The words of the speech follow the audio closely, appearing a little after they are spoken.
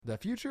The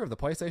future of the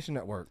PlayStation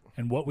Network.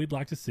 And what we'd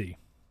like to see.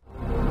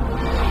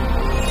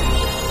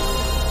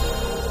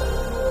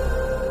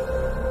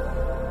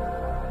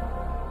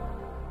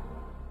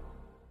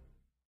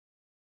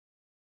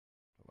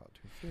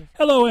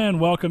 Hello and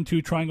welcome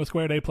to Triangle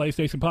Squared, a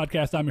PlayStation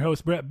podcast. I'm your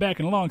host, Brett Beck,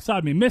 and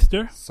alongside me,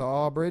 Mr.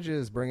 Saul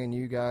Bridges, bringing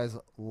you guys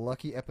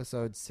lucky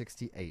episode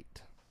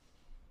 68.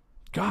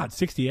 God,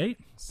 68?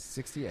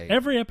 68.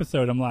 Every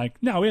episode, I'm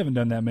like, no, we haven't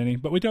done that many,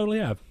 but we totally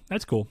have.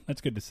 That's cool. That's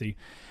good to see.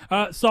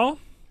 Saul,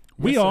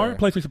 we are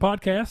PlayStation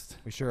Podcast.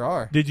 We sure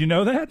are. Did you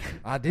know that?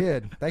 I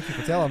did. Thank you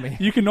for telling me.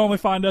 You can normally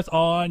find us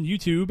on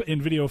YouTube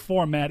in video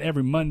format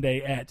every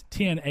Monday at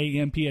 10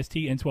 a.m. PST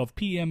and 12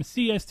 p.m.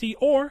 CST,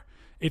 or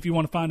if you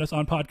want to find us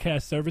on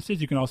podcast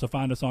services, you can also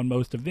find us on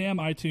most of them,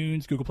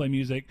 iTunes, Google Play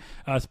Music.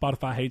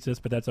 Spotify hates us,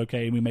 but that's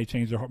okay. We may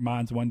change their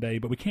minds one day,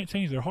 but we can't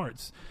change their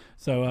hearts.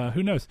 So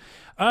who knows?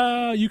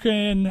 You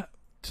can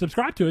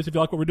subscribe to us if you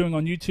like what we're doing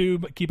on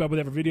YouTube. Keep up with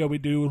every video we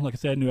do. Like I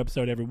said, new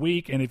episode every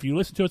week. And if you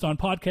listen to us on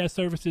podcast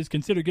services,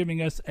 consider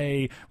giving us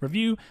a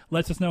review.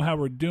 Lets us know how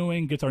we're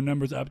doing, gets our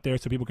numbers up there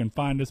so people can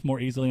find us more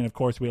easily. And, of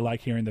course, we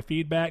like hearing the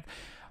feedback.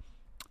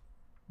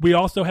 We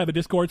also have a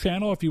Discord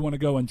channel if you want to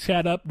go and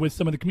chat up with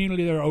some of the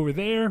community that are over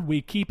there.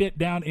 We keep it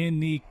down in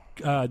the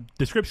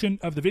description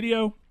of the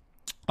video,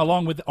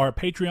 along with our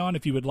Patreon.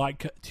 If you would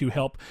like to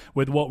help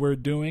with what we're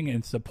doing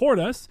and support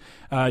us,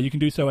 you can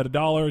do so at $1,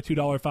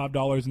 $2,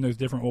 $5, and there's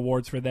different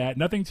rewards for that.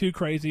 Nothing too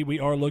crazy. We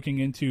are looking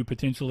into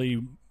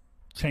potentially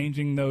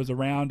changing those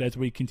around as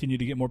we continue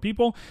to get more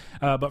people.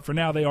 But for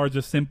now, they are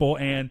just simple,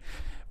 and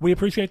we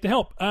appreciate the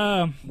help.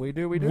 We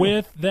do.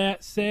 With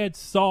that said,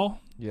 Saul,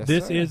 yes,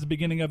 this sir. is the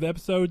beginning of the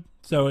episode,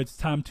 so it's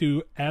time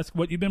to ask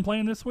what you've been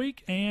playing this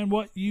week and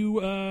what you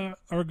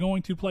are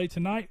going to play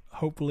tonight.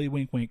 Hopefully,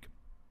 wink, wink.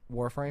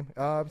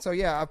 Warframe. So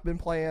yeah, I've been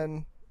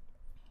playing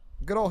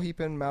good old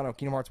heaping amount of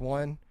Kingdom Hearts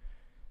 1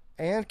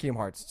 and Kingdom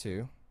Hearts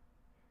 2.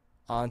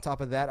 On top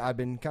of that, I've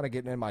been kind of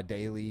getting in my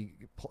daily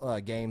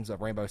games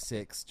of Rainbow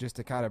Six just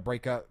to kind of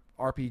break up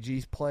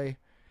RPGs play.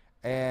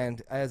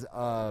 And as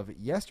of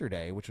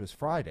yesterday, which was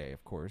Friday,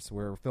 of course,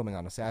 we're filming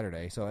on a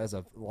Saturday. So as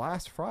of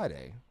last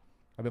Friday,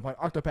 I've been playing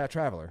Octopath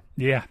Traveler.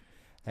 Yeah.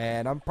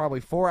 And I'm probably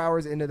 4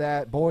 hours into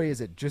that. Boy,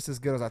 is it just as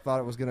good as I thought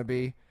it was going to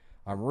be.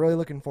 I'm really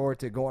looking forward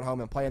to going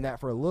home and playing that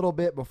for a little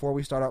bit before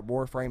we start up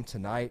Warframe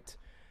tonight.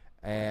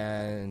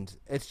 And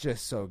it's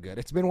just so good.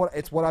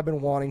 It's what I've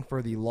been wanting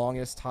for the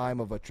longest time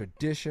of a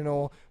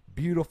traditional,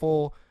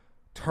 beautiful,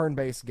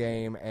 turn-based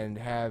game, and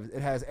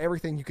it has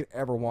everything you could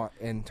ever want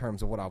in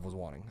terms of what I was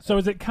wanting. So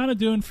is it kind of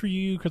doing for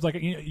you, because like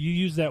you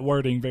use that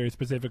wording very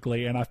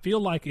specifically, and I feel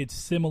like it's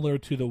similar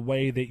to the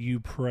way that you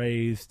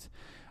praised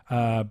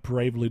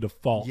Bravely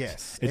Default.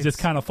 Yes, it's just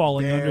kind of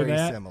falling under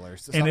that. Similar.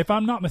 And if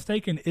I'm not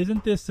mistaken,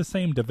 isn't this the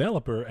same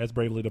developer as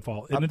Bravely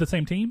Default? Isn't it the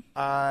same team?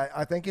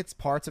 I think it's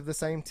parts of the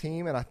same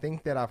team, and I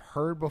think that I've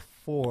heard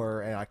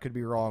before, and I could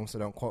be wrong, so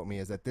don't quote me,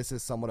 is that this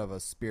is somewhat of a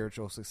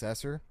spiritual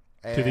successor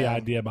to the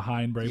idea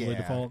behind Bravely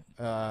Default?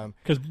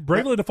 Because Bravely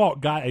Bravely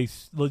Default got a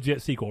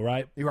legit sequel,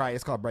 right? You're right.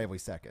 It's called Bravely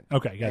Second.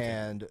 Okay, gotcha.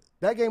 And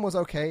that game was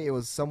okay. It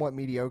was somewhat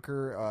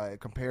mediocre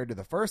compared to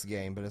the first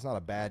game, but it's not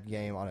a bad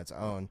game on its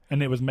own.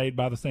 And it was made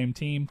by the same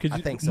team? I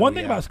think so, one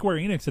thing about Square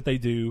Enix that they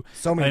do,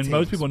 so many and teams.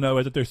 most people know,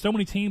 is that there's so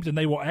many teams, and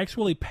they will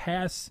actually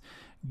pass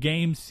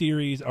game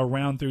series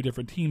around through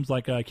different teams.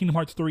 Like Kingdom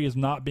Hearts 3 is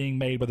not being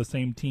made by the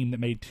same team that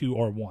made 2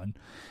 or 1.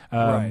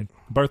 Right.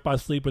 Birth by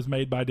Sleep was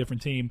made by a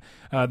different team.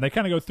 They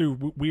kind of go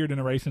through weird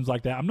iterations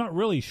like that. I'm not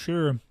really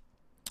sure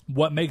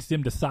what makes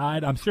them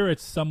decide. I'm sure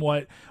it's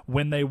somewhat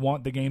when they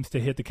want the games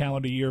to hit the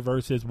calendar year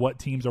versus what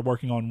teams are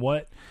working on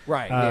what.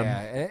 Right,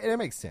 yeah, and it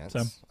makes sense.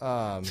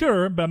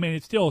 Sure, but I mean,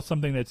 it's still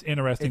something that's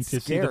interesting to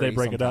see that they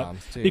break it up.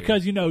 Too.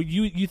 Because,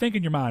 you think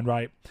in your mind,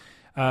 right?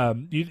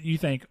 You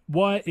think,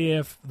 what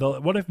if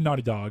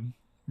Naughty Dog,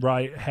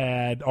 right,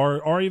 had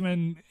or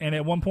even, and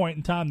at one point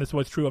in time this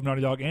was true of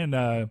Naughty Dog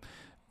and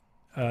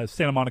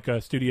Santa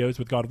Monica Studios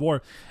with God of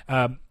War.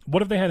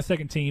 What if they had a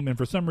second team, and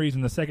for some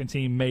reason the second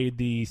team made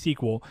the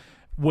sequel?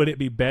 Would it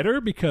be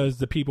better because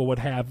the people would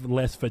have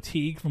less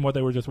fatigue from what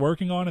they were just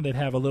working on and they'd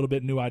have a little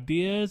bit new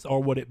ideas?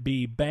 Or would it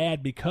be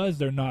bad because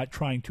they're not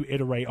trying to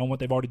iterate on what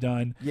they've already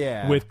done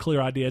with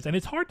clear ideas? And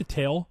it's hard to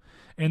tell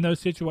in those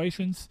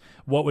situations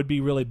what would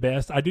be really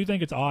best. I do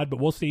think it's odd, but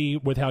we'll see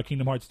with how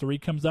Kingdom Hearts 3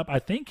 comes up. I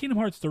think Kingdom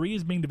Hearts 3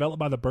 is being developed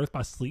by the Birth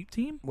by Sleep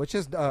team. Which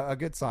is a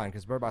good sign,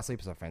 because Birth by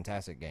Sleep is a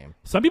fantastic game.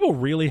 Some people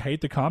really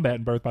hate the combat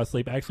in Birth by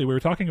Sleep. Actually, we were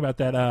talking about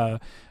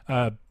that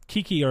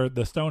Kiki, or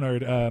the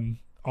Stoner,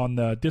 on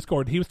the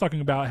Discord. He was talking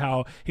about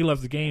how he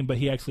loves the game, but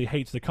he actually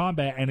hates the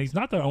combat, and he's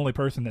not the only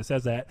person that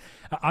says that.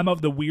 I'm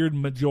of the weird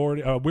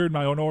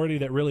minority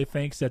that really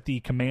thinks that the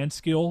command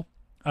skill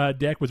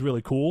deck was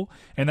really cool,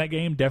 and that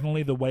game,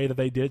 definitely the way that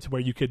they did it to where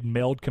you could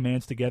meld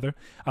commands together.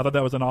 I thought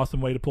that was an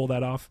awesome way to pull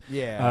that off.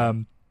 Yeah.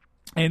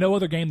 And no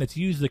other game that's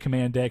used the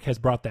command deck has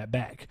brought that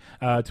back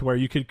to where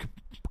you could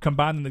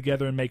combine them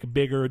together and make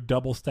bigger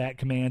double stack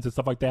commands and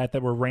stuff like that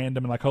were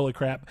random and like, holy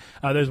crap.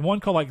 There's one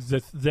called like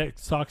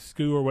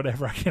Zexoxku or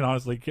whatever. I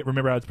can't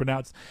remember how it's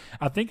pronounced.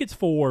 I think it's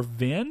for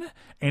Ven,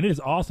 and it is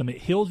awesome. It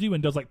heals you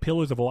and does like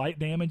pillars of light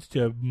damage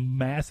to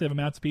massive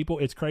amounts of people.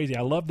 It's crazy.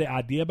 I love the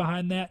idea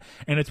behind that,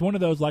 and it's one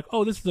of those like,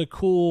 oh, this is a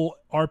cool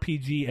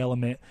RPG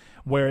element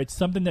where it's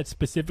something that's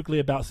specifically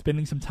about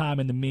spending some time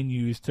in the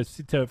menus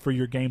to for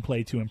your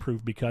gameplay to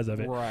improve because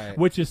of it. Right.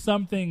 Which is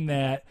something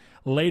that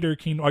later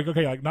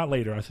not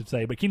later, I should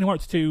say, but Kingdom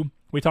Hearts 2,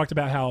 we talked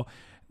about how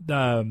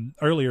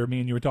earlier me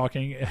and you were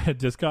talking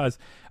just cause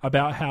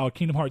about how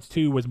Kingdom Hearts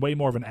 2 was way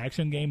more of an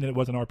action game than it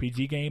was an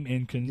RPG game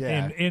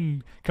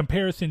in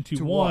comparison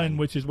to 1,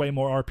 which is way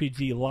more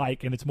RPG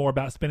like, and it's more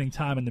about spending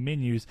time in the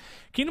menus.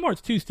 Kingdom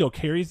Hearts 2 still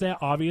carries that,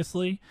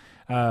 obviously.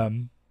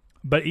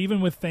 But even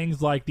with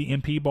things like the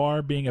MP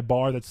bar being a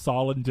bar that's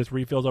solid and just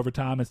refills over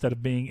time instead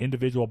of being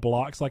individual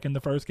blocks like in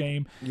the first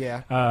game,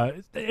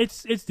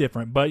 it's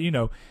different. But,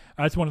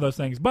 that's one of those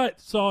things. But,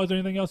 Saul, is there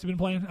anything else you've been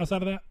playing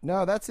outside of that?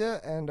 No, that's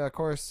it. And, of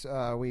course,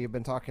 we've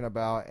been talking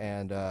about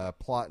and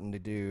plotting to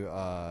do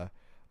a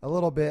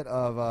little bit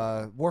of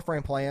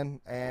Warframe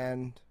playing,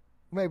 and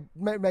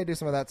may do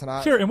some of that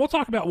tonight. Sure, and we'll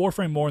talk about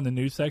Warframe more in the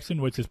news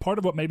section, which is part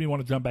of what made me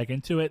want to jump back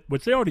into it,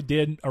 which they already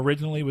did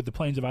originally with the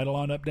Plains of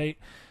Eidolon update.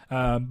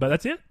 But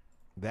that's it.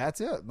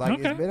 That's it.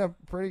 It's been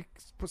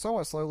a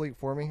somewhat slow week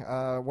for me.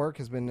 Work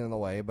has been in the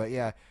way, but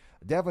yeah,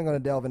 definitely going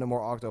to delve into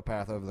more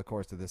Octopath over the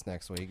course of this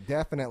next week.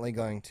 Definitely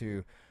going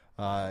to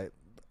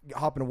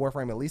hop into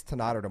Warframe at least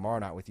tonight or tomorrow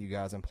night with you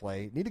guys and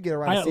play. Need to get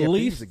around to Sea of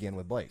Thieves again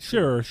with Blake.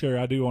 Sure.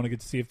 I do want to get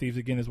to Sea of Thieves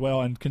again as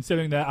well. And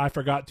considering that I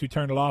forgot to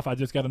turn it off, I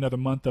just got another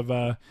month of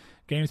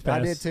Games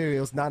Pass. I did too. It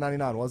was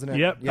 $9.99, wasn't it?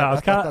 Yep.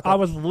 I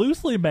was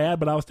loosely mad,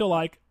 but I was still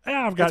like,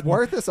 I've got. It's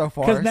worth it so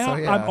far. Because now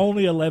I'm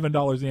only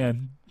 $11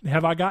 in.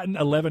 Have I gotten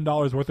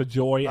 $11 worth of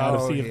joy out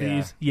of Sea of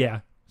Thieves?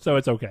 Yeah. So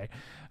it's okay.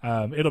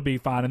 It'll be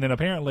fine. And then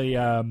apparently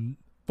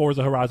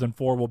Forza Horizon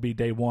 4 will be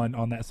day one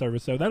on that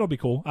service, so that'll be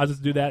cool. I'll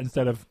just do that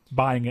instead of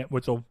buying it,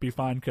 which will be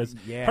fine because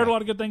heard a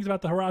lot of good things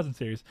about the Horizon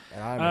series.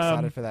 And I'm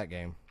excited for that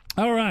game.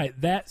 All right.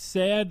 That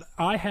said,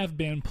 I have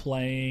been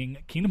playing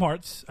Kingdom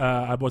Hearts.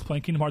 I was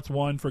playing Kingdom Hearts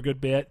 1 for a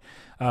good bit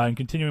and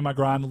continuing my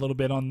grind a little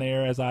bit on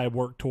there as I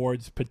work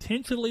towards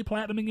potentially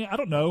platinuming it. I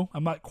don't know.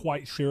 I'm not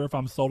quite sure if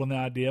I'm sold on the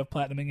idea of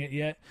platinuming it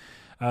yet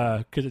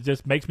because it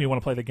just makes me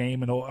want to play the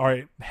game or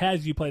it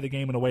has you play the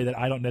game in a way that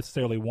I don't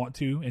necessarily want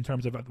to in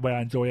terms of the way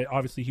I enjoy it.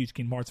 Obviously, huge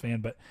Kingdom Hearts fan,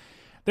 but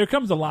there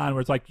comes a line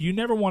where it's like you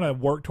never want to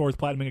work towards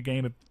platinuming a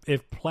game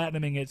if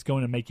platinuming it's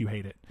going to make you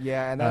hate it.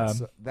 Yeah, and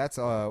that's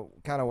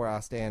kind of where I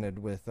stood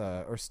with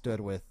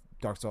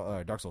Dark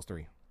Souls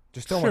 3.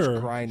 Just so much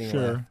grinding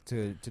left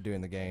to do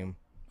in the game.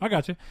 I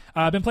got you.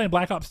 I've been playing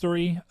Black Ops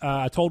 3.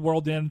 I told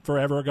World In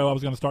forever ago I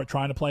was going to start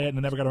trying to play it, and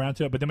I never got around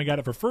to it. But then we got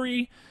it for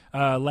free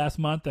last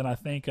month, and I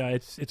think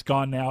it's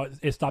gone now.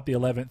 It stopped the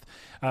 11th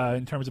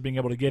in terms of being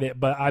able to get it.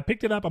 But I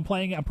picked it up. I'm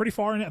playing it. I'm pretty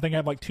far in it. I think I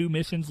have like 2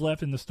 missions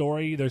left in the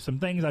story. There's some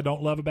things I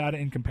don't love about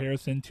it in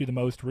comparison to the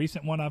most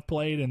recent one I've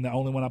played, and the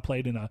only one I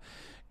played in a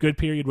good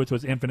period, which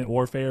was Infinite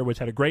Warfare, which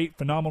had a great,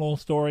 phenomenal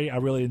story. I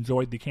really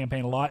enjoyed the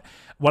campaign a lot.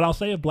 What I'll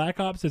say of Black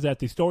Ops is that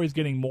the story is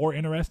getting more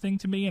interesting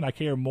to me, and I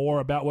care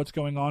more about what's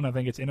going on. I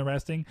think it's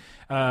interesting.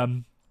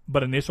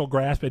 But initial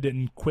grasp, it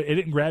didn't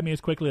grab me as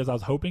quickly as I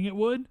was hoping it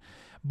would.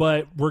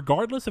 But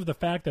regardless of the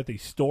fact that the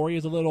story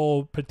is a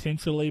little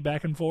potentially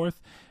back and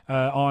forth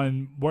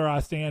on where I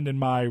stand in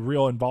my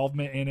real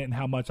involvement in it and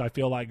how much I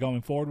feel like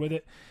going forward with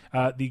it,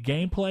 the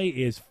gameplay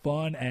is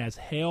fun as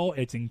hell.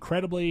 It's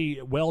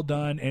incredibly well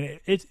done,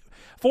 and it's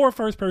for a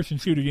first-person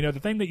shooter. The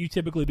thing that you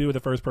typically do with a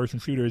first-person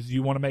shooter is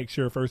you want to make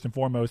sure first and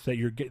foremost that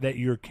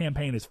your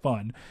campaign is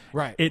fun.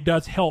 Right. It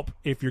does help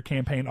if your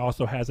campaign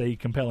also has a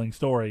compelling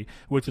story,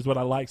 which is what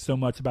I like so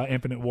much about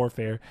Infinite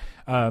Warfare.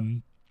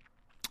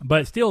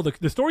 But still,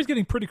 the story's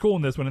getting pretty cool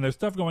in this one, and there's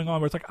stuff going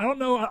on where it's like, I don't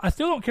know, I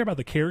still don't care about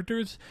the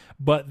characters,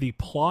 but the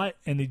plot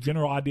and the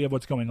general idea of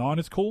what's going on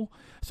is cool.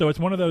 So it's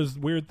one of those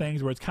weird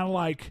things where it's kind of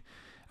like,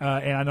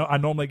 and I know I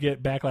normally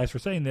get backlash for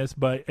saying this,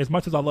 but as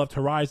much as I loved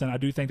Horizon, I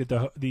do think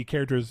that the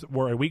characters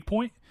were a weak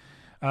point.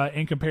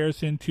 In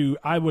comparison to,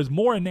 I was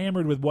more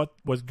enamored with what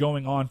was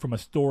going on from a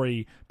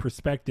story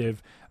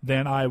perspective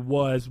than I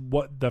was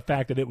the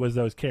fact that it was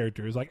those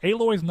characters. Like,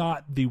 Aloy's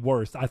not the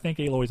worst. I think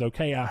Aloy's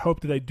okay. I hope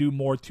that they do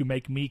more to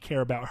make me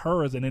care about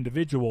her as an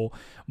individual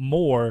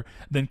more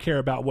than care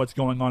about what's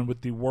going on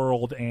with the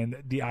world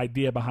and the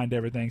idea behind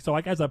everything. So,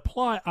 like, as a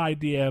plot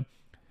idea,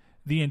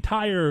 the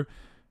entire,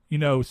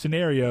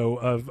 scenario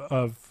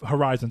of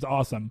Horizon's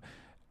awesome.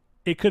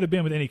 It could have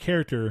been with any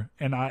character,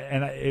 and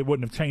it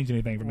wouldn't have changed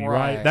anything for me,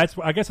 right?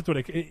 I guess that's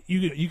what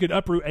you could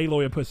uproot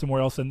Aloy and put someone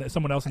else in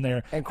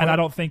there, and I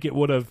don't think it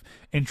would have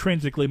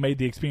intrinsically made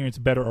the experience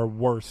better or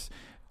worse.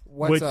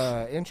 What's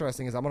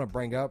interesting is I'm going to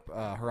bring up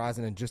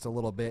Horizon in just a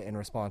little bit in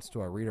response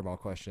to our reader mail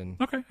question.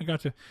 Okay, I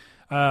got you.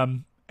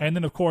 And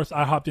then of course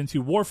I hopped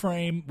into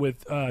Warframe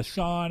with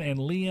Sean and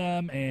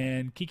Liam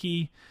and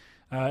Kiki.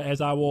 As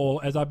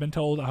I've been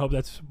told, I hope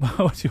that's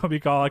what you want to be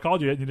called. I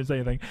called you, you didn't say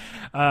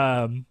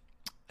anything.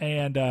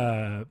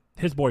 and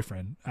his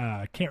boyfriend.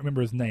 I can't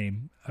remember his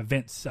name.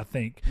 Vince, I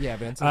think. Yeah,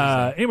 Vince.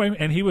 Anyway,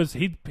 and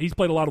he's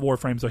played a lot of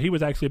Warframe, so he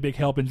was actually a big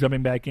help in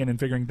jumping back in and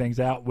figuring things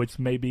out, which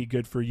may be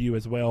good for you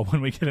as well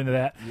when we get into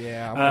that.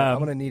 Yeah, I'm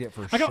gonna need it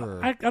for sure.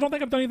 I don't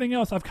think I've done anything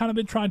else. I've kind of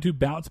been trying to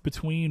bounce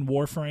between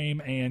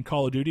Warframe and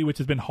Call of Duty, which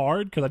has been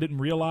hard because I didn't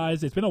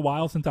realize it's been a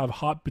while since I've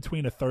hopped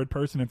between a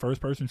third-person and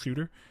first-person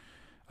shooter.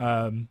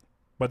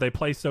 But they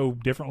play so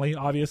differently,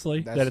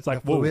 obviously, that it's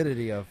like, the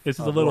fluidity of this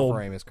is a little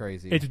Warframe is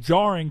crazy. It's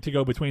jarring to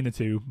go between the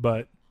two,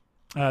 but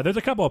there's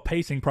a couple of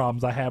pacing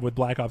problems I have with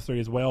Black Ops 3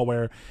 as well,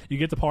 where you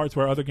get the parts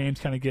where other games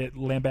kind of get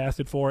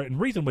lambasted for it, and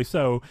reasonably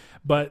so,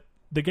 but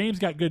the game's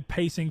got good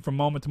pacing from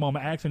moment to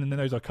moment action, and then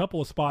there's a couple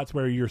of spots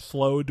where you're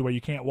slowed to where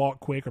you can't walk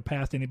quick or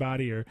past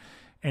anybody,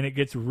 and it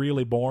gets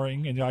really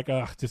boring, and you're like,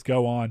 ugh, just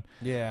go on.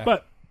 Yeah.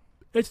 But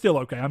it's still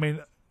okay. I mean,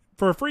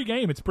 for a free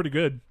game, it's pretty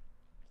good.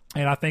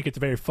 And I think it's a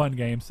very fun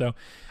game. So,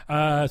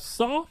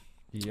 Saul,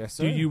 yes,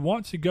 sir. do you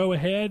want to go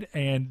ahead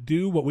and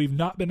do what we've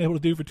not been able to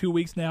do for 2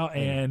 weeks now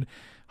and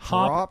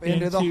hop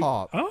into the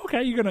hop? Oh,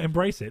 okay. You're going to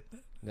embrace it.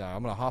 Yeah,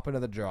 I'm going to hop into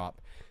the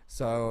drop.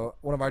 So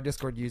one of our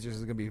Discord users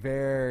is going to be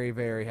very,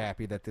 very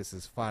happy that this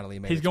is finally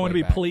made. He's its going to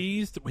way be back.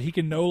 pleased. He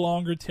can no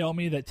longer tell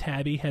me that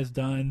Tabby has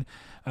done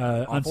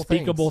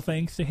unspeakable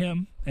things to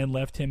him and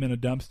left him in a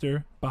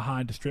dumpster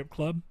behind a strip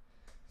club.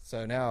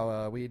 So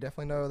now we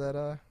definitely know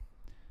that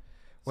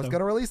what's going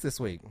to release this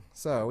week.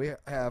 So we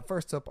have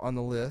first up on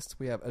the list,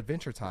 we have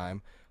Adventure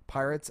Time,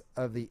 Pirates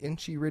of the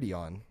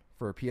Enchiridion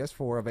for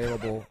PS4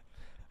 available.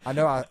 I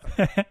know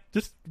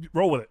just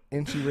roll with it.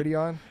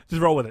 Enchiridion?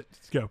 Just roll with it.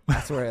 Let's go.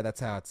 I swear that's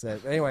how it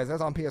said. Anyways,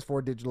 that's on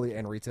PS4 digitally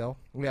and retail.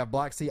 We have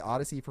Black Sea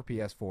Odyssey for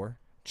PS4,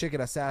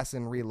 Chicken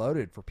Assassin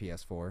Reloaded for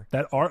PS4.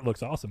 That art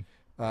looks awesome.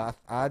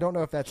 I don't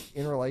know if that's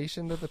in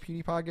relation to the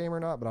PewDiePie game or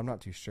not, but I'm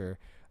not too sure.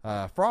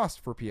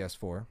 Frost for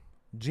PS4.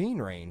 Gene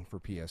Rain for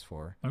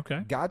PS4.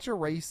 Okay. Gotcha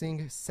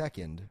Racing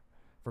Second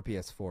for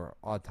PS4.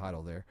 Odd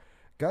title there.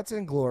 Guts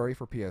and Glory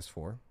for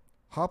PS4.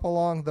 Hop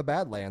Along the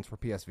Badlands for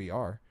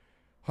PSVR.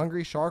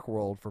 Hungry Shark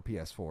World for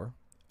PS4.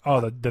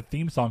 Oh, the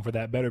theme song for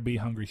that better be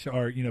Hungry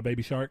Shark,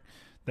 Baby Shark,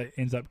 that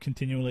ends up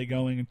continually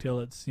going until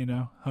it's,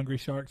 hungry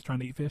sharks trying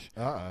to eat fish.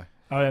 Oh,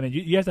 I mean,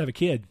 you have to have a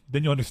kid.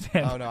 Then you'll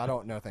understand. Oh, no, I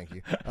don't know. Thank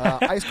you.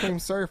 Ice Cream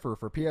Surfer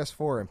for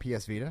PS4 and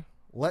PS Vita.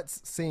 Let's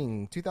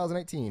Sing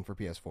 2018 for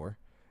PS4.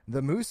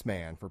 The Moose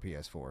Man for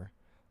PS4.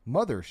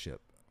 Mothership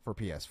for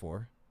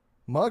PS4.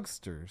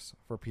 Mugsters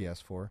for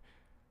PS4.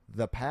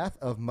 The Path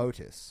of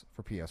Motus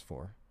for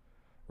PS4.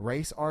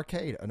 Race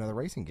Arcade, another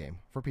racing game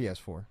for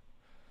PS4.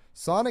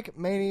 Sonic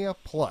Mania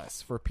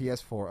Plus for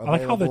PS4. I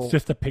like how that's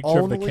just a picture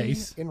of the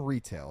case. In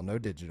retail, no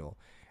digital.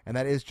 And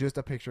that is just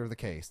a picture of the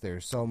case.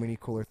 There's so many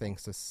cooler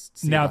things to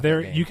see. Now,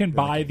 you can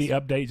buy the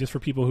update just for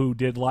people who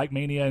did like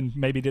Mania and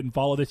maybe didn't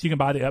follow this. You can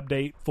buy the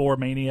update for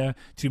Mania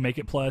to make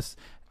it Plus.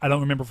 I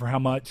don't remember for how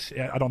much.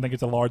 I don't think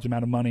it's a large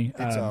amount of money.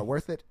 It's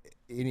worth it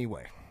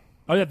anyway.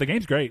 Oh, yeah, the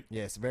game's great.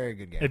 Yes, very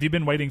good game. If you've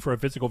been waiting for a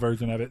physical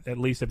version of it, at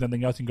least if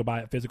nothing else, you can go buy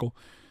it physical.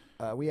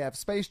 We have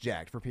Space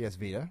Jacked for PS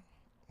Vita.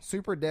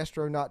 Super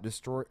Destro Not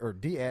Destroy or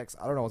DX.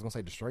 I don't know. I was gonna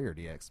say Destroy or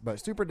DX,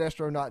 but Super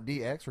Destro Not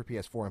DX for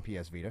PS4 and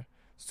PS Vita.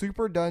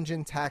 Super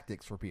Dungeon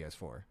Tactics for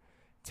PS4.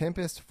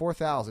 Tempest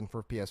 4000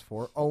 for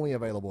PS4, only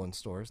available in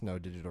stores, no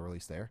digital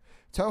release there.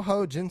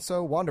 Toho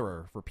Jinso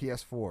Wanderer for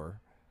PS4.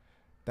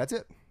 That's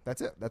it.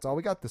 That's all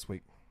we got this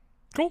week.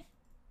 Cool.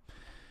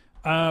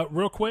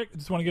 Real quick,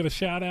 just want to give a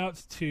shout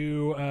out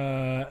to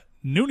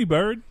Noonie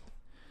Bird.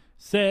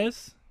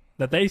 Says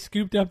that they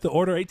scooped up the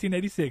Order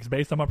 1886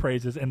 based on my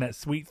praises and that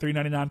sweet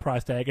 $3.99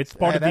 price tag. It's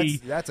part of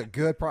that's a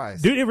good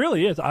price, dude. It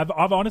really is. I've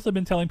honestly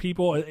been telling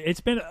people it's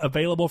been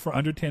available for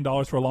under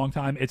 $10 for a long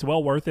time. It's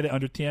well worth it at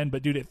under 10.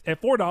 But dude,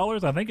 at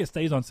 $4, I think it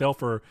stays on sale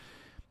for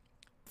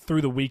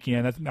through the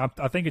weekend.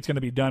 I think it's going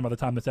to be done by the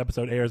time this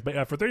episode airs.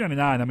 But for $3.99,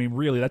 I mean,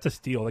 really, that's a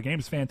steal. The game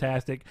is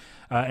fantastic,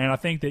 and I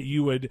think that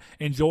you would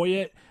enjoy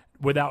it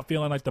without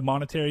feeling like the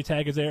monetary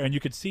tag is there, and you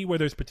could see where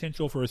there's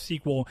potential for a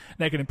sequel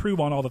that can improve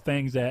on all the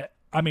things that,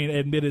 I mean,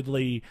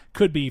 admittedly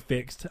could be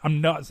fixed.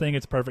 I'm not saying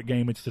it's a perfect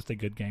game. It's just a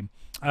good game.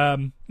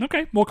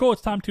 Okay, well, cool.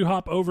 It's time to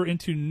hop over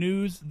into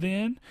news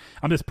then.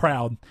 I'm just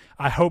proud.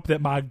 I hope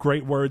that my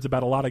great words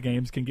about a lot of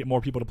games can get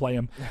more people to play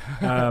them.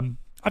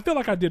 I feel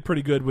like I did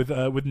pretty good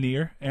with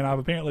Nier, and I've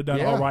apparently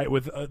done all right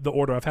with The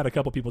Order. I've had a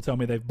couple people tell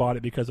me they've bought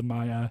it because of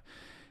my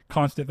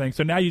constant thing.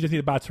 So now you just need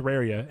to buy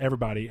Terraria,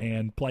 everybody,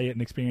 and play it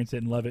and experience it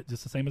and love it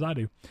just the same as I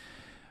do.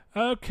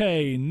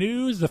 Okay,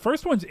 news. The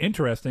first one's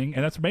interesting,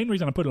 and that's the main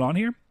reason I put it on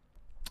here.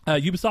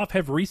 Ubisoft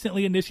have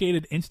recently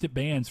initiated instant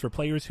bans for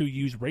players who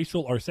use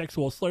racial or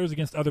sexual slurs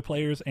against other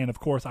players, and of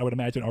course, I would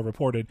imagine are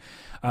reported.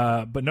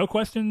 But no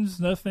questions,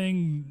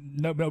 nothing,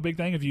 no big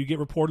thing. If you get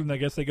reported and I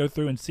guess they go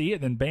through and see it,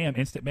 then bam,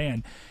 instant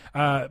ban.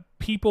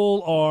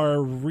 People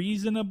are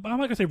reasonable. I'm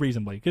not gonna say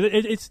reasonably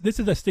because this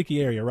is a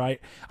sticky area, right?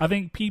 I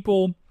think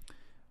people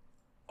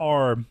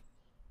are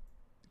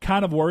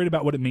kind of worried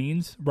about what it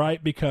means,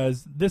 right?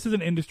 Because this is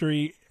an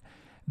industry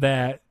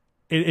that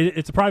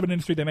it's a private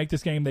industry. They make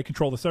this game. They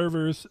control the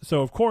servers.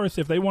 So of course,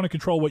 if they want to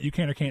control what you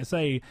can or can't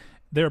say,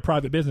 they're a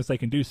private business. They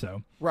can do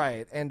so.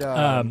 Right.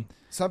 And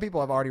some people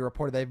have already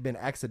reported they've been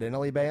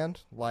accidentally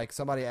banned. Like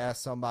somebody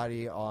asked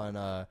somebody on,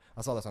 I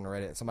saw this on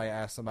Reddit. Somebody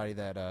asked somebody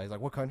that he's like,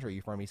 "What country are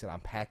you from?" He said,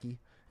 "I'm Paki,"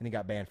 and he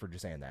got banned for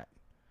just saying that.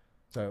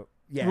 So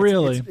yeah,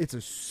 really, it's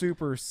a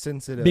super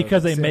sensitive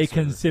because they may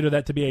consider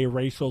that to be a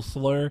racial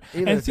slur.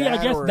 Either and see,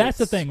 I guess that's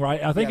the it's- thing,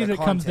 right? I think yeah, as the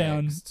it comes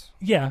down, context.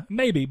 yeah,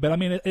 maybe, but I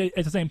mean, at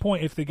the same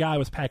point, if the guy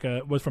was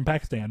from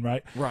Pakistan,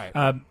 right? Right.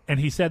 And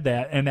he said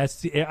that, and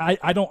that's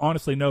I don't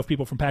honestly know if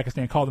people from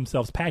Pakistan call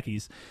themselves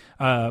Pakis,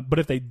 but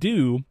if they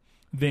do,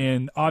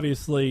 then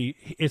obviously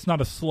it's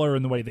not a slur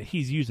in the way that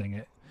he's using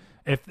it.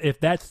 If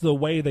that's the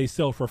way they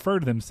self-refer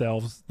to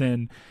themselves,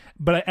 then,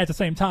 but at the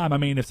same time, I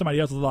mean, if somebody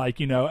else is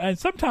like, and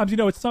sometimes,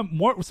 it's some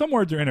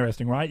words are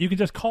interesting, right? You can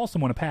just call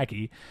someone a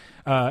Paki,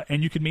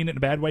 and you can mean it in a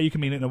bad way, you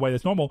can mean it in a way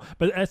that's normal,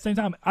 but at the same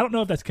time, I don't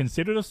know if that's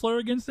considered a slur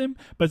against them,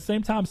 but at the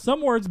same time,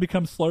 some words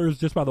become slurs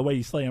just by the way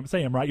you say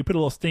them, right? You put a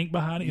little stink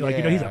behind it, you're like,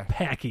 he's a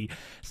Paki.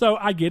 So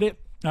I get it,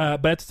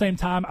 but at the same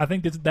time, I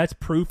think that's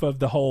proof of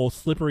the whole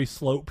slippery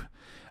slope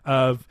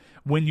of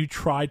when you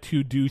try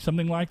to do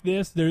something like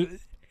this.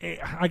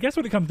 I guess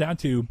what it comes down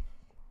to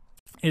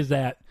is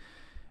that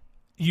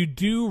you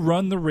do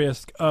run the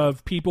risk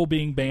of people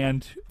being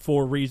banned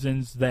for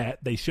reasons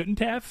that they shouldn't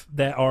have,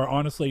 that are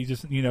honestly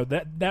just,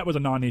 that was a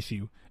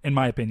non-issue, in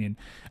my opinion,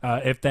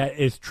 if that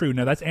is true.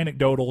 Now, that's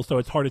anecdotal, so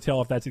it's hard to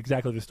tell if that's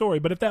exactly the story,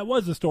 but if that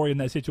was the story in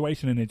that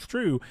situation and it's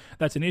true,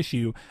 that's an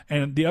issue.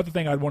 And the other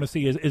thing I'd want to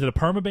see is it a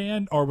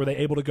permaban, or were they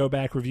able to go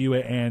back, review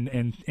it,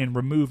 and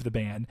remove the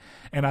ban?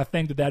 And I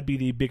think that'd be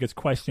the biggest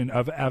question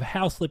of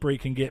how slippery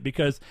it can get,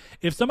 because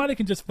if somebody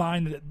can just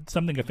find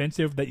something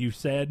offensive that you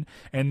said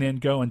and then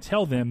go and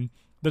tell them,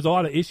 there's a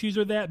lot of issues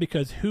with that,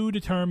 because who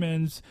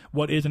determines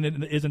what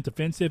isn't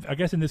offensive? I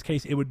guess in this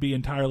case, it would be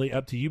entirely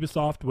up to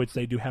Ubisoft, which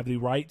they do have the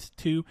right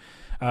to.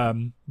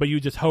 But you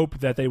just hope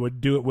that they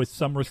would do it with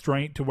some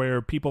restraint to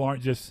where people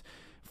aren't just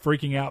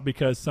freaking out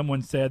because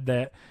someone said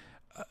that.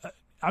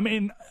 I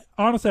mean,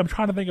 honestly, I'm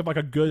trying to think of like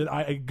a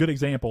good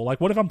example. Like,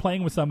 what if I'm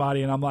playing with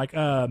somebody and I'm like,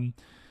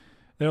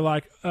 they're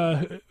like,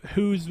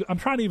 I'm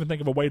trying to even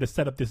think of a way to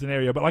set up this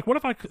scenario. But like, what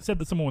if I said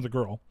that someone was a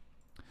girl,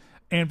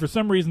 and for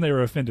some reason they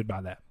were offended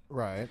by that?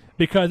 Right.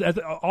 Because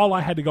all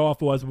I had to go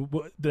off was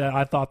that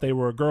I thought they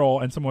were a girl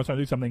and someone was trying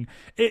to do something.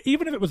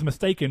 Even if it was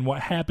mistaken, what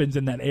happens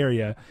in that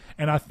area?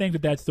 And I think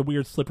that's the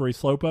weird slippery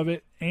slope of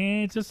it.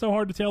 And it's just so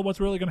hard to tell what's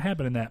really going to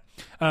happen in that.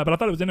 But I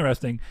thought it was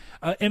interesting.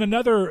 And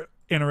another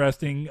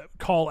interesting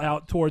call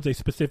out towards a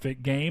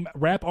specific game,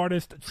 rap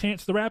artist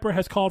Chance the Rapper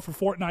has called for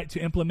Fortnite to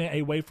implement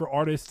a way for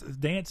artists'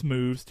 dance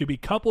moves to be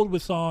coupled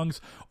with songs,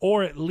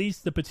 or at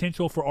least the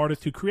potential for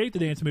artists who create the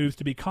dance moves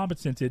to be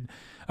compensated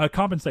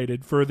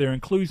for their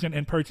inclusion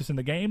and purchase in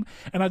the game.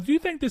 And I do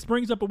think this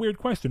brings up a weird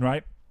question,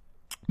 right?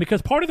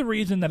 Because part of the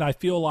reason that I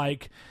feel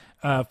like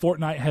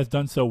Fortnite has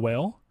done so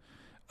well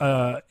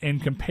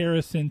in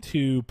comparison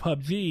to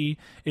PUBG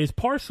is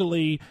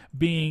partially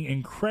being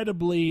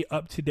incredibly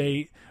up to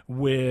date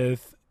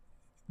with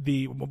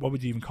the, what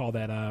would you even call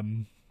that?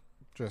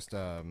 Just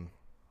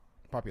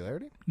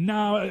popularity?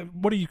 No,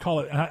 what do you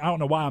call it? I don't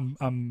know why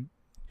I'm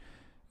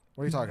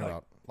What are you talking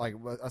about? Like,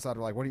 aside of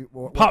like, what do you...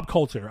 What? Pop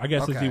culture, I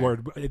guess, is Okay. the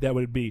word that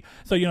would be.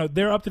 So,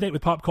 they're up to date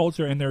with pop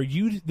culture, and they're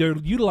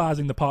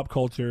utilizing the pop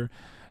culture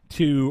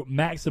to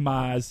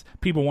maximize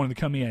people wanting to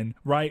come in,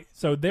 right?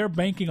 So they're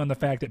banking on the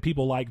fact that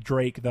people like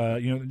Drake,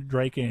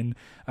 Drake and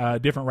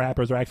different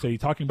rappers are actually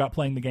talking about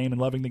playing the game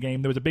and loving the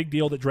game. There was a big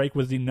deal that Drake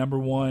was the number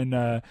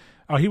one.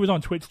 He was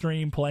on Twitch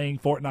stream playing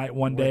Fortnite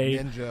one day.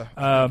 Ninja,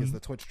 I think, is the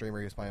Twitch streamer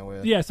he was playing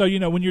with. Yeah, so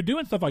when you're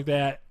doing stuff like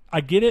that, I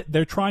get it.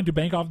 They're trying to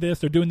bank off this.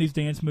 They're doing these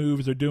dance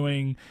moves. They're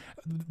doing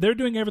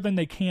everything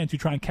they can to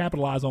try and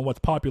capitalize on what's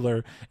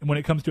popular when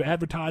it comes to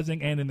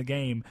advertising and in the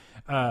game.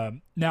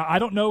 Now, I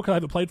don't know because I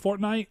haven't played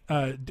Fortnite.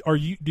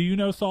 Do you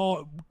know,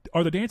 Saul?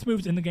 Are the dance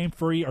moves in the game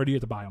free, or do you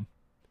have to buy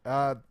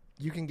them?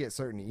 You can get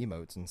certain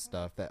emotes and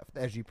stuff that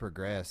as you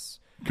progress.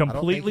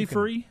 Completely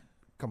free?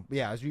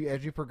 Yeah, as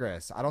you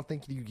progress. I don't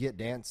think you get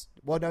dance.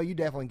 Well, no, you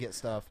definitely get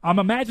stuff. I'm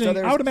imagining.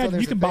 I would imagine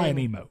there's you can a buy an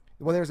thing- emote.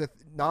 Well, there's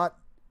not.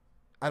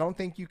 I don't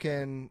think you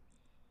can.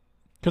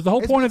 Because the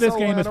whole It's point been of this so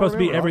game long, is I supposed to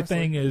don't be remember,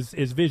 everything is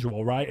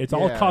visual, right? It's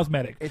all Yeah.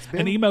 cosmetic. It's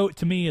An been- emote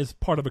to me is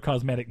part of a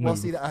cosmetic move. Well,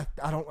 see, I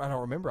don't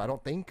remember.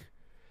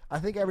 I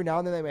think every now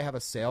and then they may have a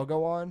sale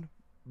go on,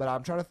 but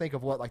I'm trying to think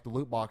of what, like, the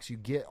loot box. You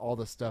get all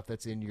the stuff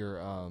that's in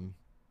your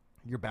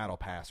battle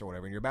pass or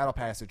whatever. And your battle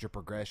pass is your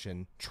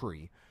progression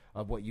tree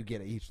of what you get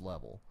at each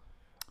level.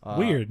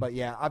 Weird. But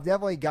yeah, I've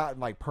definitely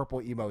gotten like purple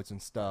emotes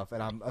and stuff,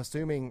 and I'm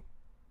assuming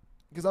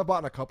because I've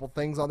bought a couple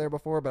things on there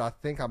before, but I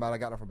think I might have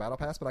gotten it from Battle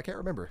Pass, but I can't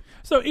remember.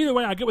 So either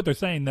way, I get what they're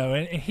saying, though.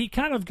 And he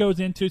kind of goes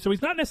into, so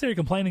he's not necessarily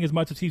complaining as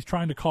much as he's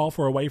trying to call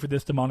for a way for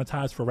this to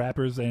monetize for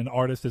rappers and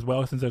artists as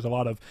well, since there's a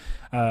lot of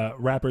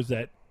rappers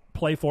that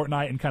play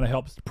Fortnite and kind of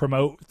helps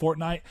promote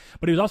Fortnite.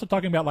 But he was also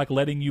talking about like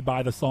letting you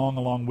buy the song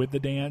along with the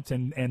dance,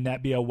 and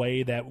that be a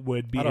way that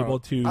would be able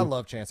to... I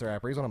love Chance the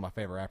Rapper. He's one of my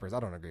favorite rappers. I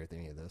don't agree with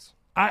any of this.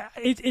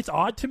 It's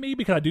odd to me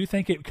because I do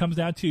think it comes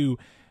down to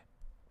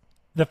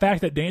the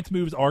fact that dance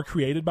moves are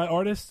created by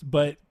artists,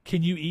 but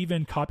can you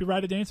even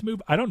copyright a dance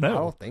move? I don't know. I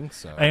don't think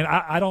so. And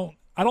I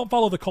don't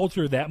follow the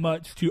culture that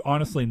much to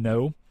honestly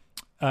know.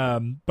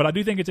 But I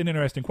do think it's an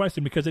interesting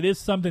question because it is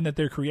something that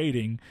they're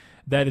creating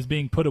that is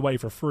being put away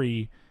for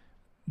free.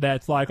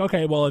 That's like,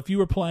 okay, well, if you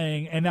were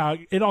playing, and now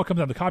it all comes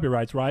down to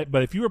copyrights, right?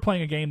 But if you were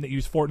playing a game that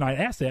used Fortnite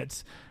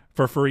assets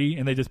for free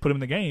and they just put them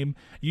in the game,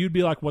 you'd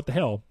be like, what the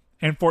hell?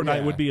 And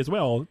Fortnite would be as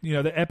well.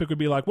 The Epic would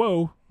be like,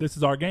 whoa, this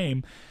is our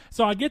game.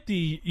 So I get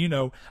the,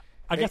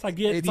 I guess I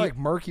get it's like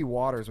murky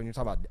waters when you're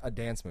talking about a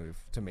dance move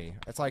to me.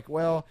 It's like,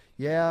 well,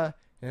 yeah.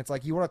 And it's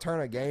like, you want to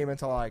turn a game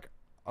into like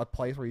a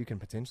place where you can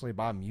potentially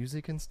buy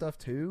music and stuff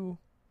too.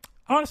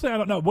 Honestly, I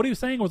don't know. What he was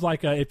saying was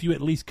like if you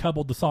at least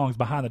coupled the songs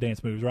behind the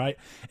dance moves, right?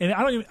 And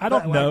I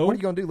don't know. What are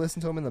you gonna do?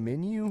 Listen to them in the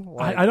menu?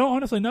 Like, I don't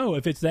honestly know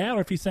if it's that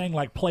or if he's saying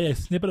like play a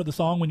snippet of the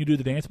song when you do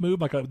the dance move,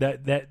 like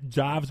that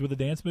jives with the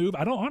dance move.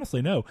 I don't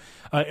honestly know,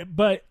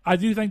 but I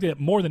do think that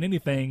more than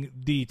anything,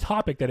 the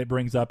topic that it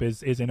brings up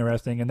is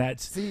interesting, and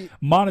that's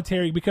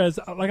monetary because,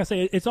 like I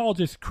say, it's all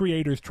just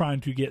creators trying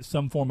to get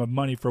some form of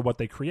money for what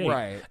they create,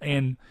 right?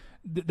 And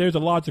there's a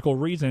logical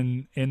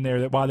reason in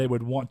there that why they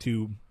would want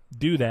to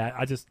do that.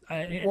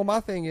 Well, my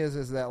thing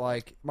is that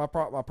like my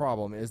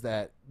problem is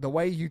that the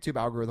way YouTube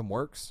algorithm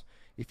works,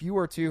 if you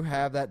were to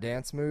have that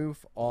dance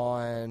move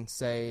on,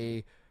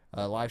 say,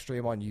 a live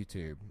stream on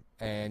YouTube,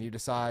 and you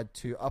decide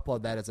to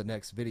upload that as a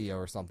next video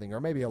or something, or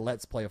maybe a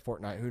Let's Play of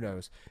Fortnite, who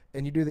knows,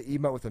 and you do the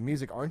emote with the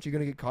music, aren't you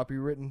going to get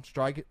copyrighted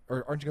strike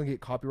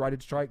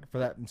for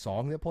that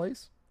song that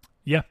plays?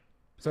 Yeah.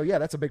 So yeah,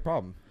 that's a big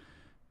problem.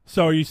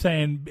 So are you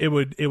saying it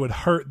would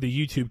hurt the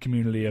YouTube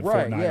community of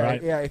Fortnite,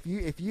 right? Yeah,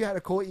 if you had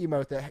a cool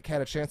emote that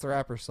had a Chance the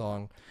Rapper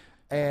song,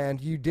 and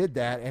you did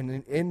that,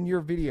 and in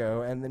your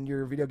video, and then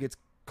your video gets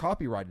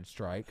copyrighted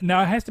strike.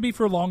 Now it has to be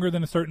for longer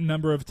than a certain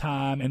number of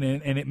time, and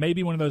it may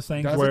be one of those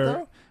things Does where it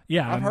though?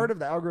 Yeah, I've heard of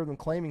the algorithm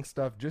claiming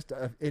stuff just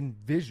in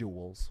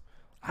visuals.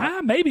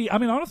 Maybe. I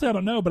mean, honestly, I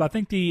don't know, but I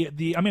think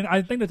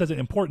I think that's an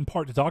important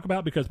part to talk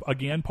about because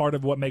again, part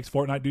of what makes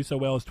Fortnite do so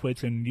well is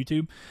Twitch and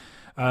YouTube.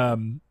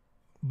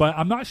 But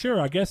I'm not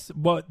sure. I guess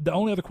the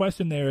only other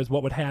question there is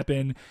what would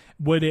happen.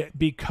 Would it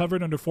be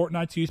covered under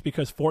Fortnite's use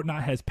because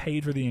Fortnite has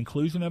paid for the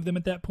inclusion of them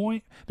at that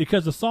point?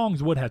 Because the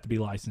songs would have to be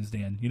licensed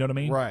in. You know what I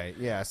mean? Right.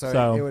 Yeah.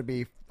 So it would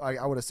be.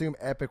 I would assume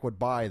Epic would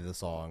buy the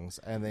songs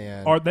and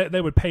then, or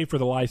they would pay for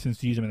the license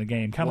to use them in the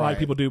game, kind of like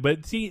people do.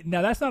 But see,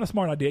 now that's not a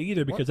smart idea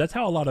either because that's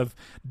how a lot of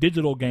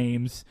digital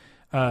games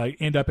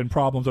end up in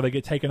problems or they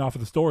get taken off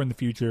of the store in the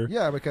future.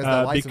 Yeah, because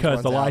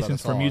the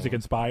license for music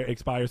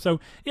expires. So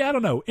yeah, I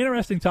don't know.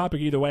 Interesting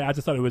topic either way. I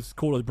just thought it was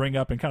cool to bring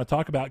up and kind of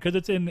talk about because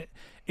it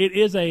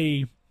is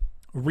a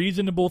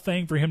reasonable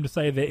thing for him to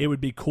say that it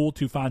would be cool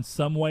to find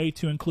some way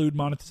to include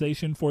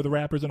monetization for the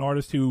rappers and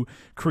artists who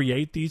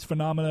create these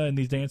phenomena and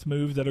these dance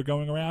moves that are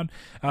going around.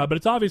 But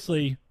it's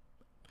obviously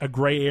a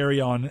gray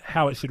area on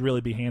how it should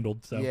really be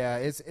handled. So yeah,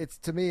 it's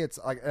to me, it's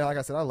like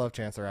I said, I love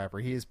Chance the Rapper.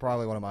 He is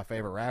probably one of my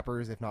favorite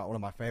rappers, if not one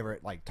of my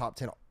favorite like top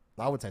 10.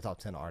 I would say top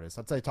 10 artists.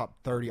 I'd say top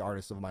 30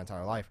 artists of my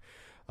entire life.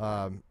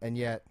 And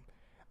yet,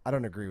 I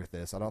don't agree with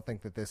this. I don't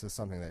think that this is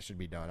something that should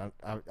be done.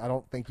 I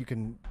don't think you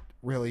can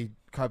really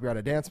copyright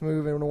a dance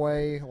move in a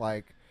way.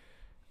 Like,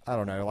 I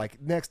don't know.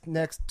 Like next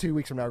 2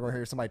 weeks from now, we're going to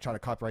hear somebody trying to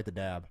copyright the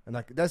dab, and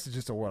like that's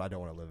just a world I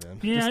don't want to live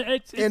in. Yeah,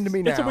 it's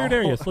a weird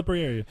area,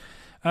 slippery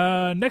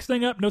area. Next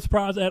thing up, no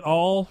surprise at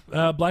all.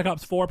 Black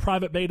Ops 4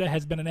 private beta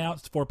has been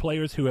announced for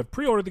players who have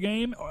pre-ordered the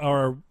game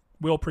or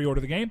will pre-order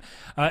the game,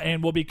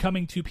 and will be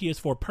coming to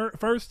PS4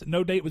 first.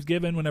 No date was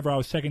given whenever I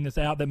was checking this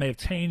out. That may have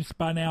changed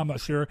by now. I'm not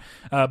sure,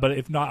 but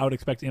if not, I would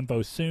expect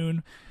info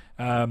soon.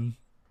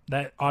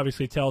 That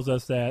obviously tells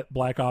us that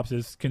Black Ops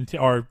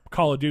or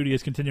Call of Duty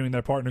is continuing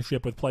their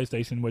partnership with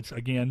PlayStation, which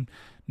again,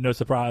 no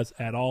surprise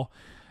at all.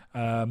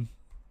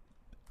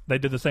 They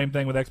did the same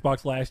thing with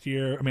Xbox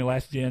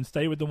last gen.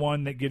 Stay with the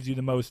one that gives you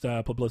the most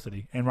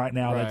publicity, and right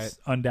now that's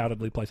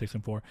undoubtedly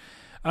PlayStation 4.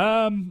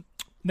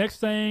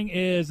 Next thing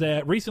is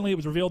that recently it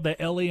was revealed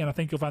that Ellie, and I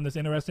think you'll find this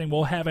interesting,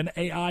 will have an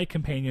AI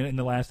companion in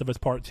The Last of Us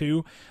Part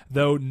 2,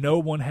 though no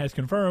one has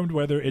confirmed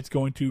whether it's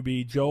going to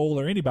be Joel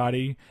or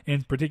anybody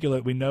in particular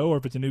that we know, or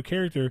if it's a new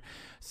character.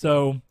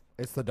 So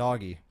it's the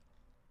doggy.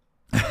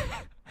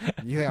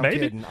 You think I'm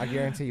kidding? I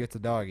guarantee you it's a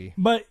doggy.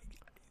 But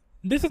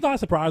this is not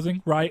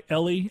surprising, right?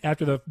 Ellie,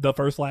 after the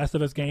first Last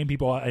of Us game,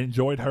 people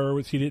enjoyed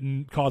her. She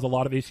didn't cause a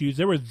lot of issues.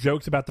 There was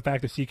jokes about the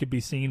fact that she could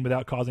be seen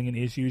without causing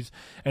any issues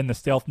and the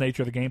stealth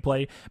nature of the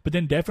gameplay. But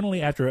then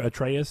definitely after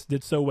Atreus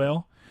did so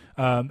well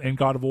in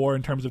God of War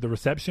in terms of the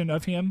reception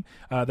of him,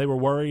 they were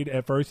worried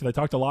at first. And they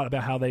talked a lot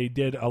about how they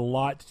did a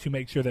lot to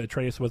make sure that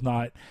Atreus was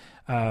not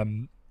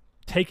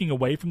taking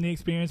away from the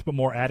experience, but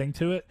more adding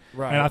to it.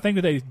 Right. And I think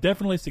that they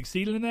definitely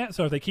succeeded in that.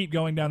 So if they keep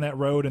going down that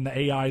road and the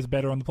AI is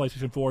better on the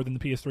PlayStation 4 than the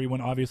PS3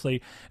 one,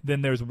 obviously,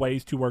 then there's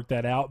ways to work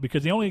that out.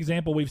 Because the only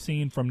example we've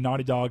seen from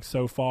Naughty Dog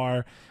so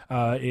far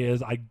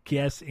is, I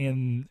guess,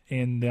 in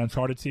the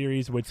Uncharted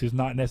series, which is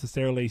not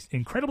necessarily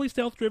incredibly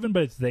stealth-driven,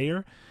 but it's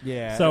there.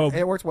 Yeah, so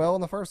it worked well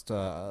in the first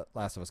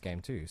Last of Us game,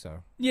 too. So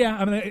yeah,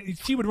 I mean,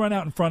 she would run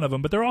out in front of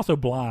them, but they're also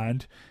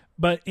blind.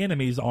 But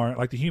enemies aren't,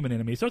 like the human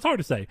enemies, so it's hard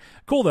to say.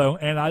 Cool though,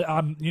 and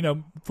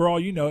I'm, for all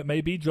you know, it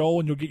may be Joel,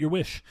 and you'll get your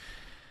wish.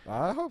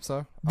 I hope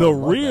so. The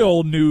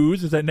real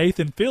news is that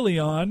Nathan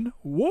Fillion,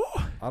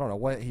 I don't know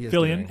what he is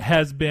Fillion doing.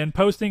 has been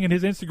posting in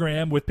his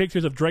Instagram with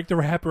pictures of Drake the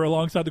Rapper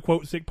alongside the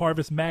quote Sick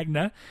Parvis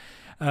Magna,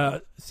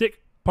 Sick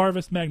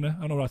Parvis Magna.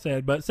 I don't know what I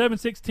said, but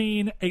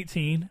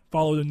 7/16/18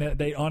 followed that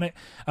date on it,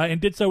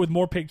 and did so with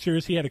more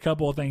pictures. He had a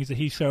couple of things that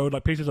he showed,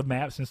 like pictures of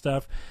maps and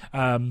stuff.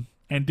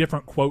 And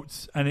different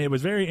quotes, and it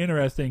was very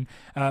interesting.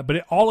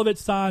 But all of it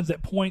signs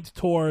that point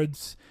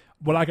towards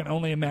what I can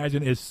only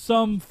imagine is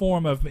some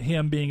form of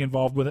him being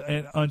involved with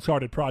an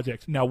Uncharted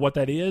project. Now, what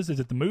that is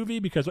it the movie?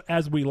 Because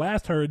as we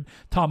last heard,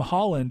 Tom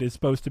Holland is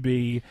supposed to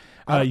be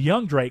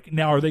young Drake.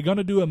 Now, are they going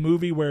to do a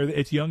movie where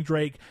it's young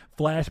Drake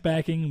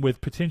flashbacking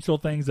with potential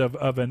things of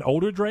an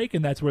older Drake,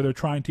 and that's where they're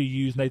trying to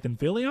use Nathan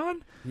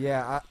Fillion?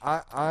 Yeah,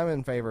 I'm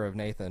in favor of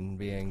Nathan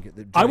being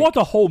Drake. I want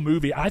the whole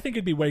movie. I think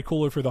it'd be way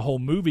cooler for the whole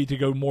movie to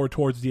go more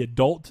towards the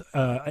adult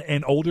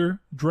and older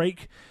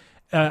Drake.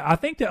 I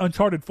think the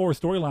Uncharted 4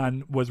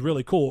 storyline was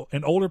really cool.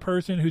 An older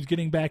person who's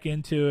getting back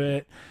into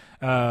it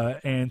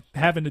and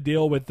having to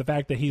deal with the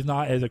fact that he's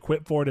not as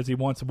equipped for it as he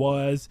once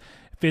was.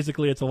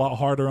 Physically, it's a lot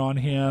harder on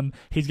him.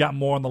 He's got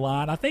more on the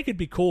line. I think it'd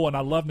be cool, and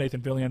I love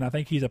Nathan Fillion. I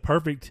think he's a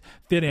perfect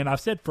fit in.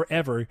 I've said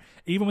forever,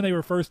 even when they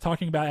were first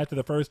talking about after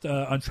the first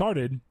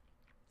Uncharted,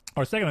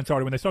 or second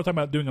Uncharted, when they started talking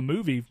about doing a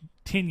movie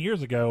 10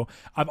 years ago,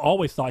 I've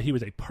always thought he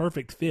was a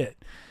perfect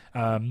fit.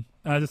 I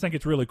just think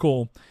it's really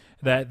cool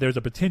that there's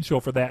a potential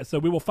for that. So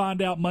we will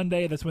find out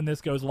Monday. That's when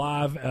this goes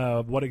live,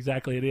 what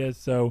exactly it is.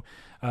 So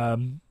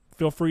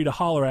feel free to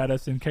holler at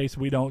us in case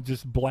we don't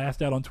just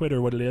blast out on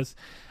Twitter what it is.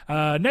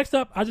 Next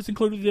up, I just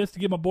included this to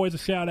give my boys a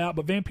shout out,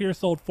 but Vampire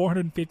sold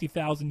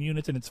 450,000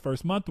 units in its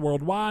first month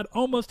worldwide,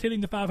 almost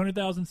hitting the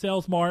 500,000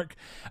 sales mark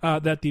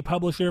that the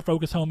publisher,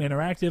 Focus Home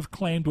Interactive,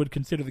 claimed would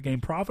consider the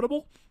game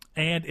profitable,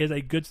 and is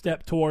a good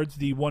step towards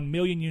the 1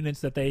 million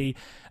units that they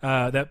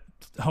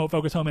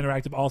Focus Home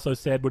Interactive also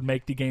said would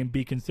make the game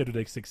be considered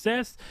a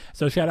success.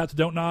 So shout out to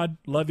Don't Nod.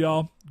 Love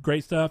y'all.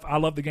 Great stuff. I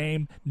love the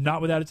game.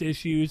 Not without its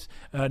issues.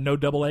 No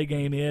AA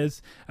game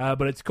is.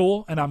 But it's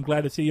cool, and I'm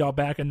glad to see y'all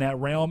back in that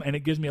realm, and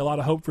it gives me a lot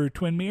of hope for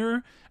Twin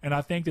Mirror, and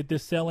I think that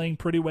this selling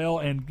pretty well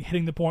and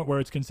hitting the point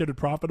where it's considered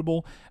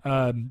profitable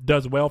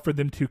does well for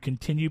them to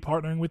continue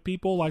partnering with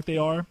people like they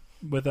are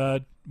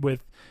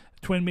with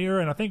Twin Mirror.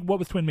 And I think, what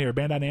was Twin Mirror?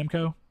 Bandai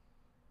Namco?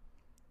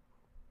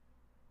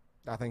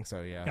 I think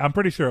so, yeah. I'm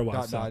pretty sure it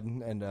was. Dot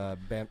and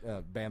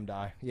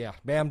Bandai. Yeah,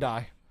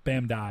 Bandai.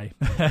 Bandai.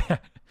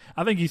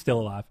 I think he's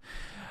still alive.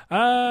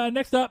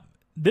 Next up,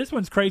 this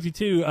one's crazy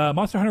too.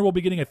 Monster Hunter will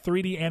be getting a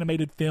 3D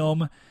animated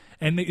film.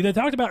 And they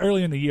talked about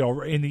earlier in the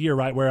year,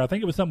 right, where I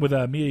think it was something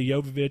with Mia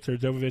Jovovich or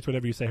Jovovich,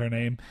 whatever you say her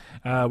name,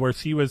 where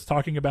she was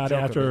talking about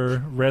after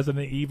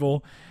Resident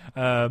Evil,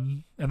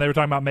 and they were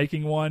talking about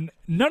making one.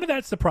 None of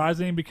that's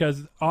surprising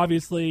because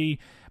obviously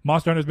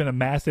Monster Hunter has been a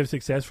massive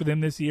success for them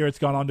this year. It's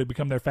gone on to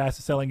become their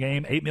fastest selling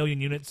game, 8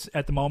 million units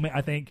at the moment,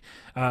 I think,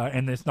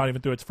 and it's not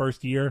even through its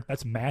first year.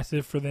 That's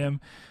massive for them.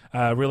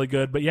 Really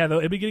good. But yeah,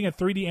 it'll be getting a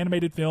 3D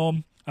animated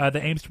film that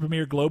aims to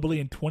premiere globally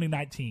in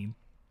 2019.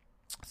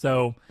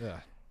 So...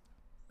 yeah.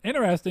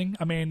 Interesting.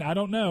 I mean, I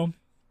don't know.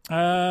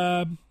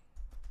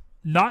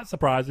 Not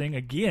surprising,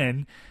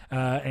 again,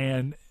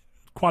 and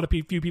quite a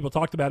few people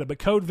talked about it, but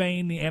Code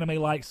Vein, the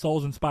anime-like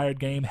Souls-inspired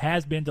game,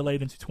 has been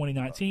delayed into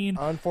 2019.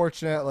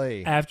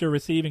 Unfortunately. After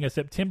receiving a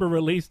September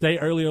release date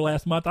earlier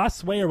last month. I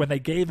swear, when they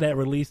gave that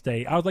release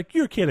date, I was like,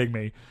 you're kidding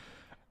me.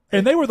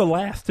 And they were the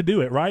last to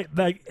do it, right?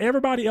 Like,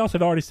 everybody else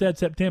had already said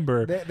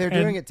September. They're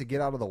doing it to get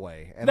out of the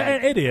way. And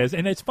it is.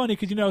 And it's funny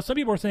because, some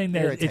people are saying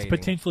that irritating. It's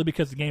potentially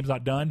because the game's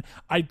not done.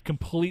 I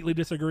completely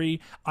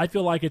disagree. I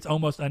feel like it's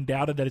almost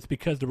undoubted that it's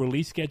because the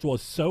release schedule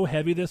is so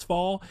heavy this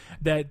fall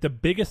that the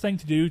biggest thing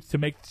to do to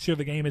make sure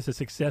the game is a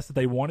success that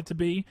they want it to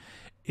be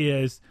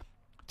is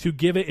to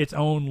give it its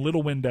own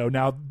little window.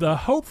 Now, the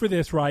hope for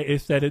this, right,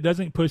 is that it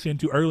doesn't push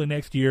into early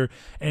next year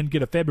and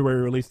get a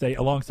February release date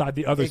alongside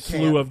the other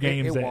slew of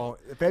games. It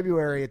won't.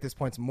 February at this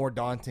point is more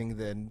daunting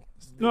than.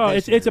 No,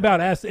 it's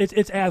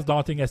as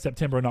daunting as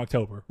September and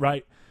October,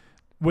 right?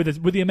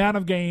 With the amount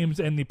of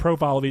games and the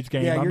profile of each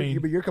game. Yeah,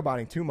 but you're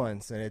combining 2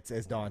 months, and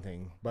it's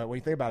daunting. But when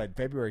you think about it,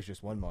 February is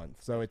just 1 month,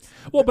 so it's.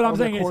 Well, but I'm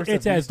saying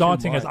it's as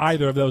daunting as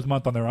either of those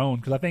months on their own,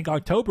 because I think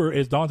October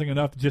is daunting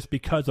enough just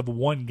because of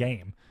one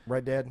game.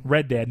 Red Dead.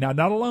 Red Dead. Now,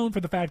 not alone for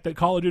the fact that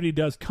Call of Duty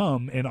does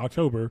come in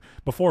October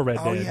before Red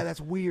Dead. Oh yeah,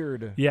 that's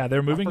weird. Yeah,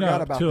 they're moving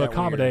up to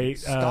accommodate.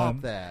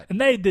 Stop that. And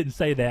they didn't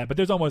say that, but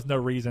there's almost no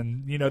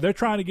reason. They're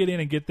trying to get in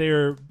and get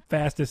their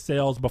fastest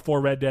sales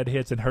before Red Dead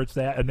hits and hurts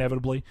that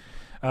inevitably.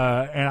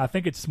 And I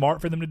think it's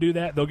smart for them to do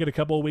that. They'll get a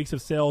couple of weeks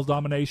of sales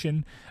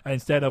domination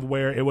instead of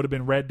where it would have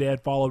been Red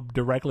Dead followed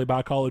directly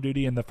by Call of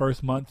Duty, and the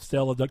first month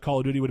sale of the Call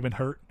of Duty would have been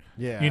hurt.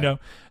 Yeah.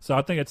 So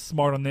I think it's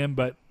smart on them,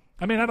 but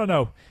I mean, I don't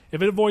know.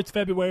 If it avoids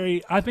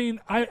February, I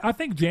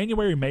think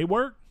January may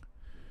work,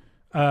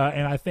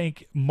 and I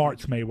think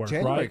March may work.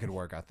 January right? could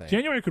work, I think.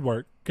 January could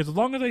work because as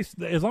long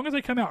as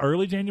they come out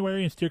early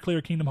January and steer clear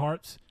of Kingdom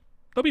Hearts,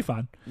 they'll be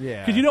fine.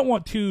 Yeah. Because you don't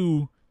want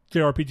two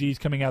JRPGs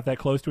coming out that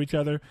close to each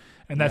other,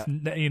 and that's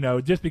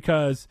just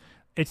because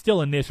it's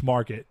still a niche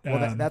market.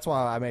 Well, that's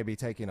why I may be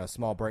taking a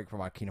small break from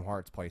my Kingdom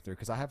Hearts playthrough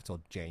because I have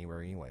till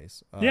January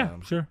anyways. Yeah,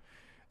 sure.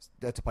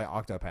 To play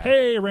Octopath.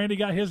 Hey, Randy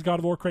got his God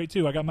of War crate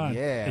too. I got mine.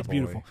 Yeah, it's boy.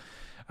 beautiful.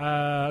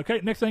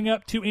 Okay, next thing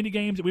up, 2 indie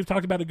games that we've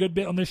talked about a good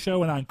bit on this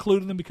show, and I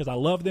included them because I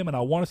love them and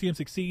I want to see them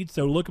succeed.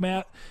 So look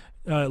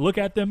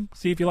at them,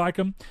 see if you like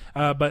them.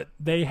 But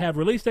they have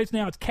release dates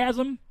now. It's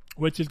Chasm,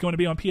 which is going to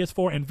be on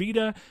PS4 and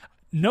Vita.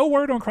 No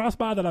word on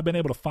Crossbuy that I've been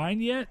able to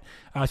find yet.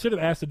 I should have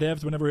asked the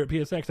devs whenever we were at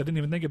PSX. I didn't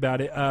even think about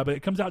it. But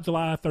it comes out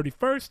July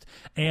 31st.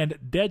 And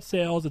Dead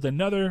Cells is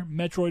another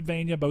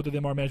Metroidvania. Both of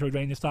them are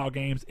Metroidvania-style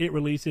games. It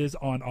releases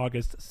on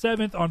August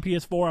 7th on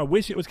PS4. I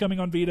wish it was coming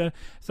on Vita.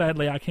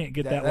 Sadly, I can't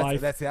get that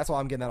life. That's why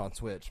I'm getting that on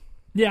Switch.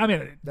 Yeah, I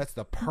mean... That's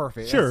the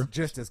perfect... Sure. That's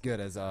just as good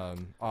as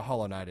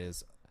Hollow Knight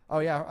is. Oh,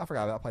 yeah, I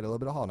forgot. I played a little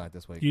bit of Hollow Knight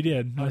this week. You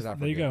did.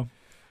 There you go.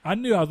 I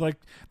knew. I was like,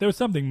 there was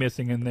something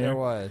missing in there. There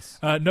was.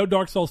 No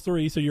Dark Souls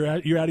 3, so you're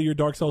out of your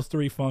Dark Souls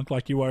 3 funk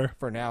like you were.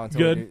 For now,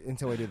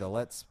 until we do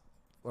the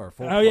full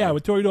play. Yeah,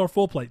 with Toreador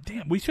full play.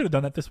 Damn, we should have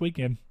done that this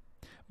weekend.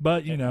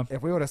 But,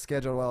 If we would have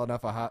scheduled well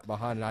enough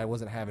behind and I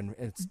wasn't having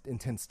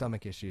intense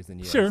stomach issues, then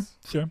yes.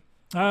 Sure.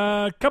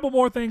 A couple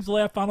more things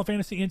left. Final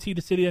Fantasy NT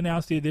Dissidia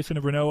announced the addition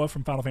of Renoa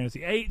from Final Fantasy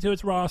VIII to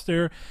its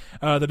roster.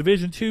 The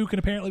Division 2 can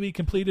apparently be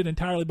completed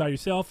entirely by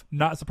yourself.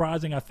 Not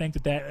surprising. I think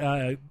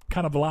that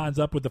kind of lines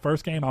up with the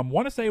first game. I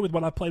want to say with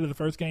what I played of the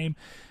first game,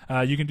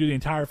 you can do the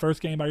entire first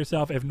game by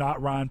yourself. If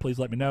not, Ryan, please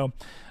let me know.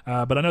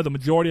 But I know the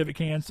majority of it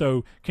can,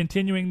 so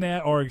continuing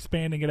that or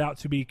expanding it out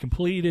to be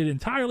completed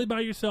entirely by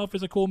yourself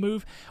is a cool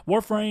move.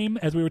 Warframe,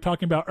 as we were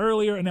talking about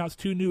earlier, announced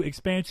 2 new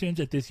expansions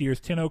at this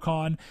year's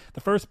TennoCon. The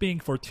first being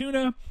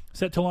Fortuna,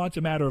 set to launch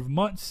a matter of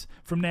months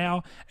from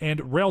now, and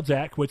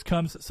Railjack, which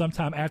comes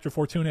sometime after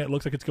Fortuna. It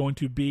looks like it's going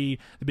to be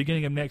the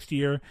beginning of next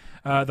year.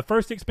 The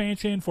first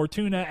expansion,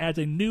 Fortuna, adds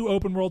a new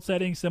open world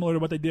setting similar to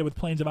what they did with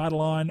Plains of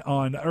Eidolon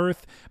on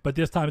Earth, but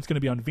this time it's going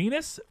to be on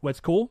Venus,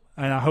 what's cool,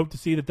 and I hope to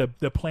see that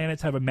the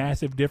planets have a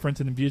massive difference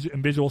in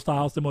visual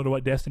style similar to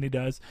what Destiny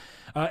does.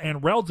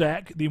 And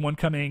Railjack, the one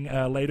coming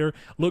later,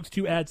 looks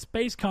to add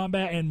space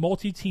combat and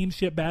multi-team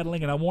ship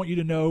battling, and I want you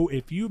to know,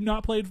 if you've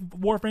not played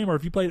Warframe or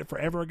if you played it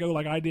forever ago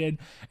like I did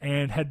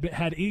and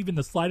had even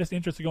the slightest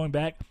interest in going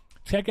back,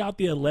 check out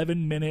the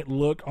 11-minute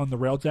look on the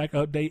Railjack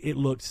update. It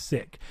looks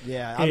sick.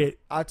 Yeah,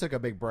 I took a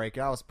big break.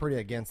 I was pretty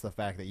against the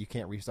fact that you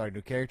can't restart a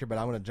new character, but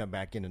I'm going to jump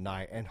back in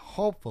tonight, and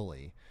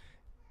hopefully,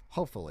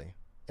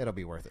 it'll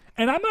be worth it.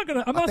 And I'm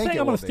not saying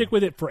I'm gonna stick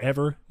with it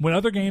forever. When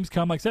other games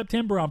come, like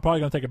September, I'm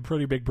probably gonna take a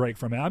pretty big break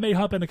from it. I may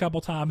hop in a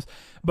couple times,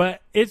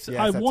 but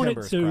I want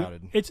it to.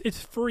 Crowded. It's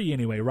free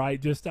anyway,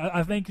 right? Just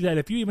I think that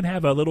if you even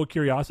have a little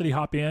curiosity,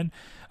 hop in.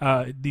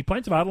 The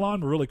Plains of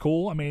Eidolon were really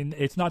cool. I mean,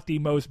 it's not the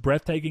most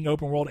breathtaking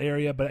open world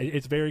area, but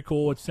it's very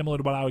cool. It's similar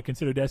to what I would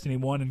consider Destiny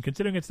 1, and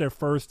considering it's their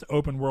first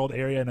open world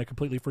area in a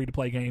completely free to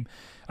play game,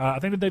 I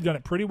think that they've done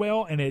it pretty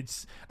well. And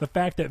it's the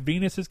fact that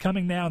Venus is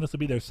coming now, and this will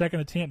be their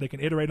second attempt. They can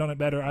iterate on it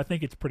better. I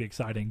think it's pretty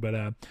exciting.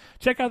 But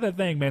check out that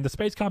thing, man. The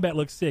space combat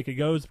looks sick. It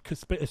goes,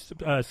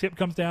 ship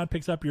comes down,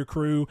 picks up your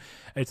crew.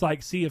 It's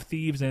like Sea of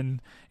Thieves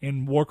in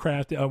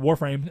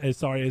Warframe.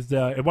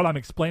 Is what I'm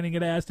explaining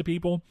it as to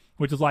people,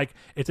 which is like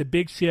it's a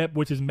big ship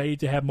which is made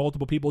to have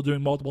multiple people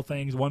doing multiple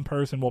things. One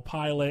person will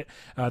pilot.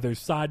 There's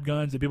side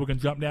guns that people can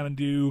jump down and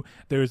do.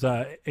 There's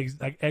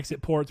like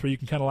exit ports where you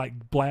can kind of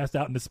like blast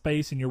out into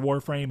space in your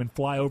Warframe and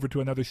fly over to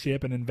another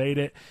ship and invade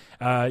it.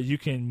 You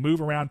can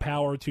move around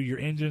power to your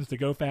engines to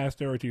go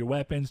faster, or to your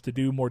weapons to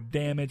do more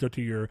damage, or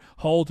to your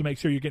hull to make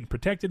sure you're getting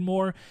protected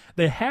more.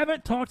 They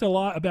haven't talked a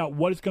lot about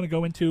what it's going to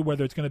go into,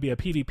 whether it's going to be a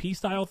PvP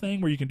style thing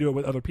where you can do it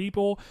with other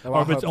people,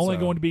 or if it's only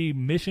going to be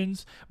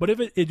missions. But if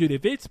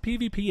it's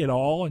PvP at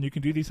all and you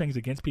can do these things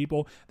against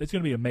people, that's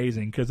going to be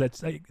amazing, because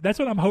that's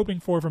what I'm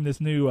hoping for from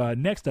this new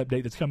next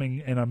update that's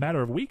coming in a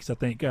matter of weeks, I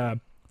think,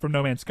 from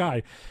No Man's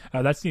Sky.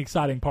 That's the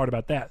exciting part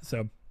about that.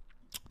 So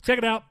check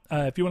it out.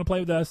 If you want to play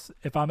with us,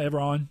 if I'm ever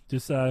on,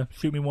 just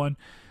shoot me one.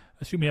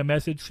 Shoot me a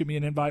message, shoot me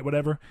an invite,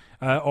 whatever.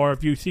 Or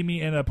if you see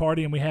me in a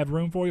party and we have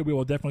room for you, we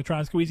will definitely try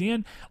and squeeze you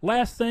in.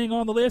 Last thing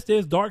on the list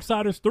is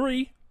Darksiders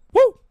 3.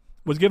 Woo!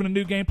 was given a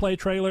new gameplay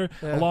trailer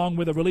along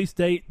with a release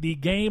date. The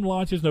game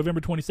launches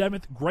November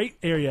 27th. Great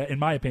area, in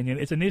my opinion.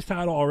 It's a niche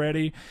title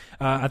already.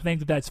 I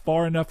think that's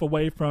far enough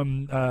away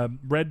from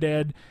Red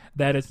Dead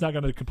that it's not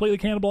going to completely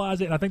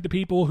cannibalize it. And I think the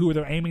people who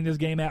they're aiming this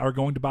game at are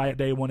going to buy it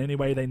day one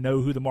anyway. They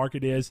know who the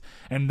market is,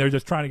 and they're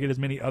just trying to get as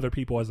many other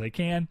people as they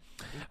can.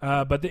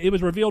 But it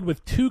was revealed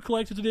with 2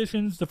 collector's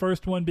editions. The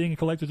first one being a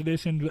collector's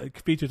edition.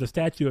 It features a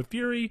Statue of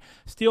Fury,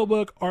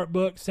 steelbook, art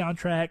book,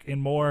 soundtrack,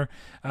 and more.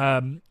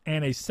 And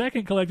a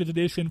second collector's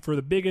edition for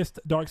the biggest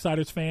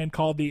Darksiders fan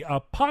called the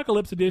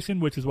Apocalypse Edition,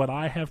 which is what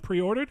I have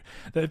pre-ordered,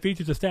 that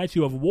features a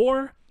statue of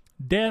War,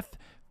 Death,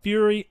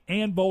 Fury,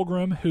 and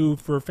Volgrim, who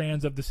for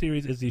fans of the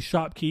series is the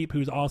shopkeep,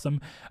 who's awesome,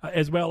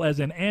 as well as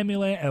an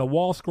amulet and a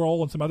wall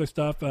scroll and some other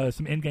stuff,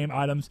 some in-game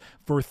items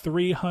for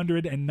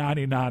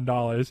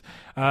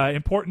 $399.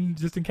 Important,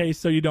 just in case,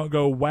 so you don't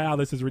go, wow,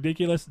 this is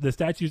ridiculous. The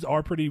statues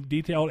are pretty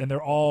detailed, and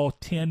they're all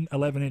 10,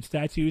 11-inch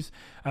statues,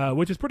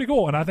 which is pretty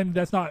cool, and I think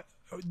that's not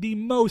the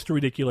most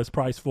ridiculous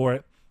price for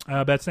it.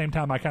 But at the same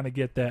time, I kind of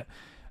get that.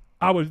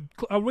 I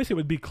wish it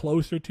would be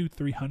closer to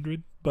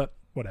 $300, but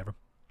whatever.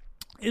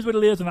 Is what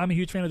it is, and I'm a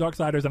huge fan of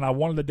Darksiders, and I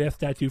wanted the death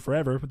statue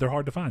forever, but they're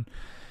hard to find.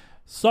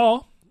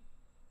 So,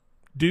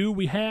 do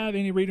we have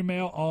any reader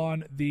mail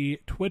on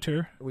the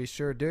Twitter? We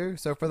sure do.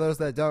 So for those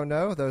that don't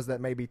know, those that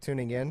may be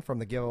tuning in from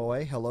the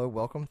giveaway, hello,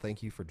 welcome,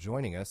 thank you for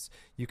joining us.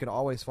 You can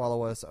always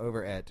follow us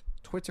over at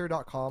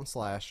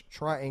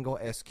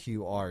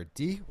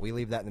twitter.com/trianglesqrd. We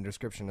leave that in the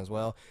description as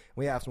well.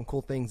 We have some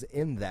cool things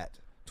in that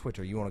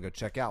Twitter you want to go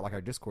check out, like our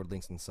Discord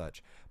links and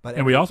such.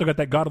 And we also got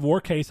that God of War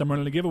case I'm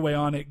running a giveaway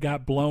on. It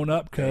got blown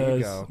up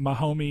because my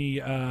homie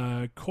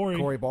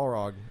Corey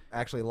Balrog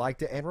actually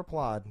liked it and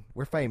replied,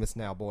 "We're famous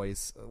now,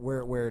 boys.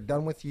 We're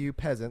done with you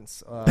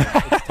peasants.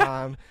 It's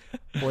time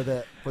for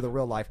the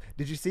real life."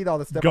 Did you see all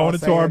the stuff going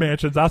into our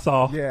mansions? I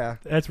saw. Yeah,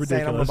 that's ridiculous.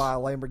 Saying I'm gonna buy a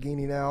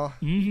Lamborghini now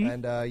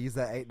and use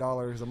that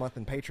 $8 a month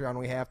in Patreon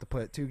we have to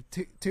put two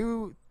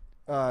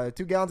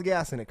gallons of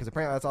gas in it, because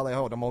apparently that's all they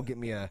hold. I'm going to get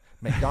me a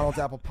McDonald's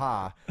apple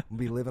pie and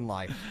be living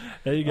life.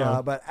 There you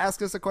go. But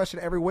ask us a question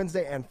every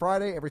Wednesday and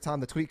Friday. Every time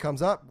the tweet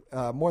comes up,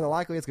 more than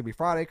likely it's going to be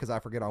Friday, because I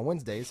forget on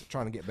Wednesdays.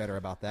 Trying to get better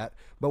about that.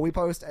 But we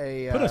post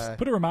a...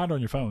 Put a reminder on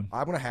your phone.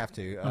 I'm going to have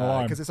to,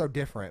 because it's so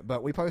different.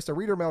 But we post a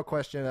reader mail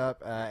question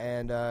up,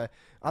 and I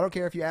don't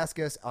care if you ask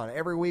us on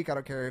every week. I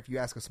don't care if you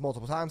ask us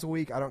multiple times a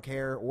week. I don't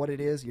care what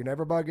it is. You're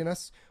never bugging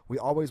us. We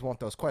always want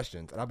those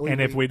questions. And I believe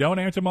if we don't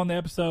answer them on the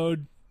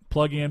episode,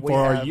 plug in for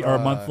our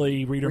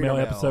monthly reader mail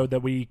episode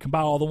that we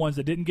compile all the ones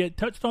that didn't get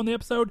touched on the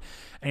episode,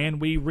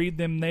 and we read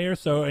them there.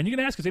 So, and you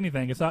can ask us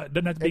anything. It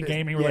doesn't have to be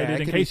gaming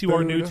related. In case you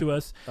are new to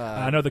us,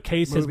 I know the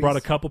case movies has brought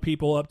a couple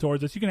people up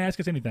towards us. You can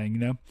ask us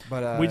anything,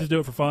 But we just do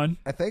it for fun.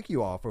 I thank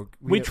you all for.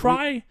 We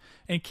try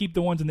and keep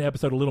the ones in the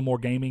episode a little more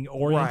gaming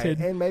oriented,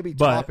 right, and maybe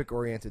topic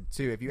oriented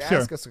too. If you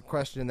ask us a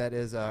question that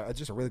is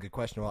just a really good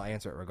question, we'll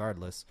answer it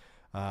regardless.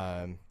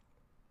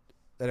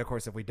 And, of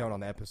course, if we don't on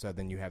the episode,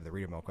 then you have the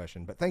reader mail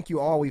question. But thank you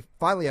all. We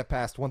finally have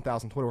passed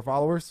 1,000 Twitter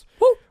followers.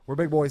 Woo! We're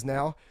big boys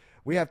now.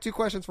 We have 2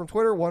 questions from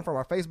Twitter, one from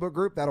our Facebook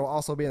group. That'll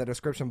also be in the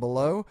description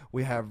below.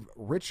 We have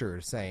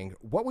Richard saying,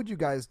 what would you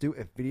guys do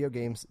if video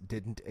games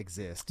didn't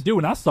exist? Dude,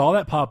 when I saw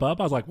that pop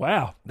up, I was like,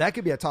 wow. That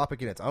could be a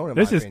topic in its own, in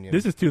my opinion.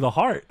 This is to the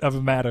heart of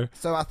the matter.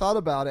 So I thought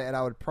about it, and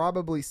I would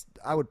probably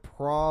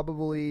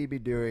be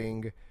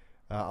doing...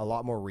 a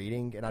lot more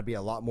reading, and I'd be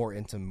a lot more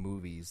into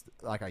movies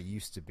like I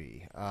used to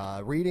be.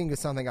 Reading is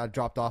something I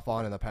dropped off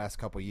on in the past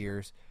couple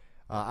years.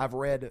 I've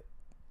read...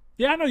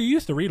 Yeah, I know you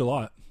used to read a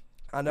lot.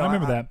 I know. I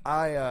remember that.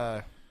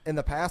 I in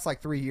the past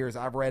 3 years,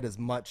 I've read as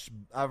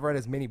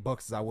many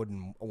books as I would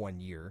in 1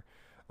 year.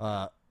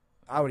 I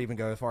would even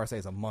go as far as say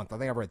as a month. I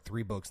think I've read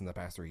 3 books in the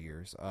past 3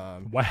 years.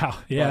 Wow.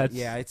 Yeah.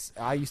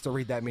 I used to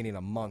read that many in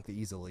a month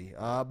easily.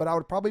 But I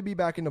would probably be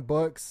back into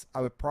books. I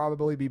would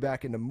probably be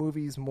back into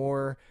movies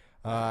more.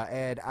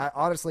 And I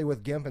honestly,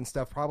 with GIMP and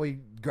stuff, probably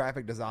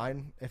graphic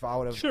design. If I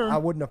would have, I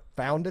wouldn't have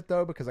found it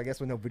though, because I guess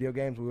with no video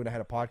games, we wouldn't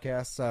have had a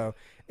podcast. So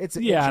it's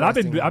and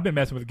I've been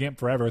messing with GIMP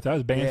forever. That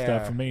was band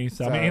stuff for me.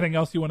 So I mean, anything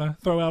else you want to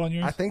throw out on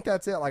yours? I think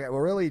that's it.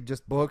 We're really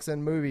just books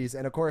and movies,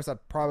 and of course, I'd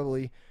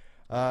probably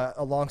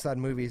alongside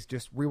movies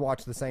just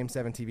rewatch the same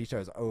 7 TV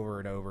shows over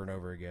and over and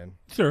over again.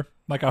 Sure,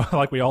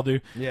 like we all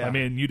do. Yeah, I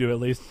mean, you do at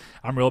least.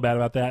 I'm real bad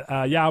about that.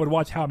 I would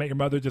watch How I Met Your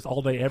Mother just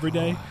all day, every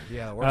day.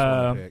 Yeah, the worst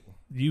one to pick.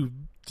 You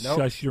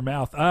shush your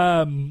mouth.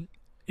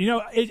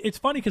 It's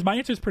funny because my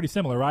answer is pretty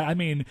similar, right? I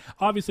mean,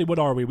 obviously, what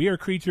are we? We are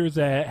creatures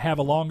that have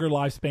a longer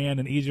lifespan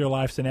and easier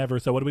lives than ever.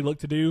 So what do we look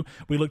to do?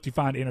 We look to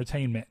find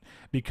entertainment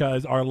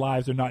because our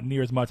lives are not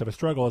near as much of a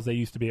struggle as they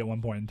used to be at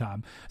one point in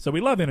time. So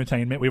we love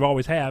entertainment. We've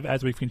always have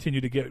as we've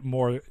continued to get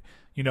more,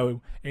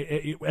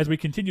 as we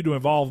continue to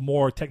evolve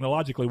more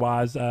technologically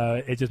wise,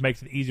 it just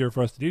makes it easier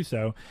for us to do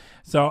so.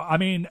 So, I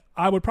mean,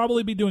 I would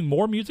probably be doing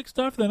more music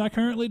stuff than I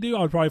currently do.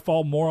 I would probably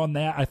fall more on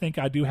that. I think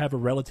I do have a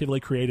relatively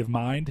creative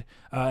mind,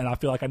 and I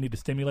feel like I need to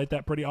stimulate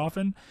that pretty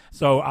often.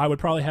 So I would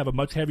probably have a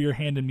much heavier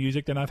hand in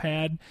music than I've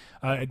had.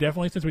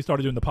 Definitely since we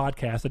started doing the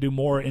podcast. I do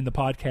more in the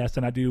podcast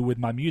than I do with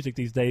my music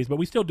these days, but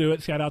we still do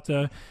it. Shout out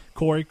to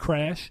Corey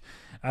Crash.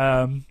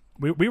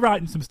 We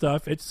writing some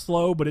stuff. It's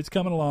slow, but it's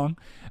coming along.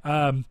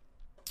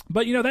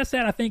 But, that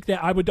said, I think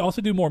that I would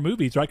also do more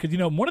movies, right? Because,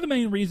 one of the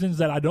main reasons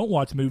that I don't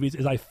watch movies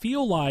is I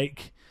feel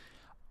like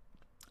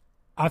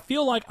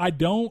I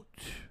don't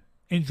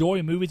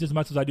enjoy movies as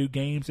much as I do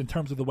games in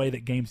terms of the way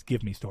that games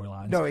give me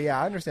storylines. No, yeah,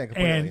 I understand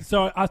completely. And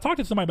so I talked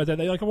to somebody about that.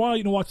 They're like, well,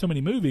 you don't watch so many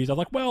movies. I was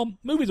like, well,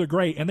 movies are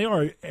great, and they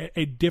are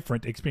a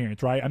different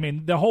experience, right? I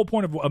mean, the whole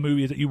point of a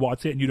movie is that you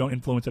watch it and you don't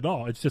influence it at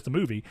all. It's just a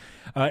movie,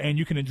 and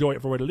you can enjoy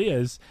it for what it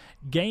is.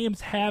 Games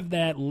have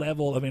that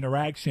level of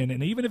interaction,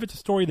 and even if it's a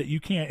story that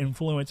you can't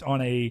influence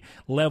on a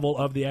level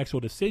of the actual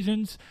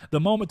decisions, the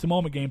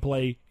moment-to-moment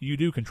gameplay you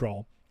do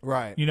control.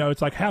 Right.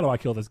 It's like, how do I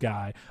kill this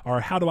guy?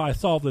 Or how do I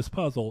solve this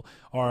puzzle?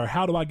 Or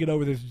how do I get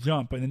over this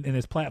jump in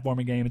this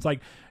platforming game? It's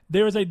like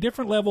there is a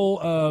different level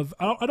of,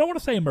 I don't want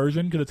to say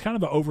immersion because it's kind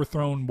of an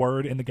overthrown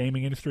word in the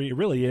gaming industry. It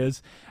really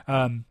is.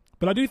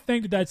 But I do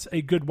think that that's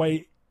a good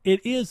way. It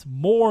is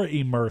more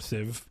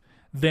immersive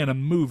than a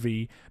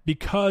movie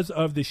because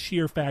of the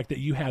sheer fact that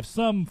you have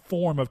some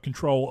form of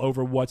control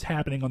over what's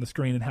happening on the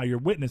screen and how you're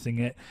witnessing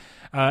it.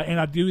 And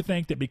I do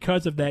think that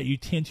because of that, you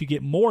tend to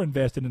get more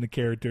invested in the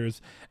characters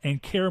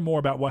and care more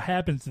about what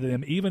happens to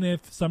them, even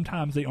if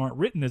sometimes they aren't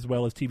written as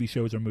well as TV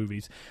shows or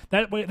movies.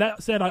 That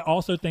said, I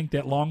also think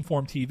that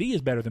long-form TV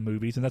is better than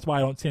movies, and that's why I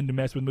don't tend to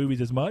mess with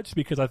movies as much,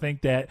 because I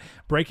think that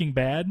Breaking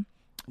Bad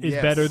is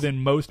better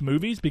than most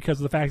movies because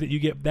of the fact that you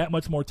get that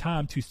much more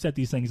time to set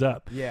these things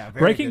up. Yeah,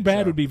 Breaking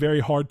Bad would be very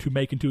hard to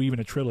make into even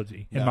a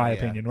trilogy, in my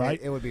opinion, right?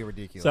 It would be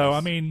ridiculous. So,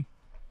 I mean,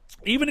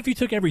 even if you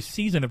took every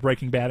season of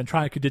Breaking Bad and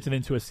tried to condense it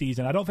into a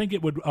season, I don't think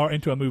it would, or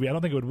into a movie, I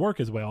don't think it would work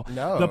as well.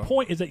 No. The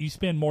point is that you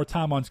spend more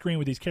time on screen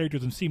with these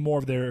characters and see more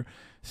of their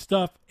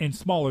stuff in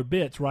smaller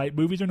bits, right?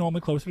 Movies are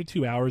normally closer to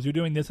 2 hours. You're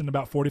doing this in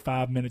about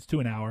 45 minutes to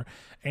an hour,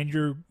 and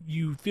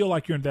you feel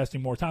like you're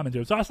investing more time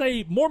into it. So I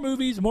say more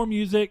movies, more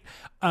music.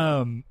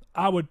 I mean,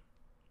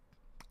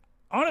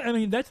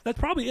 that's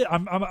probably it.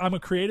 I'm a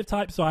creative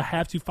type, so I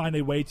have to find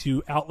a way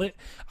to outlet.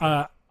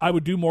 I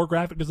would do more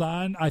graphic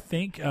design, I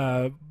think,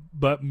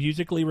 but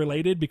musically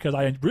related, because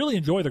I really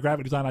enjoy the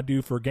graphic design I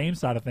do for game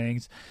side of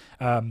things.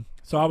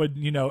 So I would,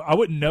 I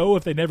wouldn't know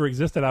if they never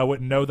existed. I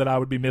wouldn't know that I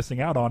would be missing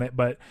out on it.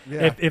 But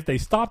if they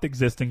stopped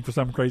existing for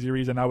some crazy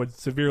reason, I would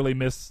severely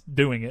miss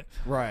doing it.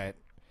 Right.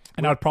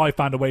 And I would probably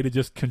find a way to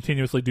just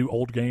continuously do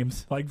old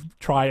games, like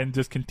try and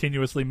just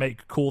continuously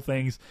make cool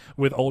things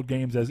with old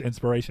games as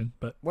inspiration.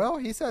 But well,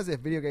 he says if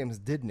video games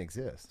didn't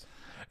exist.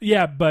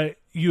 Yeah, but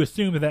you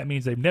assume that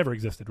means they've never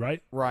existed,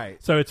 right?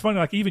 Right. So it's funny,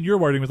 like even your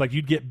wording was like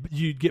you'd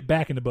get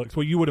back into books.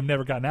 Well, you would have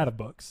never gotten out of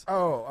books.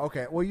 Oh,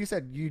 okay. Well, you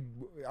said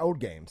old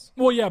games.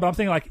 Well, yeah, but I'm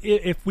saying like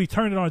if we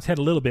turned it on its head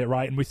a little bit,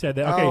 right, and we said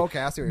that, okay,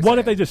 I see what you're what saying.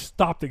 if they just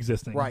stopped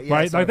existing, right? Yeah,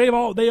 right? so like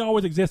they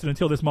always existed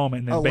until this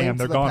moment, and then bam,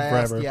 they're gone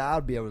forever. Yeah,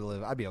 I'd be able to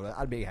live.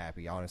 I'd be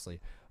happy,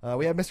 honestly.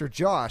 We have Mr.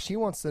 Josh. He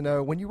wants to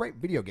know, when you rate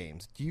video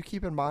games, do you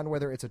keep in mind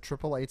whether it's a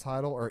AAA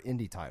title or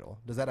indie title?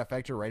 Does that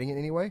affect your rating in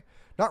any way?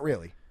 Not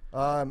really.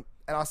 And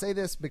I'll say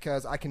this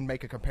because I can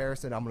make a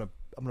comparison. I'm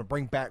gonna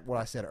bring back what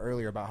I said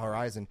earlier about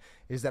Horizon,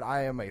 is that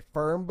I am a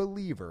firm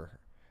believer,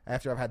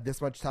 after I've had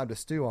this much time to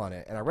stew on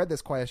it, and I read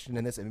this question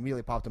and this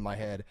immediately popped in my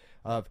head,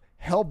 of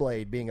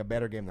Hellblade being a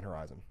better game than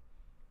Horizon,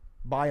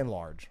 by and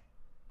large.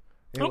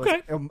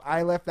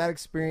 I left that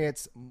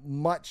experience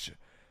much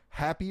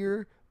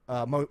happier,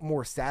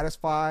 more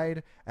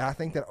satisfied, and I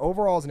think that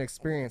overall as an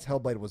experience,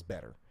 Hellblade was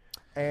better.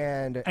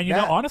 And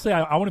honestly,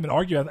 I wouldn't even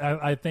argue.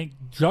 I think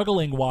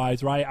juggling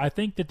wise, right? I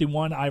think that the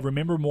one I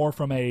remember more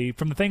from the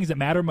things that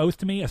matter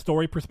most to me, a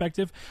story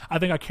perspective. I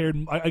think I cared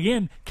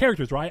again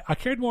characters, right? I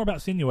cared more about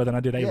Senua than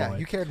I did Aloy. Yeah,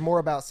 you cared more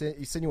about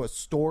Senua's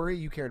story.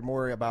 You cared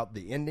more about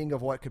the ending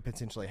of what could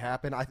potentially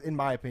happen. In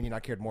my opinion,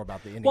 I cared more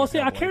about the ending. Well, see,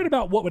 I cared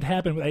about what would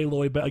happen with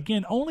Aloy, but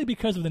again, only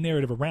because of the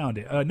narrative around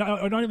it.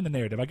 Not even the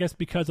narrative. I guess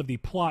because of the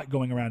plot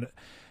going around it.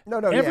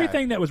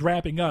 Everything that was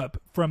wrapping up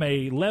from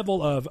a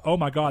level of, oh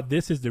my God,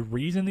 this is the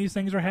reason these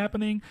things are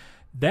happening.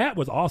 That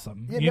was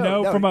awesome,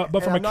 from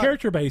a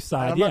character-based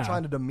side. I'm not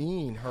trying to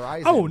demean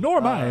Horizon. Oh, nor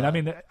am I. I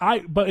mean,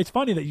 but it's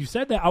funny that you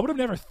said that. I would have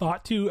never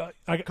thought to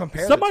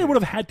compare. Somebody would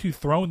have had to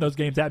thrown those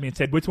games at me and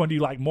said, "Which one do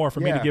you like more?" for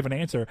me to give an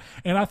answer.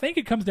 And I think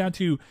it comes down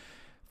to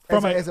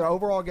as an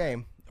overall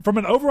game. From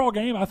an overall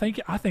game, I think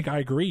I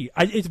agree.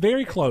 It's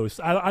very close.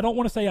 I don't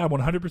want to say I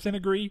 100%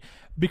 agree,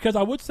 because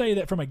I would say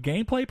that from a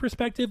gameplay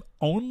perspective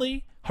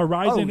only,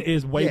 Horizon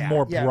is way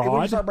more When you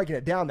broad. start breaking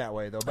it down that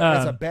way, though, but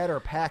it's a better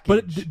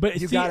package. But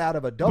you see, got out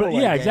of a double A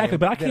yeah, game exactly.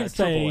 But I than a can't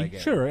say AAA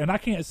game. sure, and I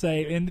can't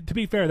say. And to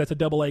be fair, that's a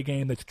double A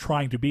game that's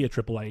trying to be a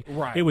AAA.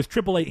 Right. It was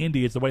AAA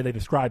indie is the way they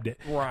described it.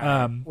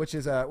 Right. Which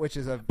is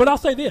a But I'll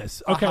say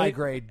this. Okay. a high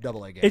grade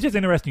double A game. It's just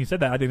interesting you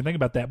said that. I didn't even think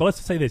about that. But let's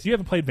just say this. You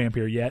haven't played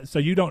Vampire yet, so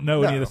you don't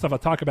know any of the stuff I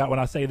talk about when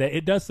I say that.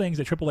 It does things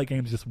that AAA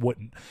games just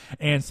wouldn't.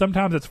 And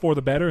sometimes it's for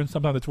the better and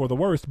sometimes it's for the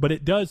worst. But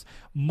it does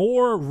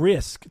more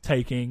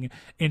risk-taking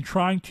in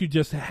trying to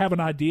just have an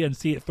idea and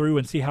see it through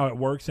and see how it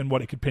works and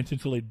what it could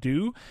potentially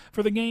do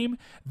for the game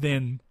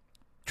than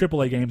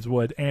AAA games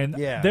would. And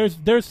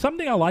there's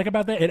something I like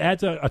about that. It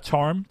adds a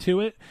charm to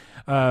it.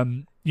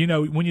 You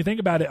know, when you think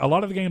about it, a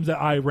lot of the games that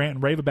I rant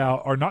and rave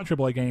about are not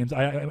AAA games.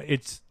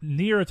 It's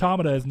Nier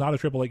Automata is not a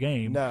AAA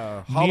game.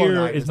 No, Hollow Nier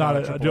Knight is not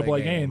a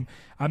AAA game.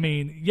 I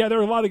mean, yeah, there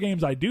are a lot of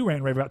games I do rant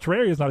and rave about.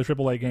 Terraria is not a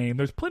AAA game.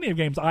 There's plenty of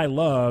games I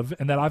love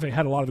and that I've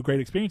had a lot of great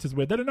experiences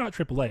with that are not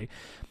AAA.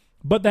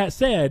 But that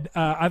said,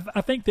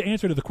 I think the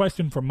answer to the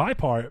question from my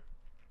part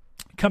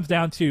comes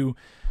down to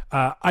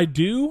I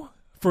do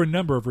for a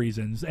number of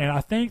reasons. And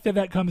I think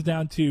that comes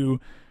down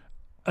to,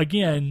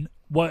 again,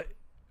 what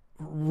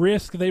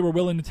risk they were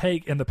willing to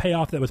take and the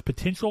payoff that was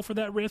potential for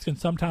that risk, and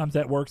sometimes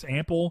that works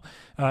ample.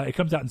 It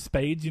comes out in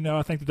spades. You know,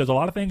 I think that there's a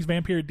lot of things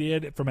Vampire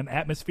did from an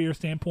atmosphere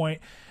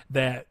standpoint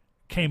that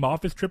came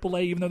off as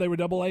AAA, even though they were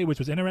AA, which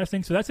was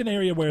interesting. So that's an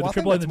area where the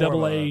AAA and the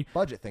AA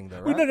budget thing,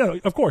 though, right? No,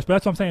 of course, but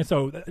that's what I'm saying.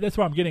 So that's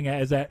what I'm getting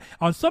at is that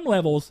on some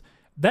levels,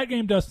 that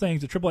game does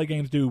things that AAA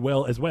games do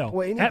well as well.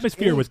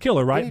 Atmosphere was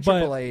killer, right? Any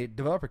AAA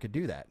developer could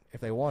do that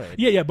if they wanted.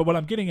 Yeah. But what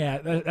I'm getting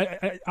at,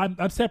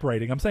 I'm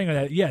separating. I'm saying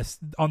that yes,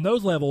 on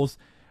those levels,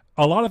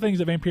 a lot of things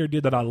that Vampire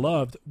did that I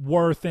loved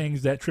were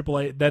things that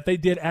AAA that they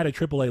did at a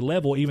AAA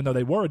level, even though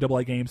they were a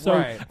AA game.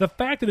 So the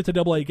fact that it's a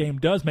AA game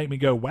does make me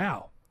go,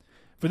 wow.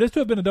 For this to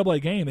have been a AA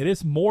game, it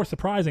is more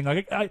surprising.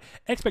 Like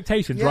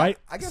expectations, right?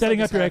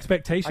 Setting up your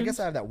expectations. I guess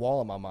I have that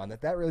wall in my mind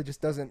that really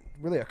just doesn't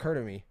really occur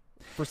to me.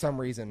 For some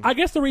reason, I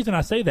guess the reason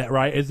I say that,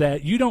 right, is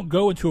that you don't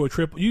go into a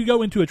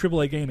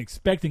AAA game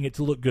expecting it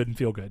to look good and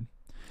feel good.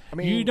 I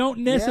mean, you don't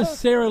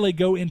necessarily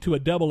go into a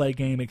AA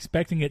game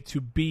expecting it to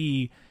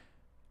be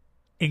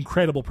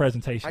incredible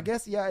presentation. I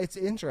guess it's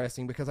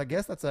interesting because I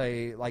guess that's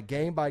a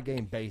game by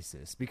game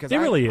basis because it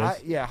really is.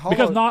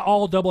 Because not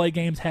all AA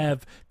games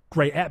have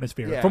great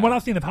atmosphere. Yeah. From what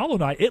I've seen of Hollow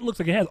Knight, it looks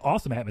like it has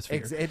awesome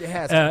atmosphere. It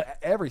has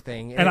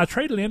everything. And I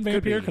traded in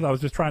Vampire because I was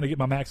just trying to get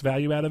my max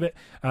value out of it.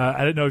 I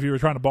didn't know if you were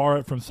trying to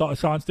borrow it from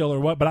Sean still or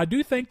what, but I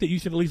do think that you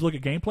should at least look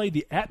at gameplay.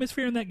 The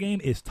atmosphere in that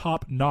game is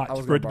top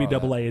notch for it to be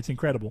AA. It's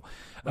incredible.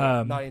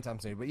 Not anytime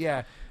soon, but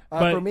yeah.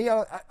 But for me,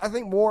 I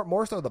think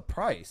more so the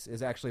price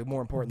is actually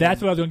more important.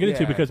 That's what I was going to get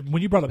into because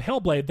when you brought up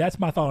Hellblade, that's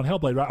my thought on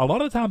Hellblade. Right, a lot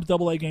of the times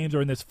AA games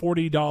are in this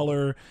 $40,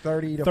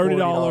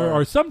 $30,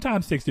 or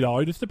sometimes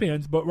 $60. It just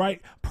depends. But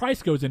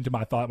price goes into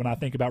my thought when I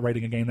think about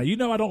rating a game.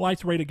 Now I don't like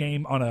to rate a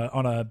game on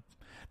a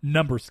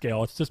number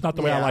scale. It's just not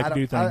the way I like to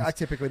do things. I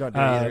typically don't do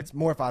it either. It's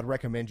more if I'd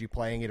recommend you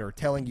playing it or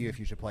telling you if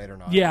you should play it or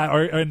not. Yeah,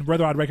 and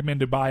whether I'd recommend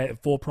to buy it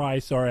at full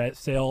price or at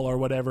sale or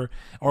whatever,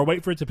 or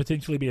wait for it to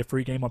potentially be a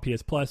free game on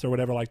PS Plus or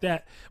whatever like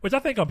that. Which I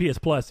think on PS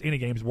Plus, any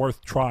game is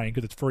worth trying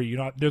because it's free.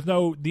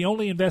 The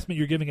only investment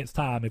you're giving is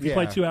time. If you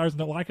play 2 hours and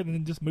don't like it,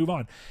 then just move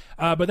on.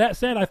 But that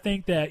said, I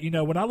think that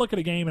when I look at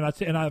a game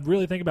and I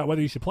really think about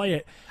whether you should play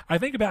it, I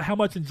think about how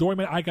much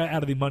enjoyment I got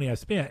out of the money I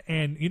spent.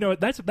 And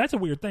that's a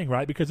weird thing,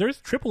 right? Because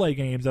there's AAA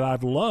games that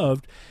I've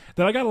loved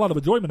that I got a lot of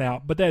enjoyment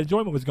out, but that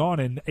enjoyment was gone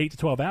in 8 to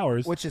 12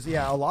 hours. Which is,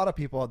 a lot of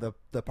people have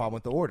the problem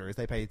with the orders.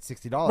 They paid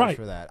 $60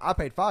 for that. I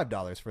paid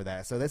 $5 for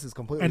that, so this is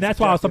completely. And that's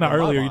why I was talking about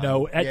earlier.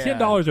 At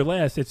 $10 or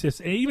less, it's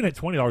just even at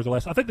 $20 or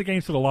less. I think the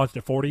game should have launched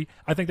at $40.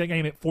 I think that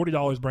game at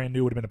 $40 brand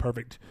new would have been the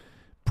perfect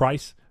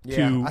price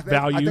to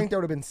value. I think there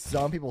would have been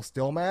some people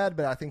still mad,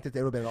 but I think that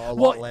they would have been a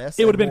lot less.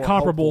 It would have been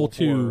comparable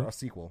to a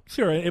sequel.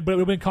 Sure, but it would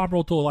have been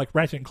comparable to like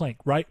Ratchet and Clank,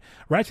 right?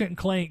 Ratchet and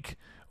Clank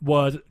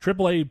was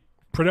AAA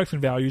production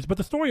values, but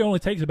the story only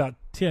takes about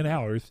 10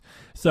 hours,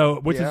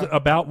 which is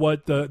about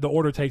what the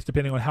order takes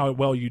depending on how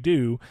well you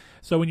do.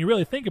 So when you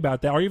really think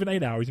about that, or even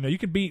 8 hours, you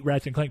can beat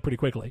Ratchet and Clank pretty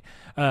quickly.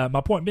 My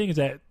point being is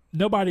that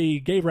nobody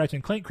gave Ratchet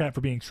and Clank crap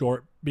for being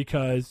short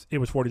because it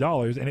was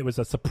 $40 and it was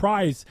a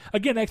surprise.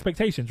 Again,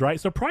 expectations, right?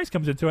 So price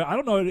comes into it. I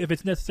don't know if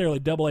it's necessarily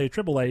AA or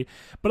AAA,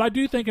 but I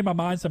do think in my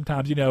mind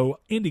sometimes,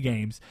 indie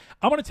games.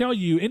 I'm going to tell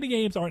you, indie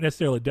games aren't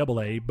necessarily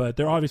AA, but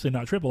they're obviously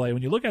not AAA.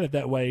 When you look at it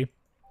that way,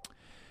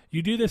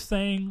 you do this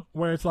thing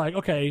where it's like,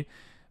 okay,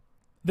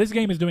 this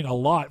game is doing a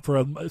lot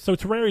so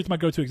Terraria is my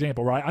go-to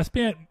example, right? I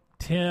spent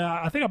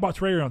I think I bought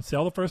Terraria on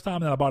sale the first time,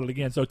 and then I bought it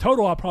again. So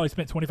total, I probably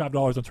spent $25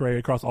 on Terraria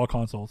across all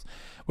consoles.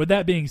 With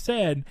that being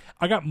said,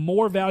 I got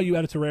more value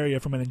out of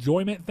Terraria from an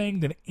enjoyment thing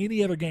than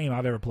any other game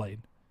I've ever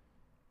played.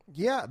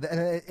 Yeah,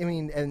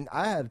 and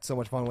I had so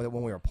much fun with it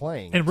when we were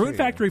playing. And Rune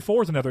Factory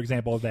 4 is another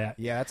example of that.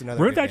 Yeah, that's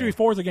another. Rune Factory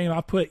 4 is a game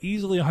I've put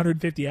easily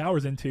 150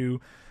 hours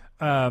into,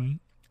 and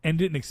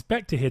didn't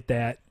expect to hit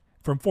that.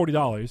 from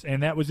 $40,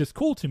 and that was just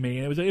cool to me.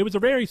 And it was a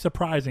very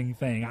surprising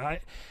thing.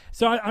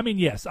 I mean,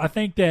 yes, I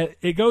think that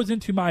it goes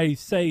into my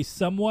say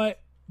somewhat,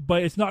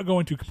 but it's not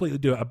going to completely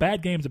do it. A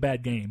bad game is a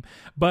bad game,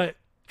 but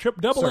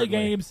AA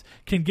games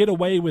can get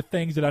away with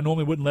things that I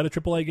normally wouldn't let a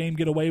AAA game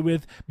get away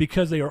with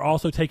because they are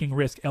also taking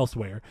risk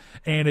elsewhere.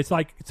 And it's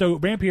like, so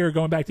Vampire,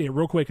 going back to it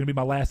real quick, and be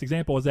my last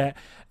example, is that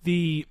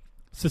the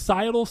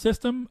societal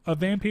system of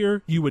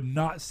Vampire you would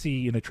not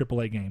see in a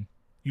AAA game.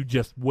 You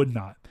just would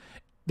not.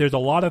 There's a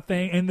lot of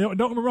things, and don't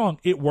get me wrong,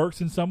 it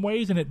works in some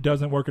ways and it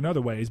doesn't work in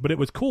other ways, but it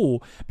was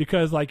cool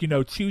because, like,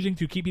 choosing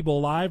to keep people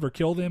alive or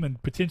kill them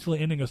and potentially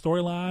ending a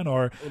storyline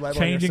or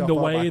changing the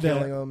way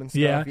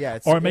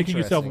that, or making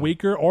yourself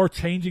weaker or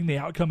changing the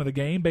outcome of the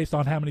game based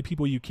on how many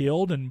people you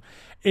killed. And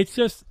it's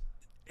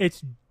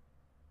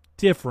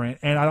different,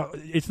 and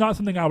it's not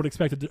something I would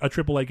expect a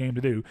AAA game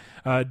to do.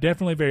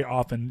 Definitely very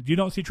often. You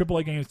don't see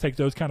AAA games take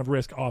those kind of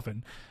risks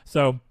often.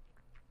 So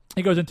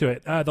it goes into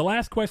it. The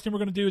last question we're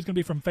going to do is going to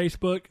be from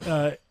Facebook.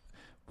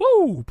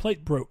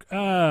 Plate broke.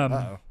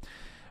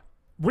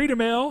 Reader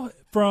mail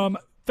from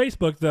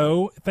Facebook,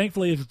 though,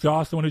 thankfully, is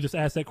Josh, the one who just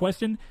asked that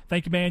question.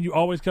 Thank you, man. You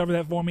always cover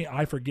that for me.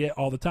 I forget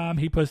all the time.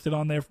 He posted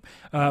on there.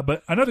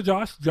 But another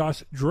Josh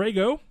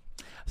Drago,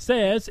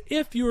 says,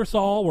 if you or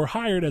Saul were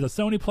hired as a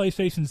Sony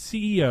PlayStation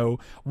CEO,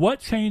 what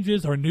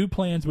changes or new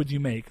plans would you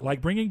make?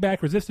 Like bringing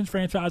back Resistance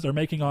franchise or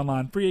making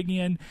online free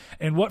again?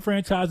 And what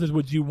franchises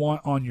would you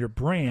want on your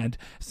brand?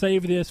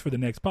 Save this for the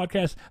next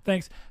podcast.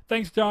 Thanks,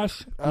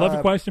 Josh. Love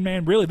the question,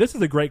 man. Really, this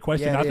is a great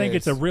question. Yeah, I think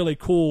it's a really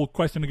cool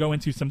question to go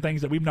into some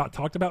things that we've not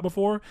talked about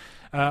before.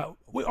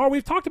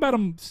 We've talked about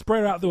them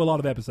spread out through a lot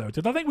of episodes.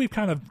 And I think we've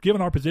kind of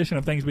given our position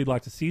of things we'd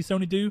like to see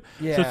Sony do.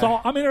 Yeah. So,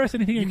 Saul, I'm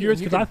interested in hearing yours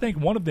because I think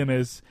one of them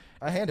is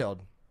a handheld.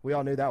 We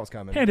all knew that was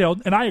coming.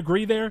 Handheld, and I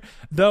agree there.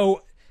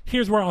 Though,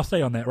 here's where I'll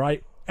say on that,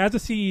 right? As a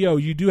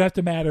CEO, you do have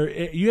to matter.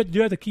 You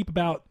have to keep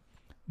about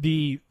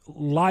the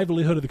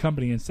livelihood of the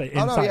company inside,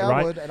 right?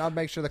 I would, and I'd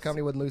make sure the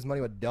company wouldn't lose money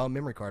with dumb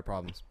memory card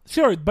problems.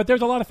 Sure, but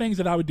there's a lot of things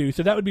that I would do,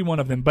 so that would be one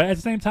of them. But at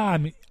the same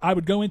time, I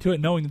would go into it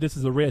knowing that this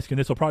is a risk, and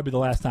this will probably be the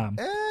last time.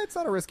 It's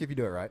not a risk if you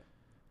do it right.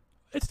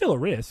 It's still a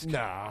risk.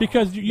 No.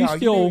 Because you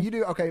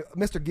do. Okay,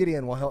 Mr.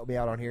 Gideon will help me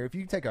out on here. If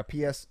you take a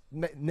next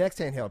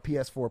handheld,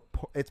 PS4,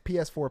 it's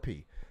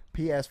PS4P.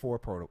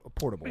 PS4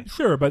 portable.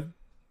 Sure, but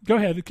go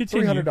ahead.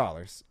 Continue.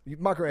 $300.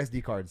 Micro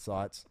SD card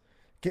slots.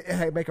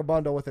 Make a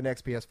bundle with the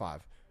next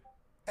PS5.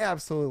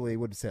 Absolutely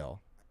would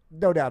sell.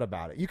 No doubt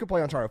about it. You can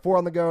play Uncharted 4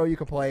 on the go. You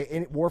can play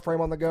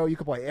Warframe on the go. You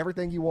can play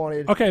everything you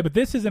wanted. Okay, but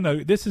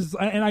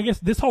and I guess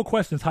this whole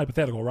question is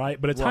hypothetical, right?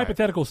 But it's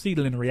hypothetical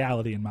seated in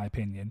reality, in my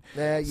opinion.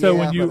 So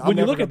when you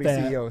look at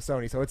that, CEO of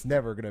Sony, so it's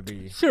never going to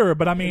be. Sure,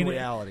 but I mean, in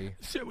reality.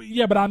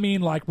 But I mean,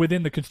 like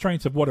within the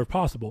constraints of what are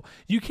possible,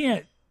 you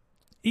can't.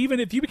 Even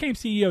if you became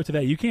CEO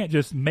today, you can't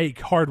just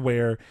make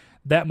hardware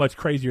that much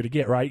crazier to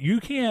get, right? You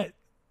can't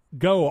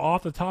go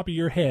off the top of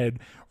your head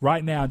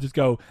right now and just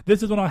go,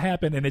 this is going to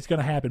happen and it's going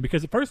to happen.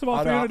 Because first of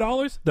all,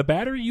 $300, the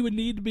battery you would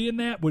need to be in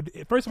that would,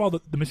 first of all,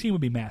 the machine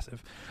would be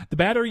massive. The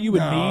battery you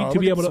would need to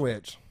be able to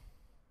switch.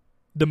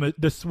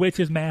 The Switch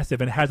is massive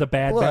and has a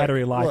bad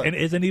battery life and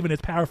isn't even as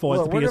powerful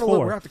as the PS4. We're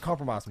going to have to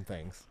compromise some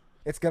things.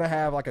 It's going to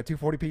have like a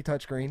 240p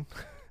touchsgoing.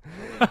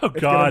 Oh,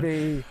 God.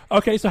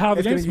 Okay, so how are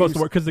the games supposed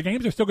to work? Because the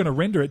games are still going to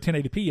render at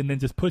 1080p and then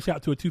just push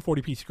out to a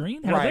 240p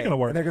screen? How's that going to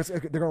work? And they're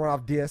going to run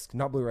off disc,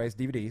 not Blu-rays,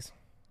 DVDs.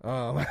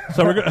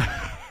 So we're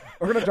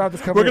going to drive this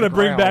company. We're going to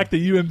bring back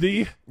the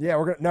UMD? Yeah,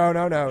 we're going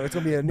to no. It's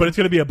going to be but it's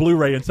going to be a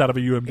Blu-ray inside of a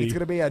UMD. It's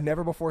going to be a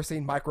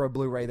never-before-seen micro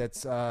Blu-ray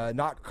that's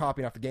not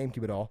copying off the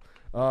GameCube at all.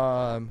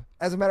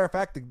 As a matter of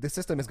fact, the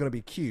system is going to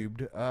be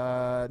cubed.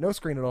 No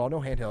screen at all, no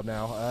handheld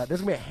now.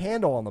 There's going to be a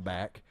handle on the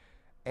back.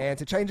 And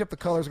to change up the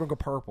colors, we're going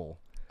to go purple.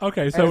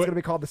 Okay, so and it's going to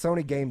be called the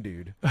Sony Game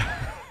Dude.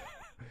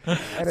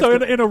 So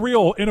in a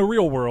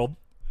real world,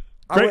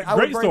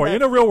 great story.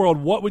 In a real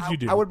world, what would you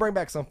do? I would bring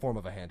back some form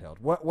of a handheld.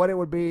 What it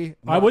would be,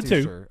 I would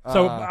too. Sure.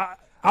 So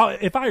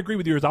if I agree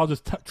with yours, I'll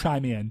just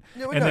chime in,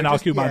 then I'll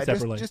cue mine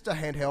separately. Just a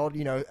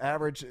handheld,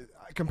 average,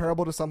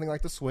 comparable to something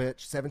like the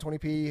Switch,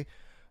 720p.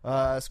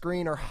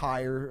 Screen or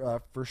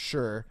higher for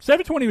sure.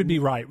 720 would be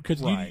right because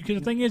the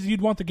thing is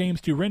you'd want the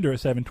games to render at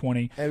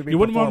 720. You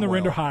wouldn't want them to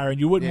render higher, and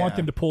you wouldn't want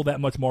them to pull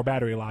that much more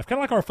battery life. Kind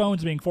of like our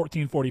phones being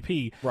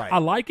 1440p. Right. I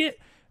like it.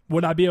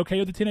 Would I be okay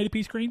with the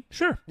 1080p screen?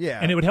 Sure. Yeah.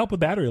 And it would help with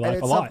battery life and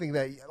it's a lot. Something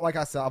that, like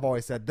I've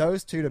always said,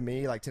 those two to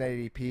me, like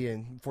 1080p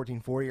and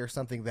 1440, are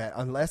something that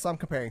unless I'm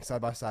comparing side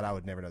by side, I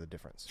would never know the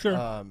difference.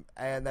 Sure.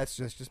 And that's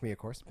just me, of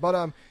course. But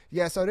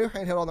so new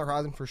handheld on the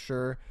horizon for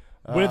sure.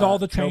 With all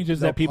the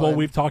changes that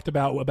we've talked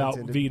about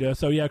Vita.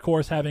 So, yeah, of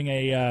course, having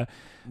a...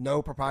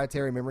 no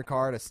proprietary memory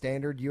card, a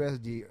standard a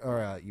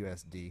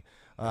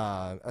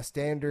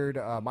standard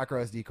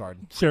micro SD card.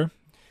 Sure.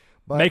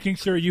 But making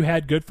sure you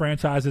had good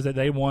franchises at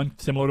day one,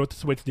 similar to what the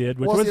Switch did.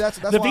 That's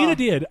the Vita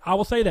did. I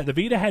will say that. The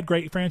Vita had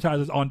great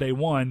franchises on day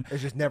one. It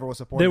just never was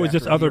supported. There was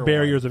just other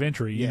barriers of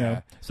entry, you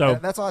know. So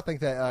that's why I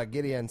think that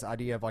Gideon's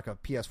idea of like a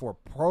PS4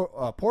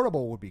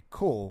 portable would be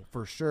cool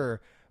for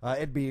sure.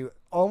 It'd be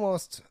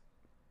almost...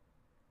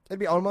 It'd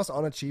be almost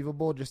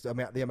unachievable. Just the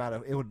amount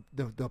of it would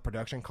the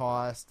production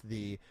cost,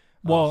 the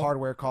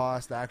hardware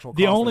cost, the actual.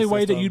 The cost only of the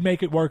way that system. you'd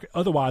make it work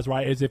otherwise,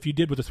 right, is if you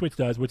did what the Switch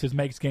does, which is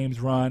makes games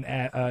run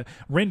at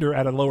render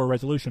at a lower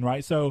resolution,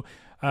 right? So,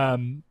 well,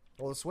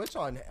 the Switch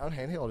on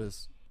handheld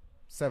is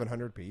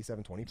 700p,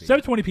 720p.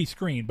 720p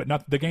screen, but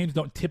not the games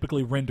don't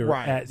typically render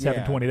at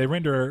 720. They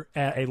render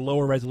at a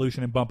lower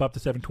resolution and bump up to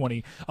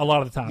 720 a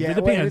lot of the time. Yeah, it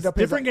depends. It depends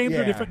different games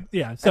are different.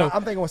 Yeah. So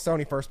I'm thinking with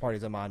Sony first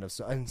parties in mind.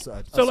 So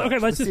okay,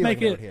 let's just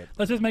make it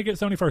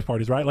Sony first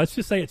parties, right? Let's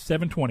just say it's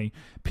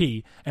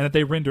 720p and that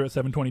they render at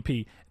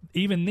 720p.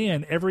 Even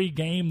then, every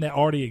game that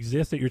already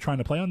exists that you're trying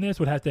to play on this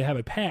would have to have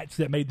a patch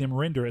that made them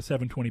render at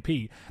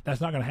 720p. That's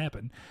not going to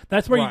happen.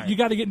 That's where you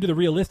got to get into the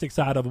realistic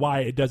side of why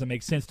it doesn't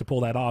make sense to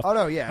pull that off. Oh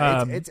no,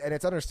 yeah,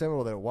 it's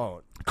understandable that it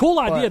won't. Cool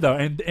idea though,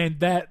 and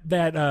that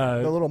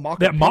the little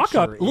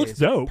mock-up looks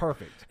dope.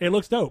 Perfect. It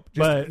looks dope.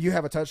 But you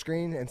have a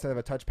touchscreen instead of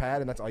a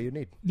touchpad, and that's all you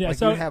need. Yeah, like,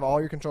 so you have all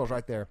your controls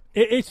right there.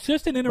 It's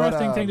just an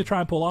interesting thing to try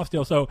and pull off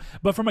still. So,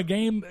 but from a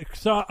game,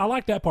 so I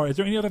like that part. Is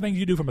there any other things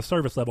you do from a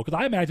service level? Because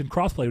I imagine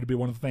crossplay would be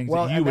one of the things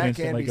that you would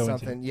instantly go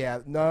into. Yeah,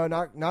 no,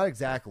 not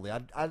exactly.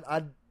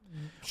 I'd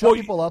show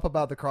people up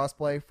about the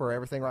crossplay for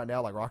everything right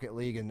now, like Rocket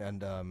League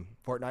and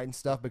Fortnite and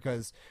stuff,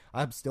 because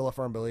I'm still a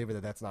firm believer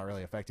that that's not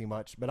really affecting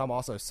much. But I'm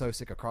also so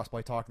sick of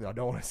crossplay talk that I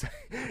don't want to say.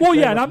 Well,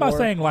 yeah, and I'm not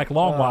saying like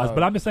long wise,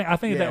 but I'm just saying I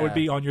think that would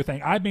be on your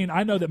thing. I mean,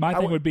 I know that my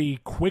thing would be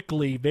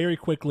very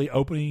quickly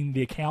opening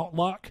the account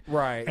lock,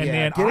 right? And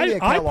then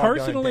I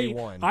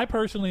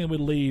personally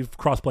would leave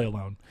crossplay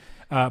alone.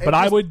 But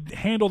I would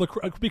handle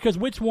because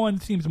which one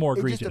seems more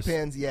egregious? It just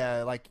depends,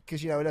 yeah. Like,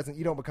 because you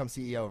don't become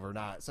CEO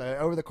overnight. So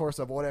over the course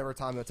of whatever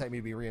time it'll take me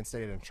to be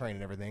reinstated and trained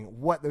and everything,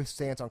 what the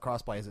stance on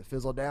crossplay is? It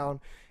fizzled down?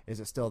 Is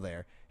it still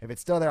there? If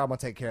it's still there, I'm gonna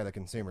take care of the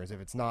consumers.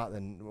 If it's not,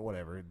 then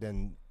whatever.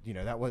 Then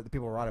that was the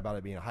people were right about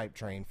it being a hype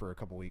train for a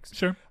couple weeks.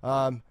 Sure.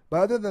 But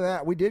other than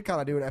that, we did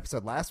kind of do an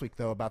episode last week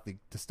though about the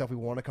stuff we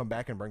want to come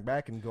back and bring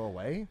back and go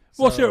away.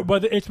 So, well, sure,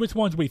 but it's which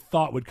ones we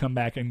thought would come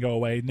back and go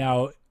away.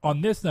 Now,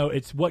 on this note,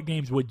 it's what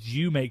games would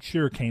you make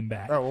sure came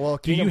back? Oh well,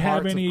 do you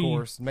have any? Of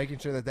course, making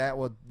sure that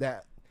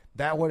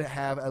would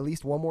have at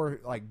least one more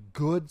like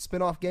good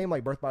spin-off game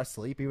like Birth by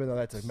Sleep, even though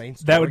that's a main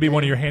story that would be game.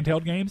 One of your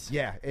handheld games.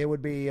 Yeah, it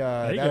would be.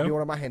 That would be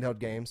one of my handheld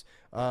games.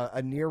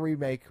 A Nier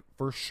remake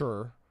for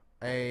sure.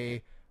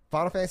 A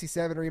Final Fantasy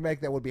VII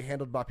remake that would be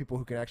handled by people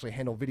who can actually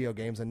handle video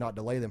games and not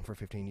delay them for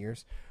 15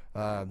 years.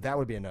 That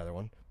would be another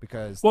one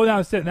because. Well,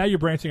 now you're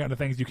branching out into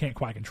things you can't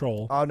quite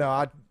control. Oh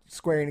no,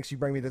 Square Enix, you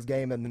bring me this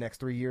game in the next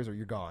 3 years or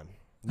you're gone.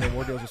 No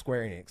more deals with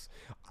Square Enix.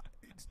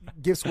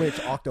 Give Switch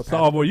Octopath.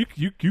 Oh boy,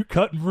 you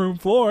cutting room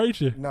floor, ain't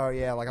you? No,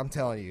 yeah, like I'm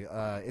telling you,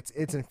 it's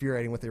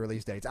infuriating with the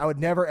release dates. I would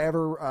never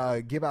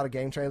ever give out a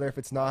game trailer if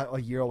it's not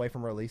a year away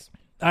from release.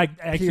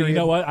 Actually, you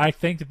know what? I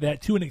think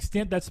that to an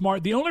extent that's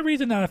smart. The only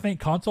reason that I think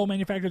console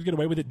manufacturers get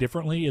away with it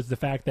differently is the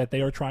fact that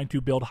they are trying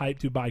to build hype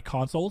to buy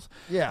consoles.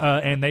 Yeah.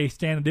 And they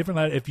stand a different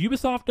line. If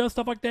Ubisoft does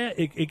stuff like that,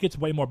 it gets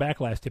way more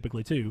backlash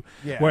typically too.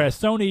 Yeah. Whereas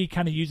Sony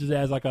kind of uses it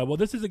as like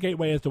this is a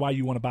gateway as to why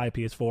you want to buy a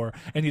PS4,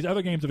 and these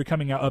other games that are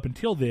coming out up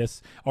until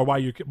this, or why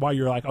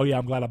you're like, oh yeah,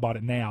 I'm glad I bought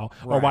it now,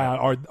 right.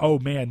 or oh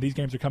man, these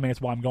games are coming,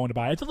 that's why I'm going to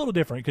buy it. It's a little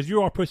different because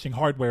you are pushing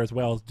hardware as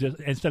well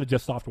instead of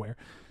just software.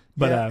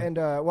 But,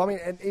 well, I mean,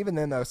 and even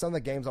then though, some of the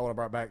games I want to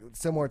bring back,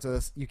 similar to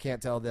this, you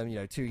can't tell them,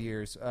 2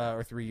 years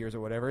or 3 years or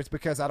whatever. It's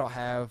because I don't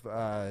have.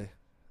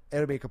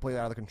 It'll be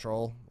completely out of the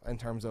control in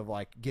terms of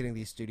like getting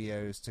these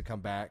studios to come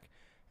back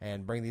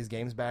and bring these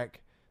games back.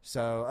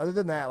 So other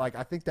than that, like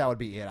I think that would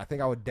be it. I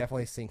think I would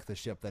definitely sink the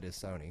ship that is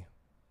Sony.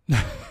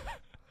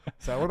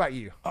 So what about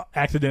you?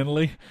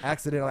 Accidentally.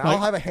 I'll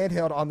have a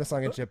handheld on the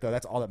sunken ship, though.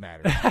 That's all that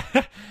matters.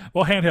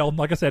 Well, handheld,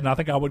 like I said, and I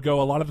think I would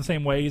go a lot of the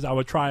same ways. I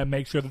would try and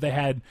make sure that they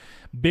had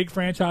big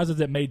franchises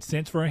that made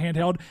sense for a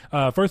handheld.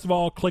 First of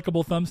all,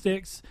 clickable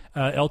thumbsticks,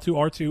 L2,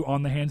 R2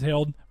 on the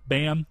handheld.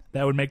 Bam.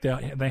 That would make the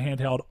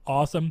handheld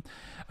awesome.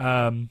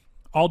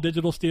 All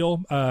digital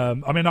still. I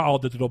mean, not all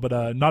digital,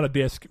 but not a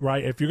disc,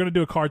 right? If you're going to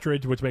do a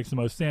cartridge, which makes the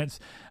most sense,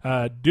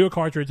 do a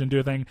cartridge and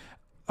do a thing.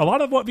 A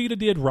lot of what Vita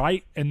did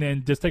right, and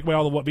then just take away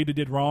all of what Vita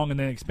did wrong, and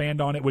then expand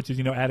on it, which is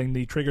adding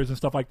the triggers and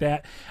stuff like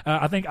that.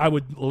 I think I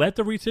would let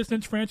the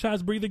Resistance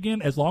franchise breathe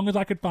again, as long as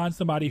I could find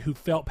somebody who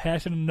felt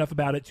passionate enough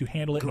about it to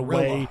handle it in a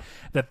way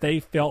that they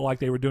felt like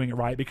they were doing it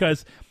right.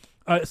 Because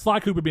Sly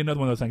Cooper would be another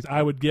one of those things.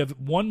 I would give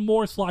one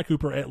more Sly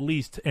Cooper at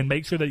least, and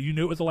make sure that you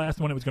knew it was the last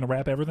one. It was going to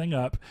wrap everything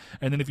up,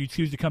 and then if you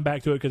choose to come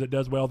back to it because it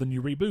does well, then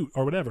you reboot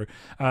or whatever.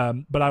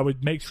 But I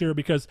would make sure,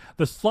 because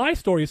the Sly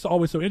story is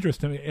always so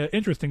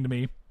interesting to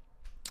me.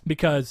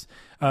 Because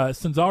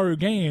Sanzaru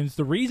Games,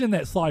 the reason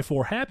that Sly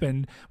 4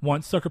 happened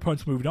once Sucker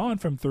Punch moved on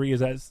from 3 is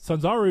that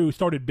Sanzaru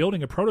started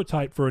building a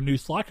prototype for a new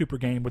Sly Cooper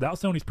game without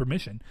Sony's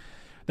permission.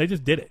 They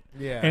just did it.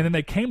 Yeah. And then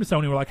they came to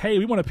Sony and were like, hey,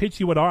 we want to pitch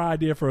you what our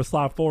idea for a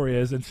Sly 4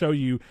 is and show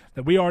you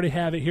that we already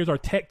have it. Here's our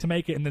tech to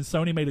make it. And then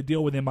Sony made a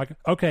deal with them like,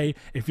 okay,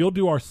 if you'll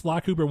do our Sly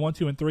Cooper 1,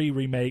 2, and 3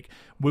 remake,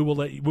 we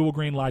will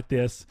green light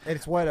this. And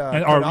it's what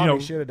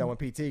Konami should have done with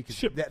PT.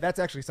 Cause that's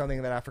actually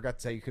something that I forgot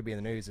to say you could be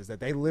in the news, is that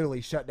they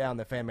literally shut down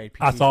the fan-made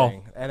PT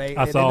thing. And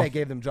then they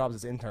gave them jobs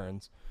as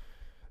interns.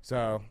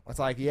 So it's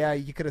like, yeah,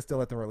 you could have still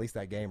let them release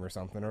that game or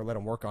something, or let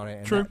them work on it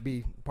and not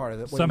be part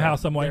of it. Somehow,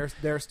 some way.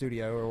 Their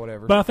studio or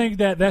whatever. But I think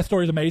that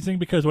story is amazing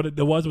because what it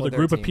was a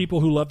group of team. people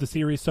who loved the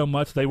series so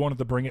much they wanted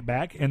to bring it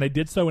back, and they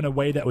did so in a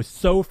way that was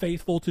so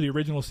faithful to the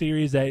original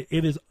series that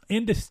it is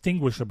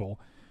indistinguishable.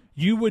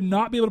 You would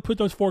not be able to put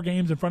those 4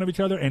 games in front of each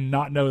other and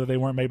not know that they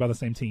weren't made by the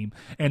same team.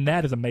 And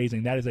that is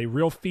amazing. That is a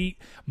real feat.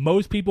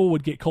 Most people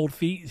would get cold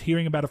feet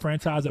hearing about a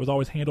franchise that was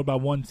always handled by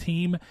one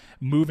team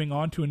moving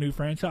on to a new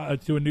franchise,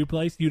 to a new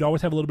place. You'd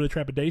always have a little bit of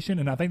trepidation,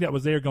 and I think that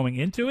was there going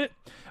into it.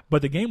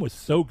 But the game was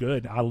so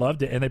good. I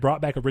loved it. And they brought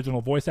back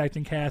original voice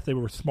acting cast. They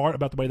were smart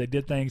about the way they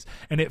did things,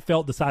 and it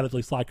felt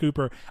decidedly Sly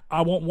Cooper.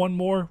 I want one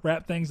more,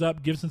 wrap things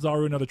up, give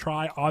Sanzaru another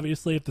try.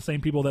 Obviously, if the same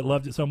people that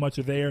loved it so much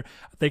are there,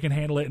 they can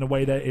handle it in a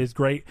way that is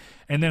great.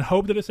 And then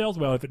hope that it sells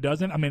well. If it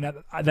doesn't, I mean,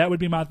 that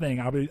would be my thing.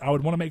 I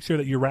would want to make sure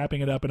that you're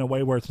wrapping it up in a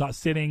way where it's not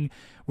sitting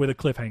with a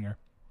cliffhanger.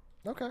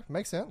 Okay,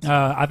 makes sense.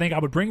 I think I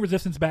would bring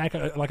Resistance back,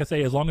 like I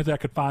say, as long as I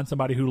could find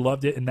somebody who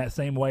loved it in that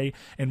same way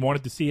and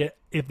wanted to see it.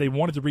 If they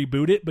wanted to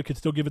reboot it but could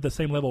still give it the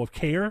same level of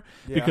care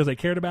because they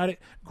cared about it,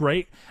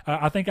 great.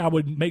 I think I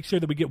would make sure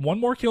that we get one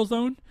more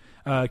Killzone.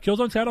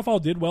 Killzone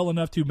Shadowfall did well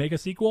enough to make a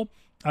sequel,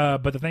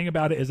 but the thing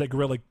about it is that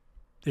Guerrilla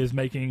is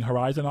making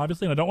Horizon,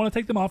 obviously, and I don't want to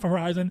take them off of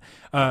Horizon.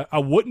 I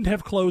wouldn't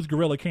have closed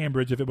Guerrilla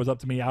Cambridge if it was up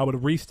to me. I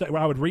would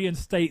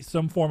reinstate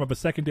some form of a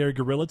secondary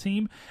Guerrilla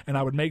team, and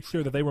I would make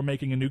sure that they were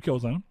making a new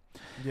Killzone.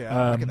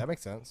 Yeah, that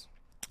makes sense.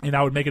 And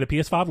I would make it a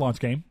PS5 launch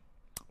game.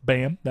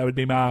 Bam, that'd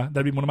be one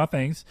of my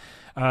things.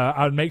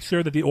 I would make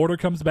sure that the Order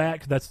comes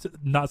back. That's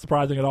not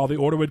surprising at all. The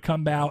Order would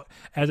come out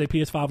as a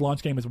PS5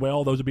 launch game as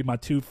well. Those would be my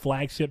 2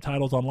 flagship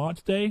titles on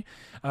launch day.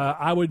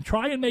 I would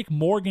try and make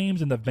more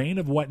games in the vein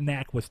of what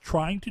Knack was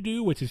trying to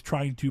do, which is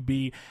trying to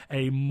be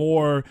a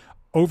more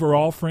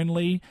overall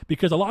friendly,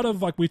 because a lot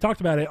of, like we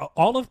talked about it,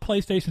 all of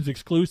PlayStation's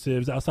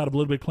exclusives outside of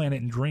Little Big Planet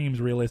and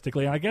Dreams,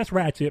 realistically, I guess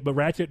Ratchet, but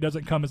Ratchet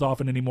doesn't come as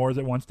often anymore as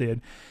it once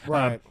did.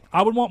 Right.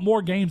 I would want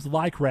more games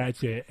like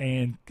Ratchet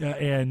and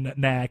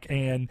Knack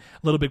and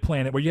Little Big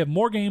Planet, where you have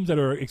more games that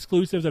are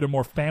exclusives that are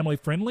more family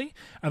friendly.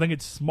 I think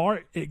it's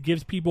smart. It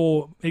gives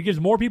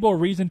more people a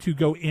reason to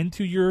go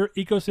into your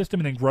ecosystem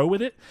and then grow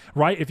with it,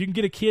 right? If you can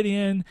get a kid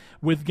in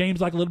with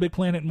games like Little Big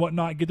Planet and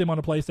whatnot, get them on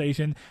a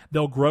PlayStation,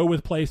 they'll grow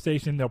with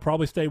PlayStation. They'll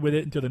probably stay with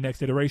it until the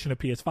next iteration of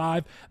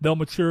PS5. They'll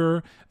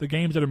mature. The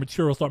games that are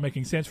mature will start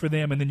making sense for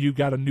them, and then you've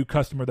got a new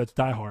customer that's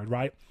diehard,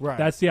 right? Right.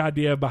 That's the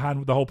idea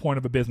behind the whole point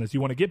of a business.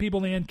 You want to get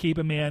people in, keep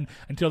them in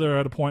until they're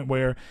at a point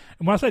where,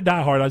 and when I say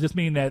diehard, I just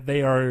mean that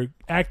they are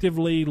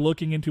actively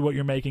looking into what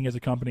you're making as a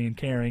company and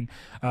caring,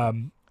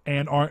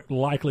 and aren't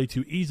likely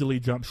to easily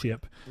jump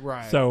ship.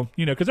 Right. So,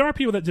 because there are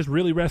people that just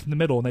really rest in the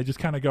middle and they just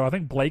kind of go, I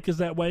think Blake is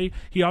that way.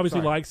 He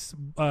obviously likes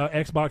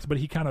Xbox, but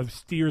he kind of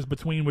steers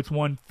between which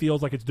one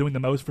feels like it's doing the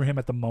most for him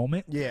at the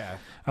moment. Yeah.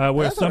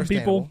 Where some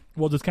people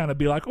will just kind of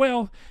be like,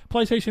 well,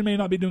 PlayStation may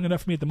not be doing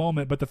enough for me at the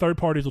moment, but the third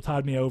parties will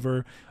tide me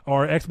over,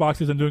 or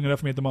Xbox isn't doing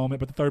enough for me at the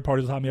moment, but the third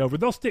parties will tide me over.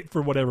 They'll stick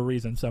for whatever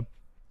reason. So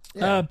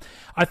yeah.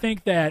 I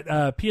think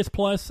that PS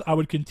Plus I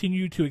would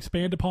continue to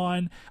expand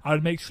upon. I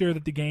would make sure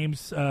that the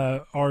games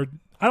are,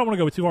 I don't want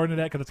to go too hard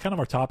into that because it's kind of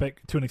our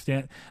topic to an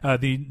extent,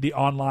 the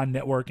online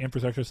network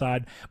infrastructure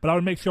side, but I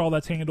would make sure all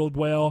that's handled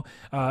well,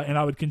 and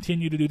I would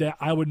continue to do that.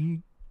 I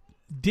would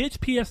ditch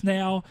PS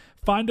Now,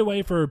 find a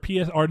way for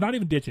PS, or not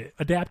even ditch it,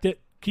 adapt it,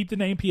 keep the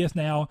name PS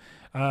Now,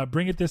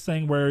 bring it this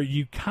thing where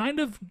you kind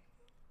of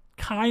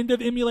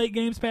emulate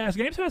Games Pass.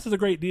 Games Pass is a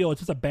great deal. It's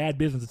just a bad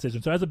business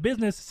decision. So as a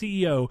business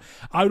CEO,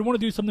 I would want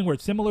to do something where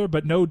it's similar,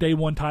 but no day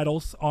one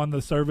titles on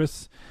the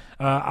service.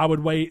 I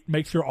would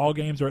make sure all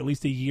games are at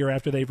least a year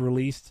after they've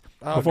released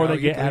before they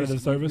get out of the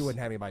service. You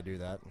wouldn't have anybody do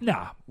that.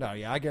 Nah. No,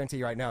 yeah, I guarantee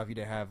you right now, if you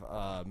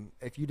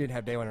didn't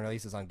have day one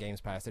releases on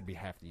Games Pass, it'd be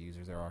half the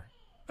users there are.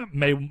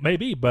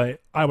 Maybe,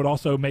 but I would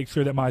also make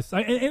sure that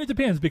and it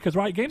depends because,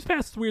 right, Games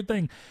Pass is a weird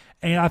thing,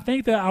 and I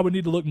think that I would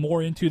need to look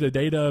more into the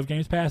data of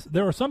Games Pass.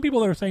 There are some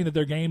people that are saying that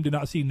their game did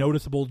not see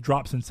noticeable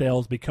drops in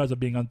sales because of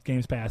being on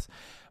Games Pass,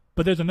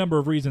 but there's a number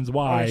of reasons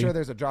why. I'm sure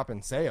there's a drop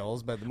in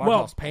sales, but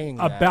Microsoft's paying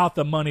that. About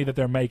the money that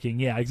they're making.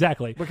 Yeah,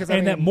 exactly. Because,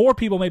 that more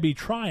people may be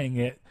trying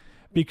it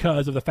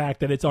because of the fact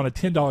that it's on a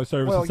 $10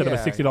 service instead of a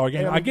 $60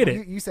 game. I get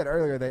it. You said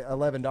earlier that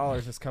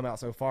 $11 has come out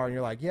so far, and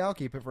you're like, yeah, I'll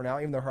keep it for now,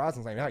 even though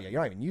Horizon's not out yet.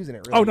 You're not even using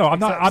it really. Oh, no,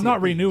 I'm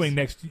not renewing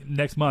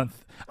next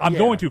month. I'm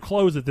going to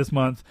close it this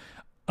month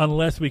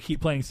unless we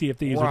keep playing Sea of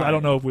Thieves, which I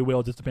don't know if we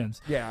will. It just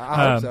depends. Yeah,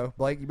 I hope so.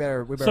 Blake, we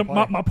better so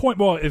play. my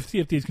point, if Sea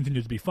of Thieves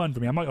continues to be fun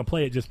for me, I'm not going to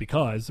play it just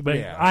because. But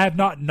I have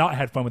not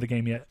had fun with the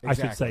game yet, exactly,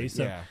 I should say.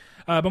 So. Yeah.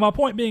 But my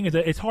point being is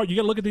that it's hard. You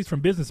got to look at these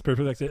from business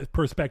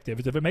perspective.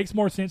 Is if it makes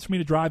more sense for me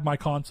to drive my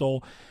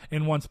console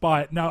in one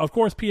spot. Now, of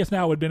course, PS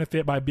Now would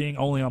benefit by being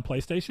only on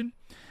PlayStation.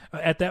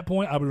 At that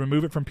point, I would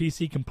remove it from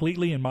PC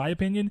completely, in my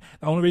opinion.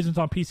 The only reason it's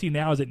on PC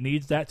now is it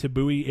needs that to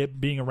buoy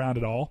it being around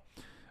at all.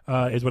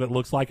 Is what it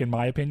looks like, in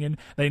my opinion.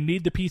 They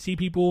need the PC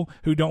people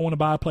who don't want to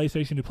buy a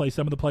PlayStation to play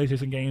some of the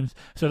PlayStation games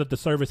so that the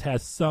service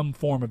has some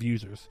form of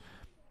users.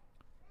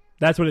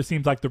 That's what it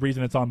seems like the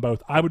reason it's on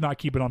both. I would not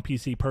keep it on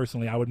PC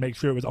personally. I would make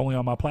sure it was only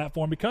on my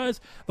platform because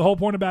the whole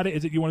point about it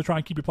is that you want to try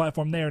and keep your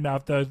platform there. Now,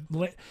 if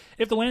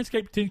the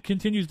landscape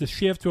continues to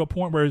shift to a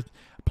point where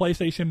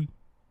PlayStation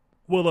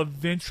will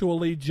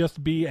eventually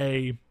just be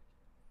a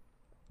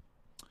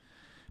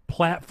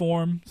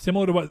platform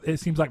similar to what it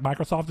seems like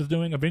Microsoft is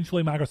doing,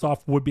 eventually Microsoft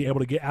would be able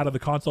to get out of the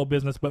console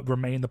business but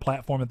remain the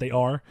platform that they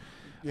are,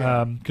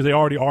 because they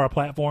already are a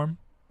platform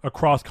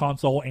across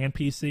console and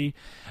PC.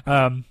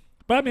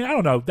 But I mean, I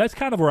don't know. That's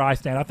kind of where I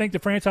stand. I think the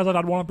franchise that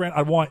I'd want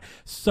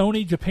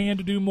Sony Japan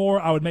to do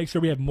more. I would make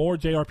sure we have more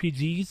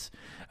JRPGs,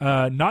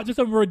 not just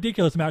a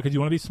ridiculous amount because you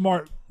want to be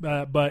smart.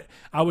 But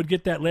I would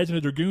get that Legend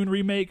of Dragoon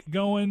remake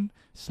going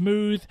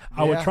smooth.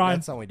 I would try.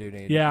 That's something we do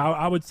need. Yeah,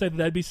 I would say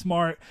that'd be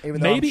smart.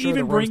 Maybe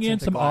even bring in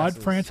some odd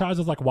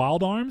franchises like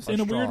Wild Arms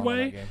in a weird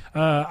way.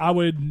 I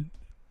would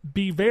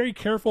be very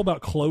careful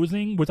about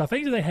closing, which I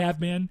think they have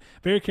been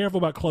very careful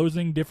about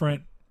closing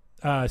different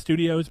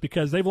studios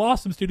because they've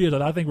lost some studios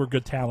that I think were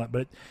good talent,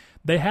 but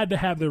they had to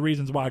have their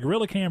reasons why.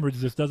 Gorilla Cambridge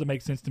just doesn't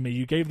make sense to me.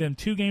 You gave them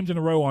 2 games in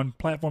a row on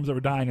platforms that were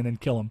dying and then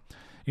kill them.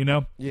 You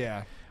know?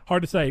 Yeah.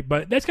 Hard to say,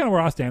 but that's kind of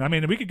where I stand. I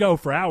mean, we could go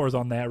for hours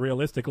on that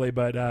realistically,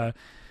 but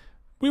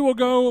we will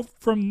go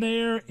from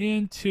there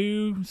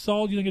into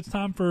Saul. Do you think it's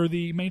time for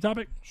the main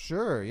topic?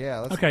 Sure,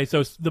 yeah. Okay,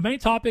 so the main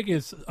topic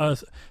is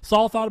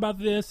Saul thought about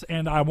this,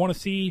 and I want to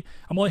see.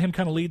 I'm gonna let him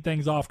kind of lead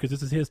things off because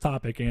this is his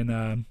topic,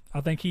 and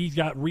I think he's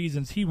got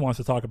reasons he wants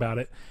to talk about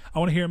it. I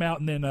want to hear him out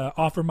and then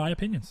offer my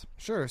opinions.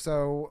 Sure.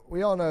 So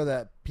we all know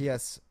that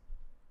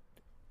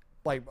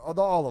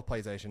all the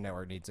PlayStation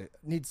Network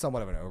needs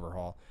somewhat of an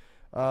overhaul,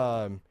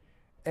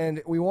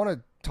 and we want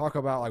to talk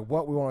about like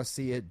what we want to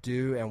see it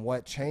do and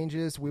what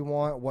changes we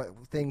want, what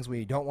things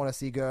we don't want to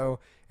see go,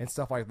 and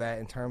stuff like that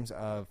in terms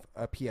of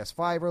a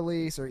PS5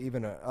 release or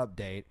even an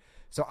update.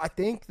 So I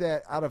think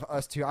that out of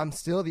us two, I'm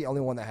still the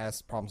only one that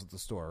has problems with the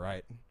store,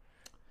 right?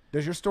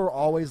 Does your store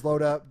always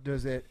load up?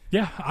 Does it?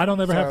 Yeah, I don't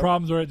ever have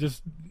problems where it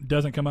just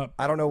doesn't come up.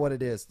 I don't know what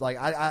it is. Like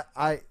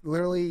I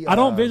literally. I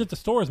don't visit the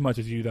store as much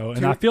as you though,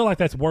 and I feel like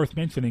that's worth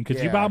mentioning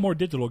because you buy more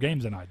digital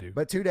games than I do.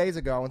 But 2 days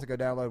ago, I went to go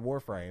download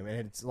Warframe, and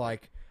it's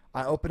like.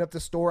 I opened up the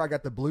store, I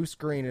got the blue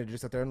screen, and it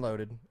just sat there and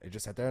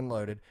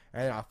loaded.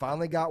 And I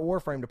finally got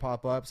Warframe to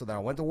pop up, so then I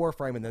went to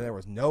Warframe, and then there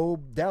was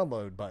no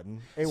download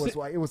button. It was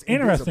interesting.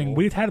 Invisible.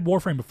 We've had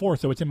Warframe before,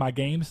 so it's in my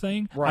games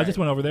thing. Right. I just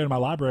went over there to my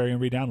library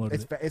and re-downloaded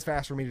it. It's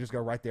fast for me to just go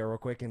right there real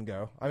quick and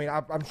go. I mean,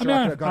 I'm sure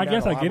I could have gone I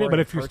guess I get it, but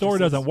if your store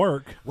doesn't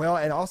work. Well,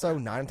 and also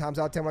 9 times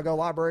out of 10 when I go to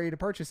the library to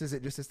purchases,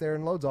 it just sits there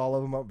and loads all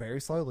of them up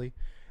very slowly.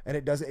 And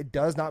it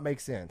does not make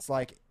sense.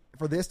 Like,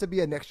 for this to be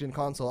a next gen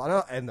console, I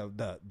know, and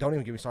the don't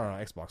even get me started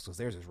on Xbox because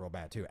theirs is real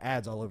bad too.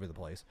 Ads all over the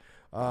place.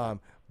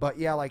 But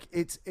yeah, like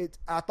it's.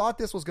 I thought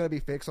this was going to be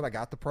fixed when I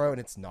got the Pro,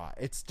 and it's not.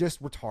 It's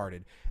just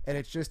retarded, and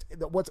it's just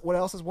what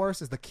else is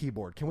worse is the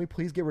keyboard. Can we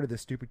please get rid of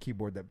this stupid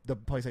keyboard that the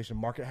PlayStation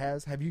Market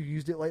has? Have you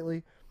used it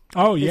lately?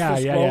 Oh yeah.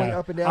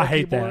 Up and down I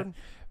hate keyboard. that.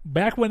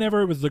 Back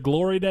whenever it was the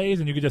glory days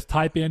and you could just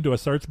type into a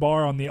search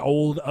bar on the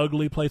old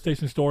ugly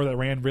PlayStation Store that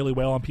ran really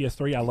well on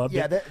PS3, I loved it.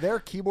 Yeah, their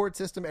keyboard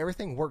system,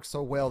 everything works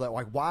so well that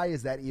like, why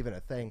is that even a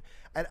thing?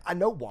 And I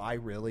know why,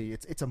 really.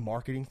 It's a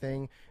marketing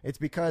thing. It's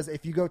because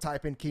if you go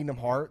type in Kingdom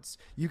Hearts,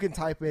 you can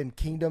type in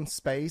Kingdom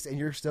Space, and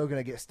you're still going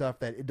to get stuff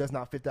that it does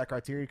not fit that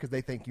criteria because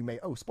they think you may,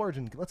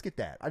 Splurgeon, let's get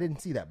that. I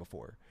didn't see that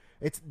before.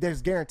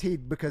 There's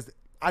guaranteed because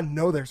I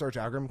know their search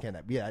algorithm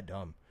can't be that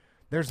dumb.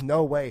 There's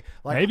no way.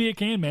 Like, maybe it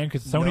can, man,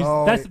 because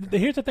Sony's.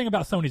 Here's the thing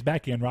about Sony's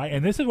back end, right?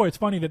 And this is where it's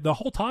funny that the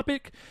whole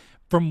topic,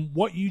 from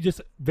what you just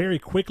very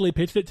quickly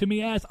pitched it to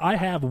me as, I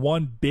have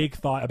one big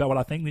thought about what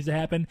I think needs to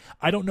happen.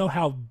 I don't know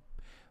how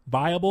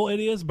viable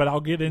it is, but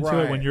I'll get into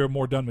it when you're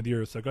more done with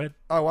yours. So go ahead.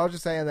 Oh, well, I was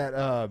just saying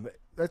that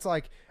that's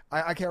like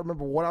I can't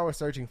remember what I was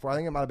searching for. I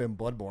think it might have been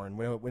Bloodborne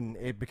when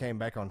it became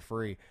back on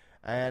free.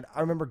 And I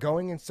remember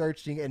going and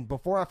searching, and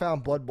before I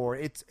found Bloodborne,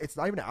 it's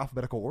not even an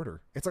alphabetical order.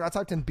 It's like I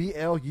typed in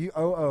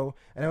BLUOO,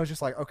 and I was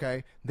just like,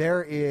 okay,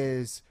 there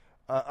is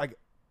like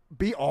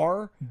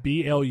BR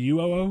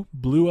BLUOO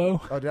Blue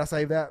O. Oh, did I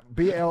say that?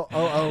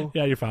 BLOO?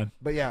 Yeah, you're fine.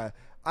 But yeah,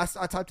 I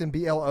typed in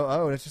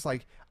BLOO, and it's just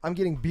like I'm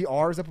getting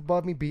BRs up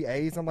above me,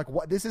 BAs. I'm like,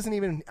 what? This isn't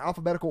even in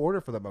alphabetical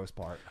order for the most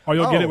part. Or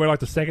you'll get it where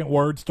like the second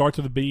word starts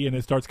with a B and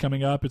it starts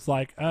coming up. It's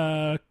like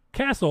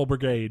Castle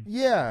Brigade.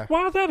 Yeah.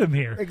 Why is that in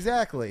here?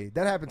 Exactly.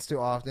 That happens too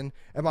often.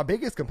 And my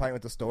biggest complaint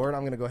with the store, and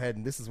I'm going to go ahead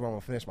and this is where I'm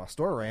going to finish my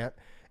store rant,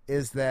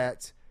 is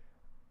that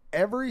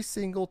every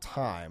single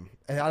time,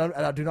 and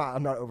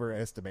I'm not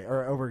overestimating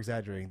or over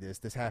exaggerating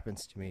this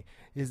happens to me,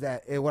 is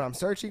that when I'm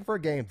searching for a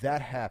game,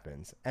 that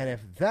happens. And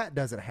if that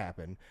doesn't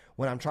happen,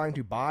 when I'm trying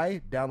to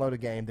download a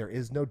game, there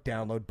is no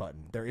download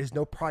button. There is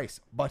no price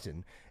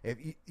button. If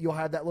you'll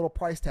have that little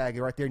price tag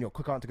right there and you'll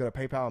click on it to go to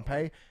PayPal and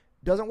pay,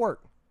 doesn't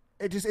work.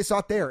 It's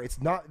not there. It's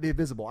not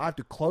visible. I have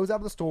to close out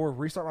of the store,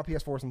 restart my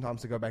PS4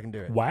 sometimes to go back and do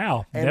it.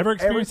 Wow. And Never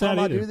experienced that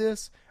either. Every time I do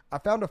this, I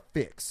found a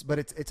fix, but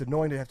it's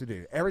annoying to have to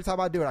do. Every time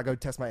I do it, I go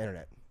test my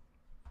internet.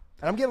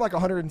 And I'm getting like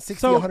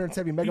 160,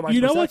 170 megabytes per second.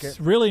 You know what's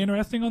really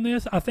interesting on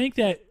this? I think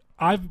that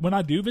when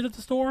I do visit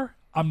the store,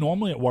 I'm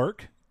normally at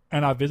work,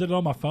 and I visit it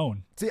on my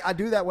phone. See, I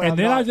do that when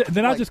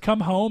I just come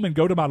home and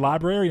go to my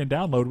library and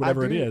download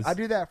whatever it is. I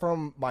do that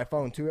from my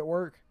phone, too, at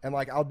work. And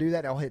like I'll do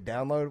that, and I'll hit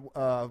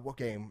download. What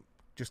game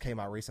just came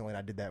out recently, and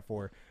I did that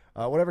for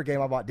whatever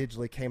game I bought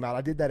digitally came out.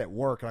 I did that at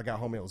work, and I got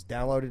home, and it was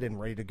downloaded and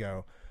ready to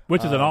go.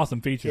 Which is an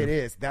awesome feature. It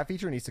is. That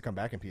feature needs to come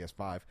back in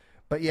PS5.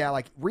 But yeah,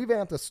 like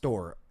revamp the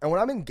store. And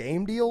when I'm in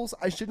game deals,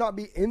 I should not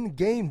be in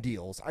game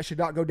deals. I should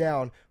not go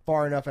down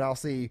far enough and I'll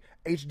see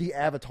HD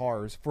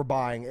avatars for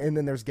buying, and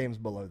then there's games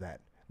below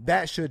that.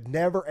 That should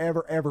never,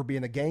 ever, ever be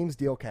in the games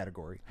deal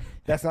category.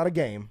 That's not a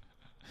game.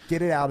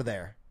 Get it out of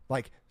there.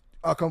 Like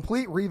a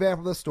complete revamp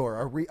of the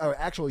store, a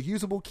actual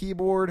usable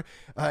keyboard,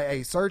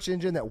 a search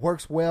engine that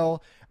works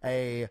well,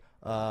 there's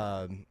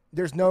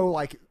no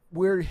like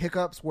weird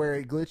hiccups where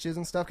it glitches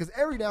and stuff, because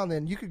every now and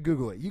then you could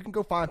Google it. You can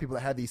go find people that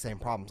have these same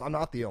problems. I'm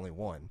not the only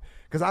one,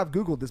 because I've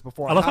Googled this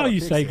before. I love how you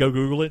say go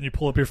Google it and you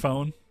pull up your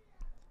phone.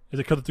 Is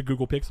it because it's a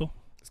Google Pixel?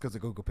 It's because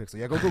of Google Pixel.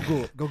 Yeah, go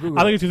Google it. Go Google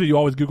I think it's because you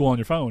always Google on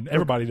your phone.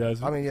 Everybody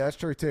does. I mean, yeah, that's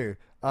true too.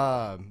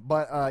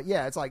 But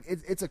yeah, it's like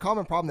it's a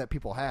common problem that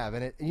people have,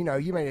 and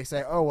you may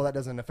say, oh well, that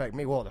doesn't affect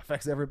me. Well, it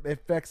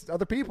affects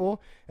other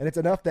people, and it's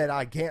enough that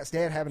I can't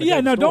stand having.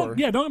 Don't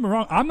get me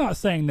wrong. I'm not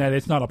saying that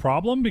it's not a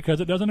problem because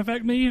it doesn't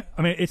affect me.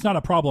 I mean, it's not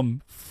a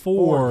problem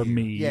for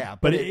me. Yeah,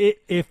 but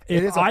if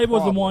I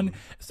was the one,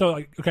 so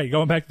like, okay,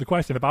 going back to the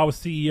question, if I was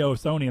CEO of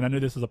Sony and I knew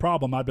this was a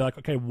problem, I'd be like,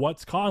 okay,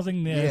 what's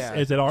causing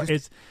this? Yeah,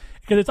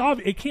 because it's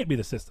obvious, it can't be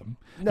the system.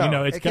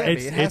 No, it's it can't be.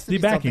 It has it's to be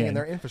the back something end in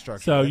their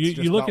infrastructure. So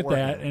you look at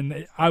that,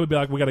 and I would be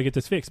like, we got to get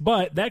this fixed.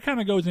 But that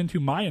kind of goes into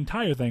my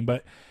entire thing.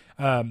 But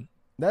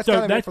that's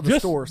kind of for the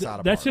store side of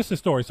it. That's just the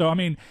story. So I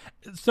mean,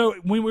 so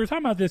when we were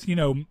talking about this,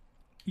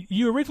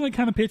 you originally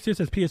kind of pitched this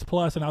as PS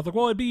Plus, and I was like,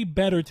 well, it'd be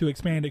better to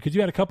expand it because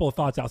you had a couple of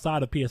thoughts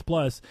outside of PS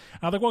Plus.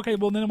 And I was like, well, okay,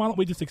 well, then why don't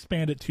we just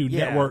expand it to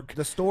network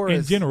the store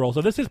in general?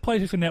 So this is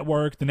PlayStation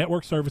Network, the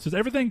network services,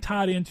 everything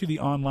tied into the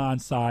online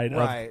side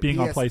of being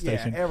on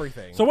PlayStation. Yeah,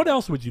 everything. So what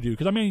else would you do?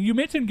 Because, I mean, you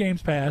mentioned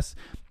Games Pass,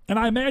 and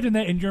I imagine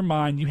that in your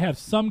mind you have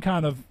some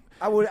kind of...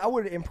 I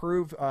would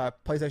improve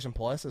PlayStation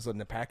Plus as a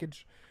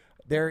package.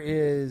 There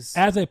is...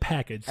 As a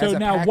package. So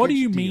now what do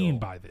you mean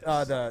by this?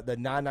 The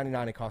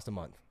 $9.99 it costs a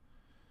month.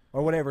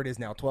 Or whatever it is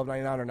now,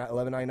 $12.99 or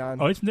 $11.99.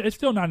 Oh, it's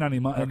still $9.99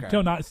 a month.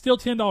 Okay. It's still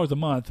 $10 a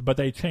month, but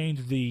they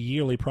changed the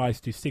yearly price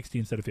to $60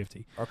 instead of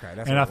 $50. Okay,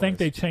 and I think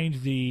they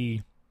changed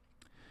the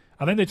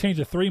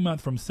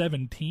 3-month from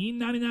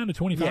 $17.99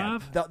 to $25.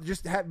 Yeah,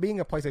 just being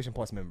a PlayStation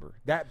Plus member,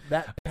 that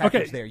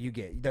package there you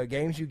get the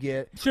games you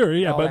get. Sure,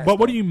 yeah, but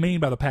what do you mean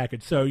by the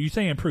package? So you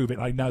say improve it,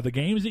 like now the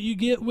games that you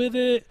get with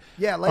it.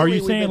 Yeah, are you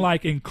saying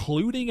like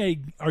including a?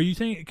 Are you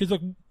saying because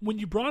like when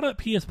you brought up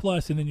PS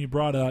Plus and then you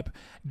brought up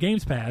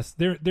Games Pass,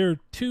 they're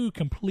two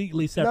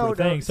completely separate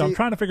things. So I'm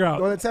trying to figure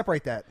out. Well, then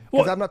separate that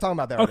because I'm not talking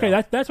about that. Okay,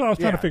 right that's what I was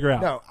trying to figure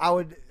out. No, I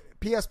would.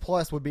 PS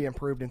Plus would be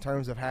improved in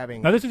terms of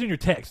having... Now, this is in your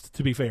text,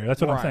 to be fair.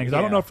 That's what I'm saying. Because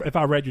I don't know if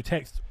I read your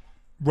text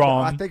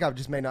wrong. I think I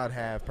just may not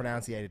have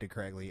pronunciated it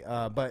correctly.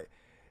 But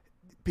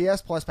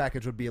PS Plus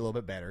package would be a little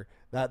bit better.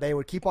 They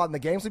would keep on... The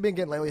games we've been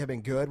getting lately have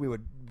been good. We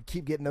would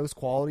keep getting those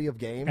quality of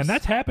games. And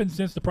that's happened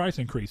since the price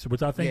increase,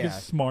 which I think is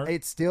smart.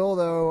 It's still,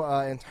 though,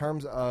 in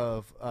terms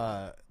of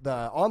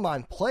the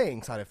online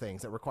playing side of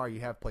things that require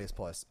you have PS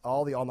Plus.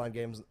 All the online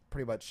games,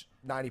 pretty much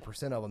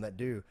 90% of them that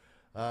do...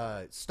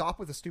 stop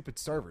with the stupid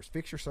servers.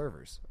 Fix your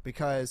servers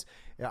because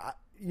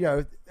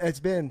it's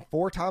been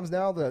 4 times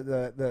now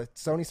the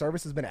Sony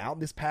service has been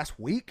out this past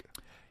week.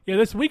 Yeah,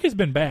 this week has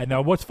been bad.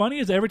 Now, what's funny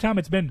is every time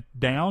it's been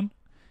down,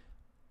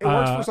 it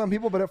works for some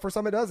people, but for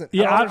some it doesn't.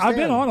 Yeah, I've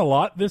been on a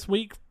lot this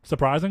week,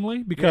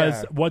 surprisingly,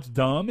 because what's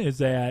dumb is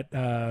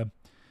that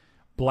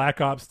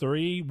Black Ops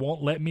 3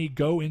 won't let me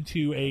go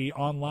into a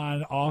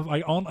online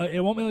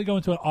it won't let me go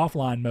into an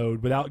offline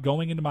mode without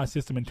going into my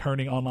system and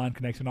turning online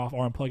connection off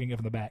or unplugging it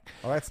from the back.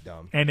 Oh, that's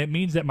dumb. And it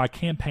means that my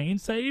campaign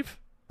save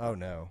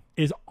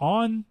is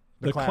on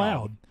the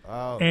cloud.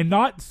 Oh. And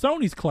not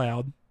Sony's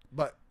cloud.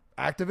 But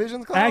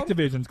Activision's cloud?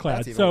 Activision's cloud.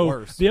 That's even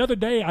worse. The other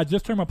day I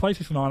just turned my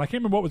PlayStation on. I can't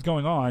remember what was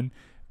going on.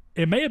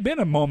 It may have been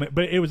a moment,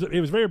 but it was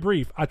very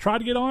brief. I tried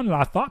to get on, and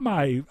I thought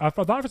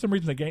for some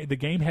reason the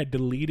game had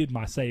deleted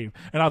my save,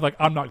 and I was like,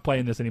 I'm not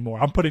playing this anymore.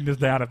 I'm putting this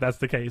down if that's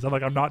the case. I'm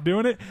like, I'm not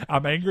doing it.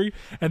 I'm angry,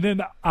 and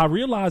then I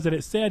realized that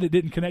it said it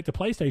didn't connect to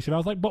PlayStation. I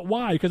was like, but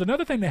why? Because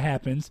another thing that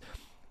happens,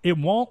 it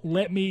won't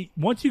let me.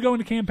 Once you go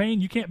into campaign,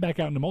 you can't back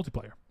out into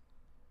multiplayer.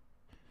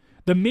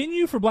 The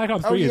menu for Black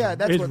Ops 3 is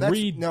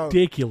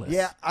ridiculous. No,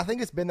 yeah, I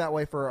think it's been that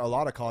way for a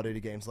lot of Call of Duty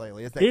games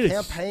lately. Is that It is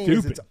campaign is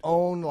stupid. its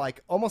own,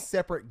 like, almost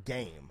separate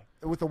game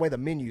with the way the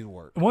menus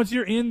work. Once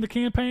you're in the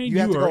campaign, you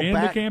have to are go in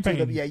back the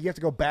campaign. you have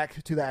to go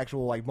back to the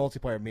actual, like,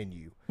 multiplayer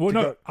menu. Well, to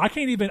no, go- I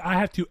can't even. I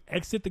have to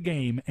exit the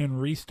game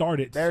and restart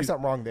it. There's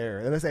something wrong there.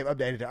 Unless they've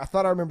updated it. I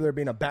thought I remember there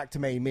being a back to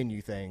main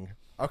menu thing.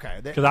 Okay.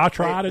 Because I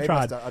tried. They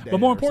must have updated But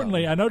more it or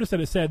importantly, something. I noticed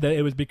that it said that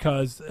it was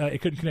because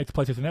it couldn't connect to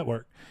PlayStation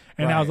Network.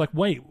 And I was Right. like,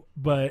 wait,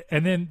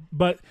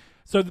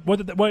 so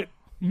what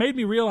made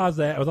me realize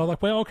that was I was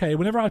like, well, okay,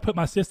 whenever I put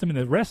my system in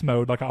the rest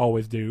mode, like I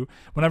always do,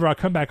 whenever I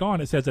come back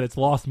on, it says that it's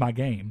lost my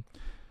game.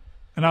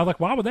 And I was like,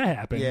 why would that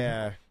happen?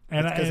 Yeah.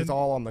 And Because it's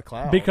all on the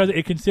cloud. Because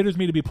it considers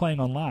me to be playing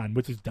online,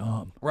 which is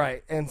dumb.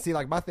 Right. And see,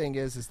 like, my thing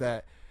is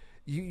that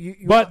you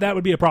But that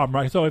would be a problem,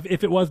 right? So if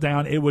it was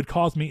down, it would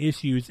cause me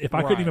issues if I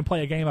couldn't Right. even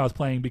play a game I was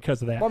playing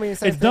because of that. Well, I mean,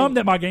 same it's dumb thing-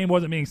 that my game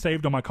wasn't being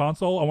saved on my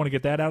console. I want to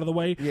get that out of the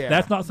way. Yeah.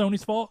 That's not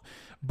Sony's fault.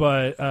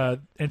 But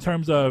in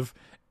terms of,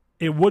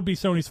 it would be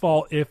Sony's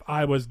fault if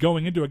I was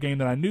going into a game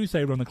that I knew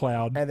saved on the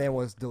cloud and then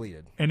was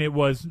deleted. and it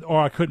was,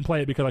 or I couldn't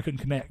play it because I couldn't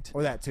connect.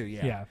 Or that too,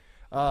 yeah.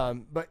 Yeah.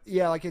 But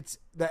yeah, like it's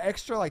the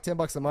extra like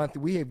 $10 a month.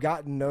 We have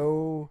gotten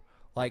no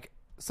like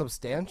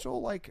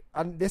substantial like.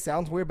 This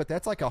sounds weird, but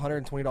that's like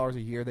 $120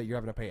 a year that you're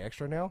having to pay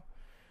extra now.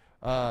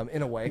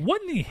 In a way.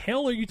 What in the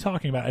hell are you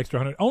talking about? Extra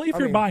 100? Only if I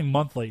you're mean, buying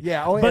monthly.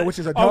 yeah, only- But- which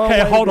is a dumb okay. way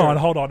to Hold do on, it.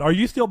 hold on. Are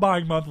you still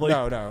buying monthly?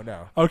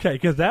 No. Okay,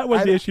 because that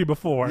was the issue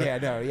before. Yeah,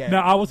 no, yeah.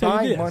 Now I will tell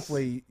Buying you this.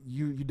 monthly,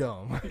 you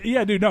dumb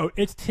Yeah, dude. No,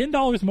 it's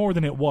 $10 more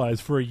than it was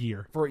for a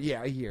year. for a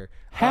year.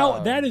 How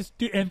that is,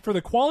 dude, and for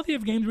the quality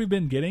of games we've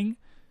been getting.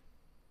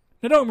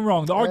 Now, don't get me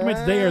wrong. The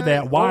argument's there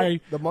that why. Well,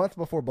 the month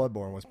before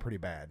Bloodborne was pretty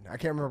bad. I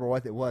can't remember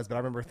what it was, but I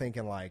remember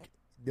thinking like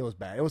it was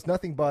bad. It was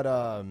nothing but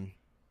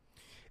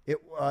it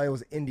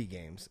was indie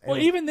games. And Well, it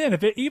was- even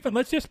then,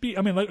 let's just be.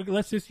 I mean,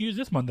 let's just use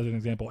this month as an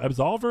example.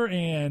 Absolver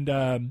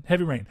and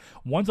Heavy Rain.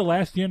 One's a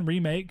last gen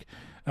remake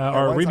or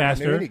one's like a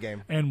remaster, new indie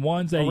game. and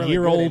one's a A really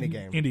year good old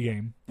indie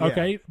game. Yeah.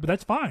 Okay, but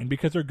that's fine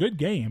because they're good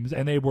games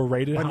and they were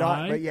rated But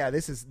high. but yeah,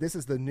 this is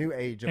the new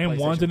age of And PlayStation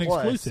one's an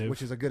Plus, exclusive.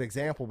 which is a good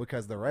example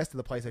because the rest of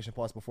the PlayStation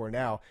Plus before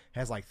now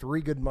has like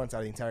 3 good months out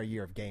of the entire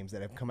year of games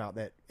that have come out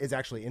that is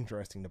actually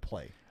interesting to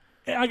play.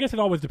 I guess it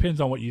always depends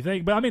on what you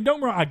think. But I mean, don't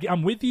get me wrong,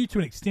 I'm with you to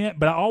an extent,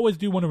 but I always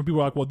do wonder when people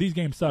are like, well, these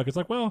games suck. It's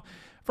like, well,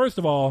 first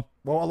of all,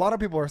 Well, a lot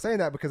of people are saying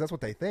that because that's what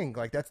they think.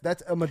 Like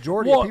that's a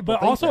majority well, of people. but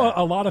think also that.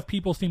 a lot of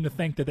people seem to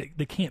think that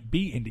they can't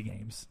be indie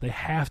games. They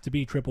have to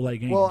be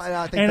AAA games. Well, and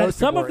I think those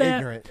some people of are that,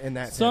 ignorant in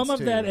that some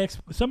sense, of too. that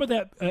some of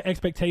that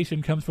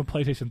expectation comes from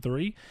PlayStation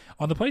 3.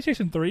 On the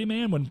PlayStation 3,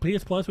 man, when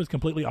PS Plus was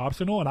completely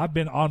optional, and I've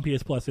been on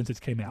PS Plus since it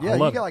came out. Yeah, I you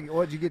love get it. like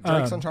what did you get?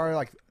 Drake's Uncharted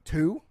like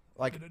 2?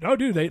 Like No,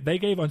 dude, they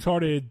gave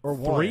Uncharted Or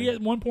 3 one.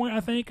 at one point.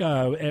 I think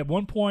at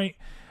one point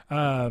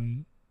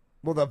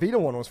well, the Vita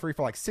one was free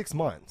for like 6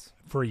 months.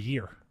 for a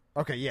year.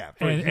 Okay, yeah,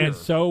 for a And, year. and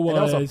so was,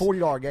 And that was a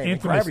 $40 game.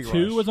 Infamous Gravity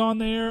 2 Rush. was on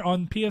there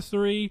on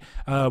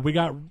PS3. We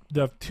got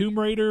the Tomb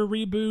Raider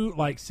reboot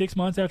like 6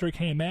 months after it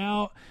came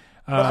out.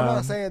 But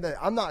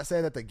I'm not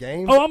saying that the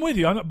games. Oh, I'm with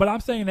you. But I'm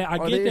saying that I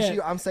are get the that.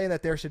 issue. I'm saying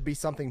that there should be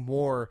something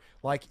more.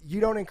 Like you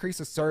don't increase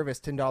the service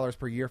 $10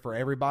 per year for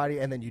everybody,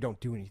 and then you don't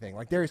do anything.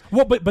 Like there's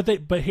Well, but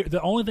here,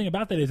 the only thing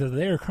about that is that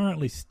they're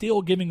currently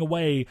still giving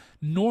away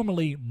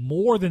normally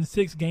more than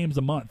 6 games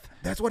a month.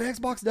 that's what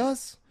Xbox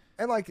does,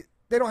 and like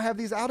they don't have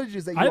these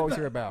outages that you always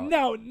hear about.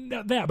 No,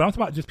 that. But I'm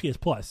talking about just PS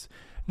Plus.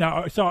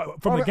 Now, so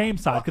from the game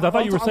side, because I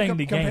thought you were saying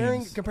the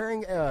games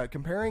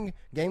comparing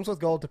games with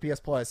gold to PS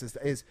Plus is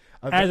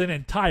as an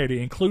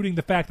entirety, including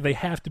the fact that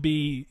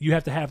you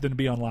have to have them to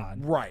be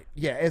online. right.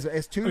 Yeah,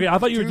 as two. Okay, I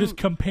thought you were two- just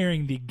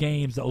comparing the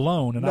games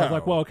alone, and I was No.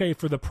 like, well, okay,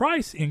 for the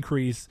price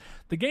increase,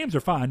 the games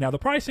are fine. Now, the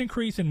price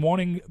increase and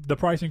wanting the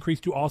price increase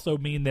to also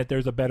mean that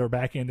there's a better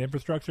back end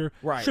infrastructure,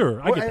 Right.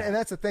 Sure, I Well, get that. and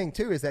that's the thing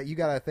too is that you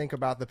got to think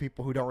about the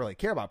people who don't really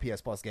care about PS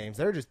Plus games.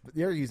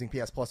 They're using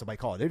PS Plus to play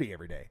Call of Duty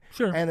every day.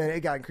 Sure. And then it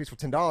got increased for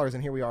 $10,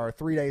 and here we are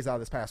 3 days out of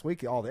this past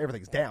week.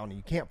 Everything's down, and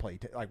you can't play.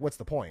 Like, what's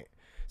the point?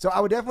 So I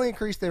would definitely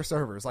increase their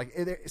servers. Like,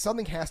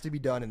 something has to be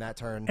done in that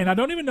turn. And I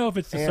don't even know if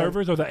it's the And-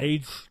 servers or the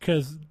age,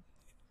 because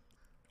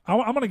I'm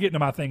going to get into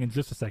my thing in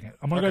just a second.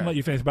 I'm going to go ahead and let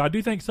you finish, but I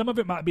do think some of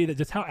it might be that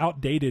just how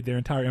outdated their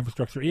entire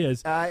infrastructure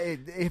is.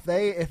 If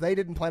they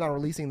didn't plan on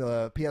releasing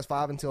the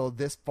PS5 until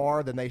this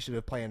far, then they should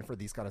have planned for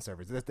these kind of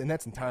servers, and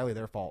that's entirely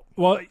their fault.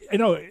 Well,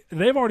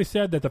 they've already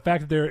said that the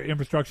fact that their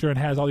infrastructure and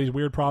has all these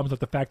weird problems,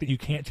 like the fact that you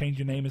can't change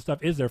your name and stuff,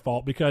 is their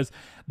fault because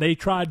they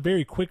tried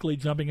very quickly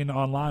jumping into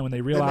online when they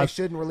Then realized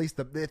they shouldn't release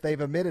if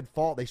they've admitted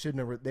fault, they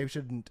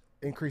shouldn't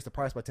increase the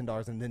price by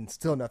 $10 and then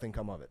still nothing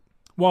come of it.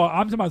 Well,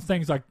 I'm talking about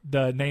things like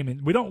the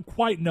naming. We don't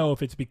quite know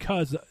if it's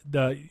because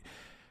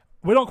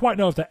we don't quite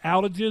know if the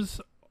outages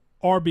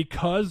are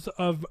because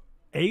of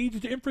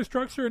aged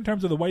infrastructure in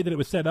terms of the way that it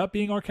was set up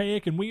being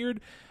archaic and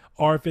weird,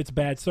 or if it's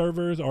bad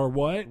servers or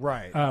what.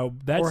 Right.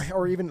 That's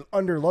or even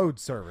underload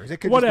servers. It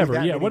could Whatever,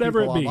 just be that yeah, many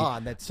whatever people it be.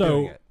 online that's So-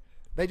 doing it.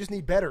 They just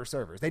need better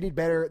servers. They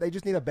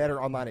just need a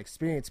better online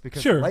experience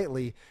because Sure.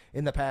 lately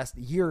in the past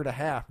year and a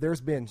half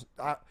there's been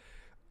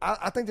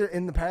I think that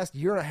in the past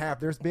year and a half,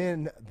 there's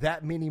been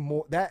that many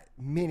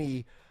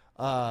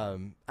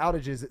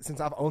outages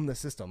since I've owned the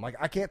system. Like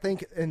I can't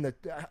think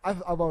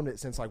I've owned it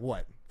since like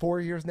what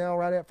 4 years now,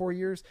 right at 4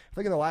 years. I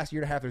think in the last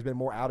year and a half, there's been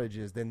more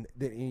outages than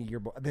any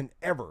year than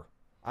ever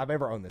I've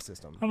ever owned this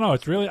system. I don't know.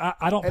 It's really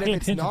I don't pay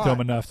attention to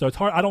them enough, so it's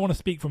hard. I don't want to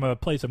speak from a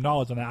place of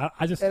knowledge on that.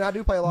 I just and I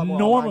do play a lot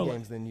more online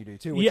games than you do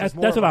too. Which is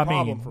more that's of what a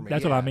I mean. For me.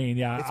 That's what I mean.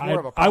 Yeah, it's more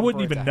of a I problem wouldn't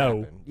for it even to know.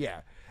 happen.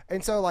 Yeah.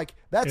 And so, like,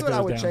 that's If what it I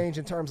was would down. change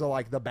in terms of,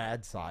 like, the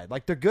bad side.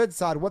 Like, the good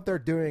side, what they're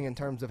doing in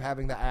terms of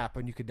having the app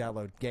and you could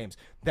download games,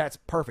 that's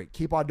perfect.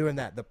 Keep on doing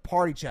that. The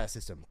party chat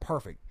system,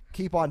 perfect.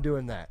 Keep on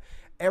doing that.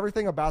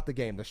 Everything about the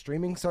game, the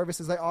streaming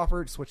services they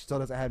offer, Switch still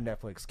doesn't have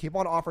Netflix. Keep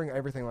on offering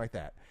everything like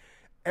that.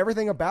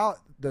 Everything about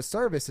the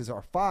services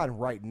are fine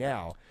right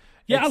now.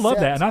 Yeah, I love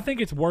that, and I think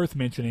it's worth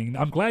mentioning.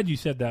 I'm glad you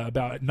said that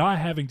about not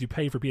having to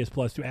pay for PS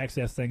Plus to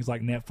access things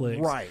like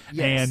Netflix, right?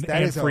 Yes,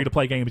 and free to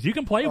play games. You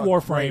can play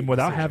Warframe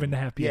without having to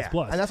have PS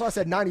Plus, and that's why I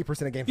said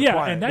 90% of games.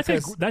 Yeah, and that's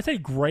a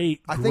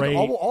great. I think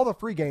all the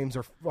free games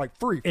are like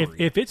free.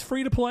 If it's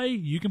free to play,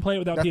 you can play it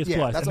without PS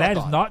Plus, and that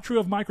is not true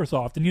of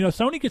Microsoft. And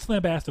Sony gets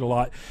lambasted a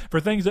lot for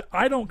things that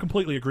I don't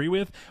completely agree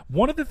with.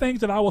 One of the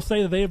things that I will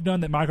say that they have done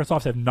that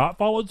Microsoft have not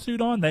followed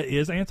suit on that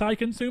is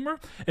anti-consumer.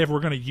 If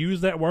we're going to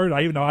use that word,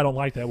 even though I don't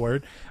like that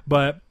word,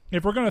 but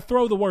if we're going to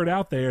throw the word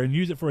out there and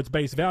use it for its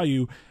base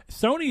value,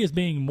 Sony is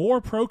being more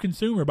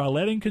pro-consumer by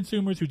letting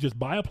consumers who just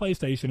buy a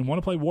PlayStation and want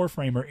to play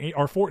Warframe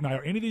or Fortnite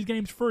or any of these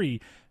games free,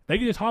 they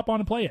can just hop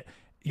on and play it.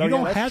 You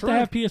don't have to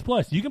have PS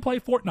Plus. You can play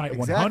Fortnite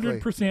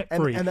 100%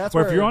 free. And that's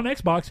where if you're on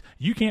Xbox,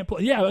 you can't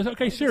play. Yeah,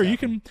 okay, sure.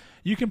 Exactly.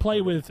 You can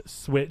play with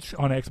Switch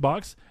on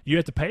Xbox. You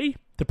have to pay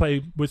to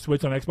play with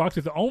Switch on Xbox.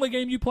 If the only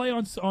game you play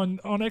on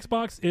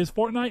Xbox is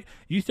Fortnite,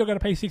 you still got to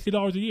pay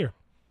 $60 a year.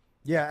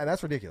 Yeah, and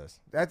that's ridiculous.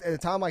 At a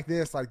time like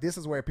this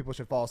is where people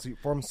should follow suit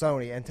from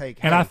Sony and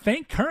take. And I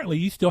think currently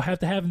you still have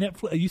to have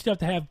Netflix. You still have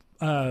to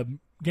have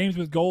games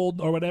with gold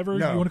or whatever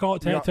you want to call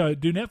it to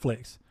do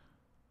Netflix.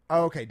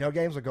 Oh, okay, no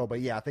games with gold,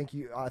 but yeah, I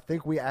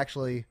think we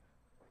actually,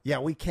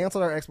 we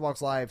canceled our Xbox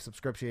Live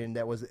subscription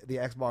that was the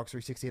Xbox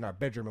 360 in our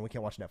bedroom, and we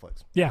can't watch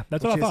Netflix. Yeah,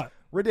 that's what I thought.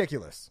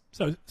 Ridiculous.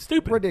 So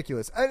stupid.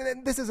 Ridiculous.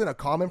 And this isn't a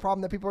common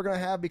problem that people are going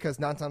to have because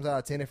 9 times out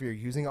of 10, if you're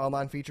using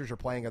online features or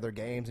playing other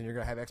games, and you're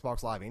going to have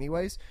Xbox Live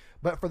anyways.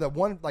 But for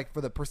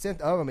the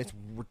percent of them,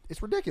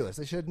 it's ridiculous.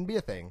 It shouldn't be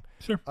a thing.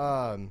 Sure.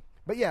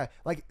 But yeah,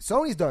 like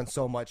Sony's done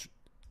so much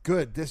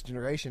good this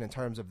generation in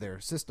terms of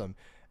their system.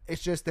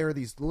 It's just there are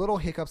these little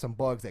hiccups and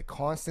bugs that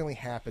constantly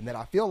happen that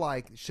I feel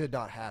like should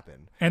not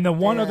happen. And the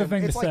one other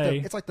thing to say...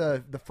 It's like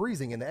the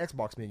freezing in the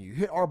Xbox menu. You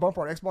hit R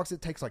bumper on Xbox,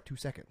 it takes like 2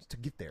 seconds to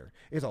get there.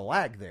 There's a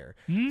lag there.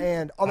 Mm-hmm.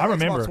 And on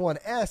the Xbox One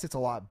S, it's a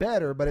lot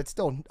better, but it's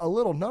still a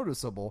little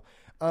noticeable.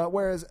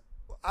 Whereas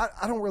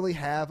I don't really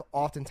have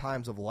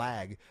oftentimes of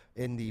lag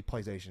in the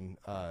PlayStation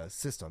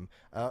system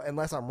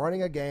unless I'm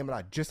running a game and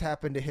I just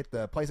happen to hit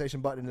the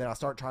PlayStation button and then I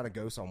start trying to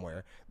go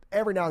somewhere.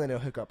 Every now and then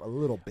it'll hook up a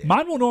little bit.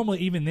 Mine will normally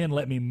even then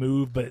let me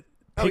move, but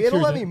it'll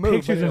let me move,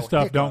 pictures and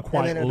stuff don't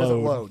quite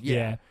load.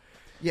 Yeah,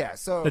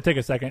 so they take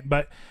a second.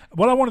 But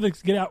what I wanted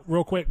to get out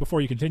real quick before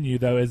you continue,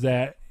 though, is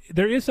that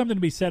there is something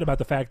to be said about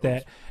the fact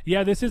that,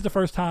 this is the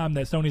first time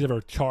that Sony's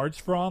ever charged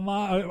for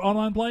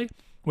online play,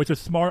 which is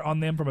smart on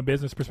them from a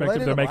business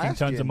perspective. They're making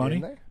tons of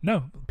money.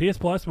 No, PS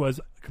Plus was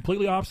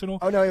completely optional.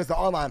 Oh, no, it was the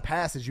online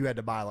passes you had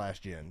to buy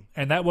last gen.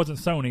 And that wasn't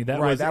Sony. That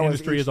was the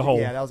industry as a whole.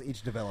 Yeah, that was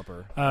each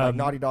developer. Like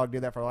Naughty Dog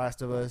did that for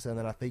Last of Us, and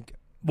then I think...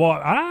 Well,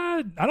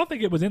 I don't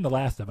think it was in The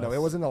Last of Us. No,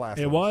 it was in The Last of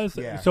Us. It was?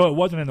 Yeah. So it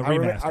wasn't in the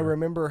remaster. I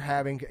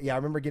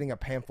remember getting a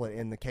pamphlet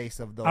in the case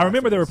of The Last I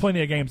remember of there Us. were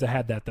plenty of games that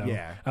had that, though.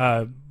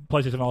 Yeah.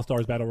 PlayStation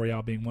All-Stars Battle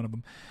Royale being one of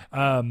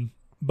them.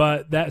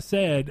 But that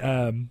said,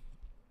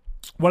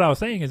 what I was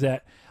saying is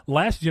that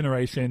last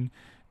generation,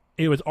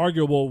 it was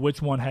arguable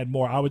which one had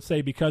more. I would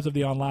say because of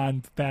the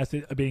online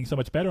facet being so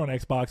much better on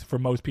Xbox, for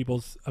most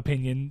people's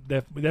opinion,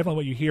 definitely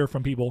what you hear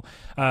from people.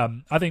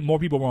 I think more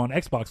people were on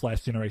Xbox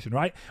last generation,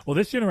 right? Well,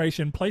 this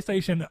generation,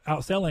 PlayStation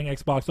outselling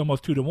Xbox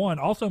almost 2-1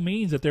 also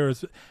means that there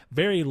is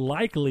very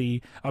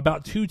likely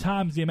about 2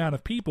 times the amount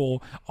of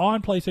people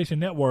on PlayStation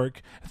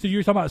Network. So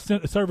you're talking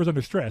about servers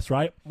under stress,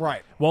 right?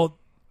 Right. Well,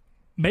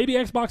 maybe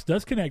Xbox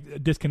does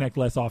disconnect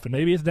less often.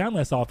 Maybe it's down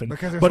less often.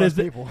 Because there's less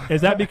people.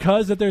 Is that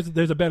because that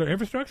there's a better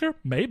infrastructure?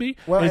 Maybe.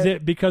 Well, is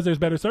it because there's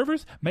better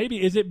servers?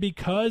 Maybe. Is it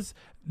because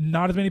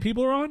not as many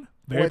people are on?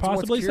 Very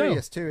possibly what's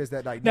curious too is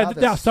that like now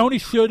Sony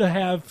should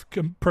have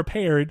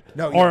prepared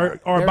or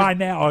by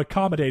now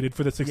accommodated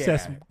for the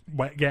success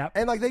gap.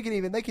 And like they can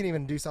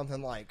even do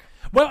something like.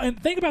 Well, and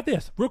think about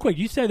this real quick.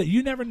 You said that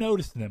you never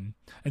noticed them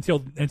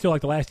until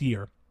like the last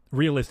year.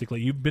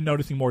 Realistically, you've been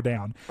noticing more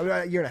down. I mean,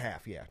 a year and a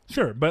half, yeah.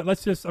 Sure, but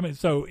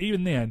so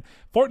even then,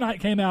 Fortnite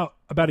came out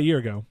about a year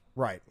ago.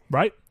 Right.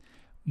 Right?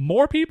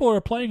 More people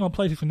are playing on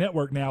PlayStation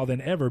Network now than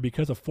ever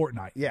because of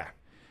Fortnite. Yeah.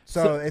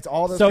 So it's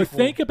all those So people.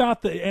 think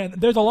about and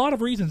there's a lot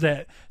of reasons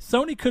that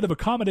Sony could have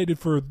accommodated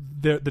for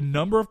the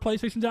number of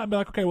PlayStations out and be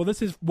like, okay, well,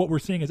 this is what we're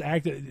seeing as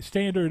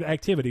standard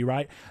activity,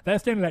 right? That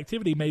standard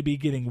activity may be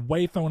getting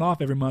way thrown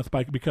off every month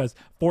because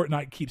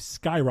Fortnite keeps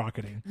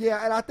skyrocketing.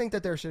 Yeah, and I think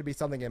that there should be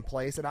something in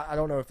place, and I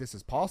don't know if this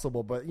is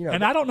possible, but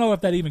And I don't know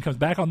if that even comes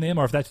back on them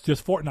or if that's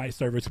just Fortnite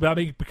servers. But I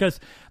mean, because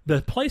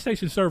the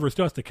PlayStation server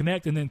still has to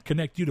connect and then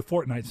connect you to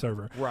Fortnite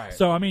server. Right.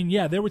 So I mean,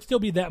 yeah, there would still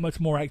be that much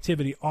more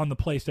activity on the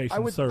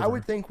PlayStation server. I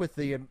would think with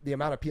the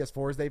amount of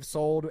PS4s they've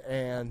sold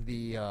and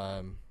the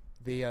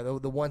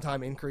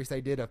one-time increase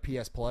they did of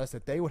PS Plus,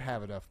 that they would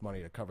have enough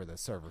money to cover the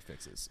server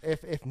fixes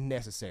if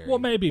necessary. Well,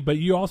 maybe, but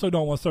you also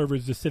don't want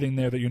servers just sitting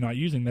there that you're not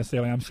using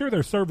necessarily. I'm sure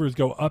their servers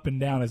go up and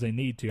down as they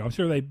need to. I'm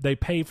sure they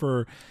pay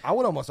for. I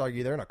would almost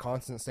argue they're in a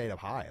constant state of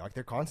high. Like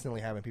they're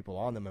constantly having people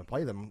on them and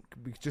play them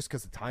just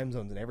because of time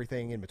zones and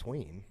everything in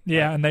between.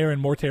 Yeah, and they are in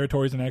more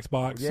territories than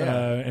Xbox.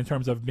 Yeah. In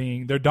terms of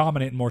they're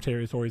dominant in more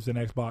territories than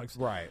Xbox.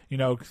 Right. You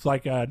know, it's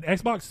like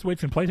Xbox,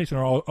 Switch, and PlayStation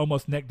are all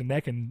almost neck to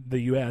neck in the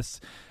U.S.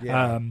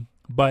 Yeah.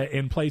 But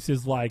in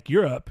places like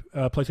Europe,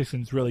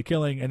 PlayStation's really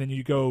killing. And then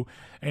you go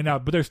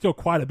but there's still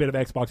quite a bit of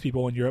Xbox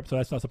people in Europe, so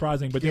that's not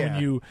surprising. But then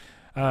when you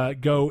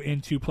go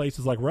into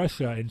places like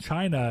Russia and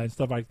China and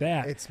stuff like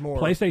that, it's more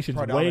PlayStation's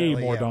way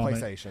more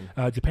dominant.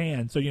 PlayStation.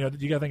 Japan. So you got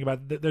to think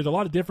about there's a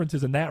lot of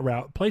differences in that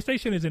route.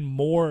 PlayStation is in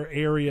more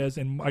areas,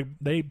 and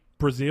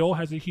Brazil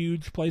has a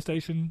huge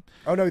PlayStation.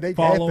 Oh no, they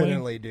following.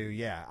 Definitely do.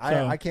 Yeah,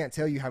 So, I can't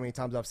tell you how many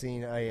times I've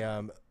seen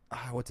a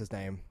what's his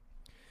name?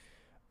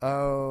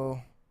 Oh.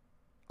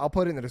 I'll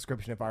put it in the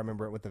description if I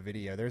remember it with the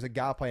video. There's a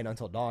guy playing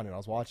Until Dawn, and I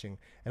was watching,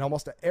 and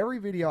almost every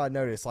video I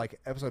noticed, like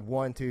episode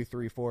 1, 2,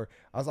 3, 4,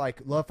 I was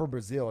like, "Love from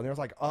Brazil," and there was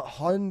like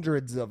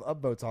hundreds of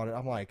upvotes on it.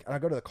 I'm like, and I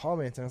go to the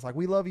comments, and it's like,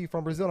 "We love you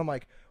from Brazil." And I'm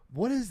like,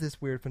 what is this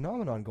weird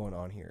phenomenon going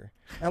on here?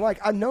 And like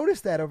I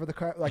noticed that over the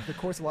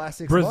course of the last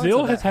 6 months.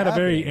 Brazil has had a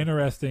very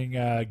interesting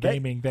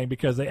gaming thing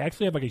because they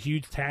actually have like a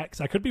huge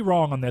tax. I could be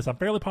wrong on this. I'm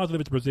fairly positive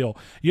it's Brazil.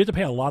 You have to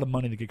pay a lot of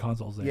money to get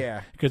consoles there.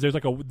 Yeah, because there's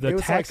the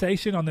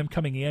taxation on them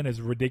coming in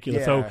is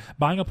ridiculous. Yeah. So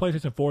buying a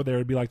PlayStation 4 there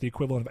would be like the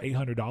equivalent of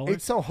 $800.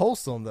 It's so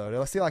wholesome though.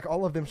 To see like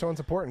all of them showing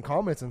support and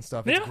comments and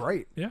stuff. It's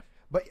great. Yeah.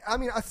 But, I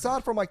mean,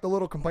 aside from, like, the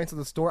little complaints of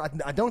the store,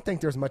 I don't think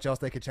there's much else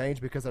they could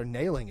change because they're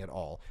nailing it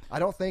all. I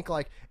don't think,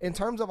 like, in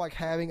terms of, like,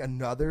 having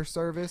another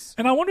service.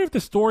 And I wonder if the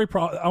store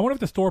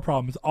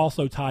problem is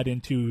also tied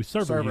into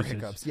server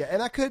hiccups. Yeah, and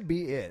that could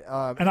be it.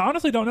 And I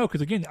honestly don't know because,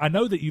 again, I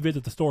know that you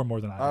visit the store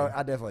more than I do.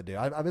 I definitely do.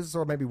 I visit the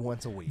store maybe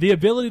once a week. The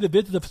ability to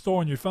visit the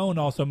store on your phone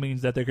also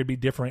means that there could be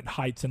different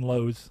heights and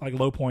lows, like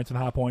low points and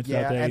high points.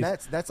 Yeah, days. and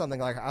that's something,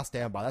 like, I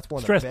stand by. That's one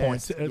of stress the best.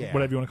 points,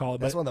 whatever you want to call it.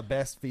 That's one of the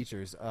best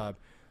features.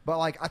 But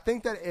like I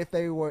think that if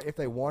they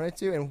wanted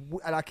to,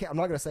 and I'm not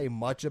going to say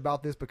much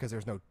about this because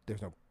there's no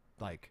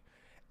like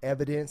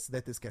evidence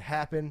that this could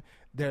happen.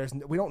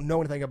 We don't know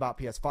anything about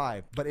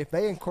PS5, but if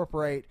they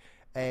incorporate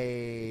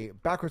a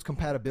backwards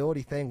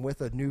compatibility thing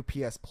with a new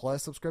PS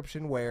Plus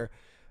subscription where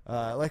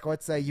like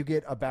let's say you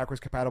get a backwards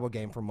compatible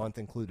game for a month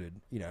included,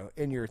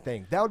 in your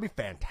thing, that would be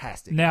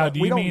fantastic. Now, but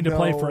do you mean to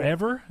play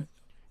forever?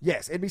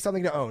 Yes, it'd be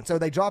something to own. So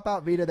they drop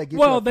out Vita, they give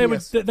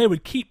they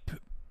would keep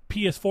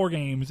PS4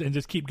 games and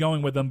just keep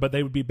going with them, but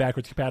they would be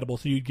backwards compatible,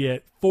 so you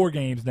get 4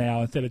 games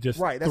now instead of just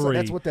 3. That's what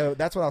I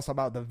was talking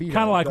about, the Vita.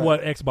 Kind of like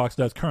what Xbox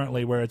does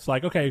currently, where it's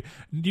like, okay,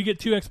 you get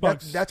 2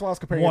 Xbox. That's why I was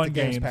comparing it to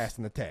Games Pass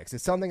in the text.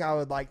 It's something I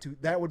would like to.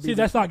 That would be. See,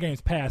 that's not Games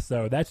Pass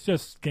though. That's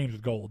just games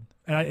with gold,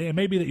 and it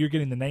may be that you're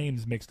getting the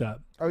names mixed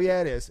up. Oh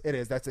yeah, it is. It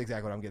is. That's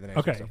exactly what I'm getting.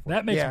 Okay,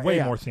 that makes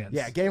way more sense.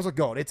 Yeah, games with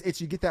gold.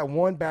 It's you get that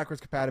one backwards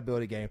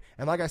compatibility game,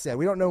 and like I said,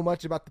 we don't know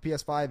much about the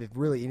PS5, if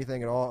really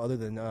anything at all, other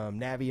than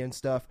Navi and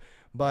stuff.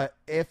 But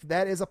if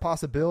that is a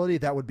possibility,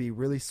 that would be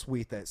really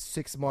sweet. That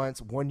 6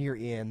 months, 1 year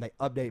in, they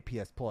update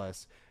PS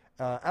Plus.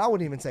 I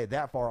wouldn't even say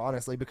that far,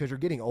 honestly, because you're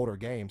getting older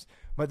games.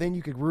 But then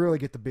you could really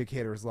get the big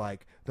hitters,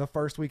 like the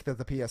first week that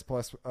the PS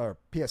Plus or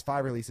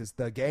PS5 releases,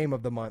 the game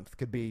of the month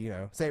could be,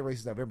 say it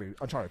releases November,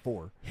 Uncharted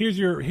 4. Here's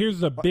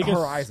the biggest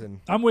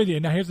Horizon. I'm with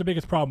you. Now here's the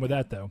biggest problem with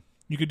that, though.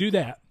 You could do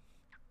that,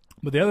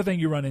 but the other thing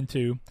you run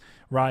into,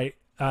 right,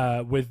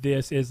 with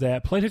this is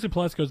that PlayStation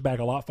Plus goes back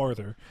a lot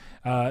farther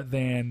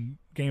than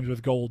Games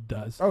with Gold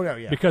does. Oh no,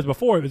 yeah. Because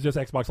before it was just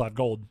Xbox Live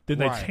Gold. Then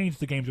they Right.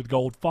 changed the Games with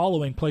Gold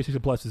following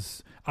PlayStation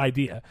Plus's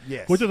idea.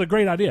 Yes. Which is a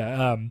great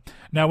idea.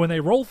 Now when they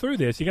roll through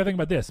this, you got to think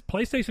about this.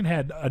 PlayStation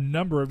had a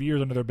number of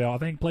years under their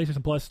belt. I think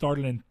PlayStation Plus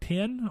started in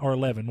 10 or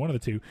 11, one of the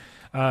two.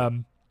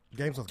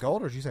 Games with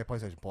Gold, or did you say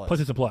PlayStation Plus?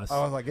 PlayStation Plus. Oh,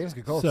 I was like, Games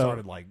with Gold So,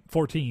 started like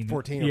 14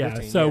 or yeah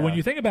 15, so yeah. when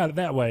you think about it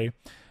that way,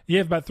 you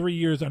have about 3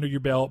 years under your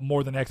belt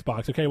more than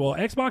Xbox. Okay, well,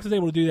 Xbox is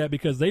able to do that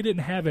because they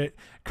didn't have it.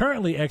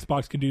 Currently,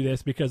 Xbox can do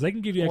this because they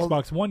can give you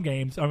Xbox One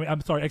games.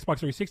 Xbox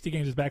 360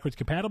 games as backwards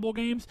compatible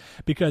games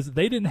because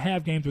they didn't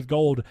have Games with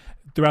Gold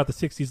throughout the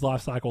 60s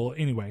life cycle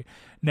anyway.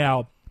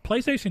 Now,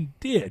 PlayStation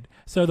did.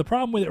 So the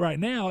problem with it right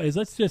now is,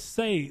 let's just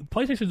say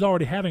PlayStation's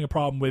already having a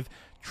problem with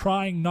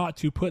trying not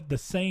to put the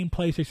same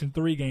PlayStation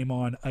 3 game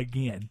on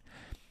again.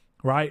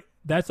 Right?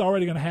 that's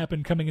already going to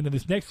happen coming into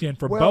this next gen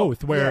for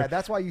both. Where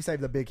that's why you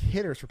save the big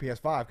hitters for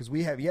PS5 because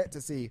we have yet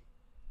to see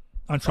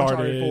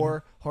Uncharted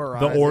 4,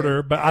 Horizon, The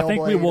Order, but I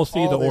think we will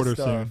see The Order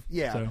stuff. soon.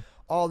 Yeah. So.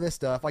 All this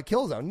stuff, like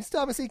Killzone. You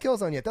still haven't seen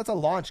Killzone yet. That's a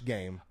launch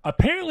game.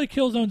 Apparently,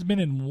 Killzone's been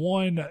in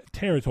one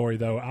territory,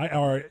 though.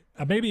 Or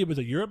maybe it was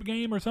a Europe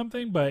game or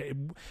something. But,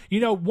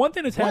 one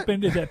thing that's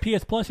happened is that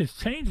PS Plus has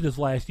changed this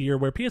last year,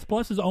 where PS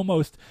Plus is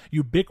almost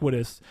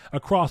ubiquitous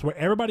across, where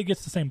everybody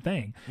gets the same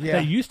thing. Yeah.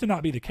 That used to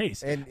not be the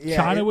case. And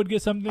China would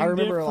get something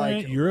different.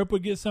 Like, Europe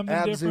would get something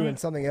Abzu different. and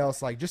something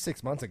else, like just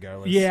 6 months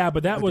ago.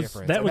 But that was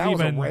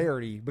even a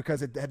rarity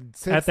because it had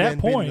since at that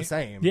then point been the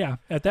same. Yeah,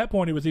 at that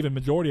point, it was even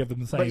majority of them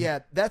the same. But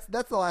yeah, that's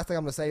the last thing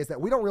I'm going to say is that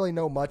we don't really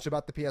know much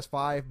about the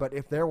PS5. But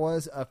if there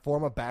was a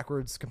form of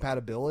backwards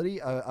compatibility,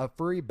 a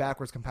free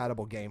backwards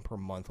compatible game per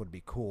month would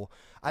be cool.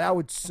 And I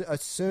would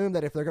assume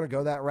that if they're going to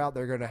go that route,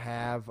 they're going to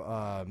have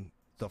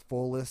the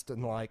full list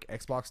and like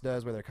Xbox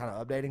does, where they're kind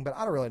of updating. But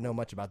I don't really know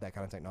much about that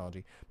kind of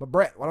technology. But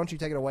Brett, why don't you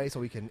take it away so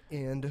we can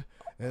end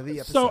the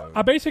episode? So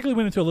I basically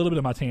went into a little bit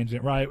of my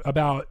tangent, right,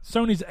 about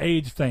Sony's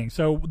age thing.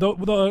 So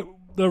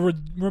the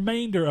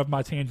remainder of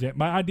my tangent,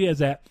 my idea is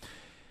that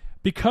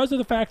because of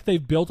the fact that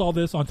they've built all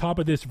this on top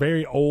of this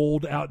very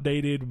old,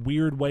 outdated,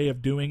 weird way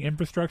of doing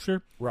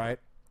infrastructure, right?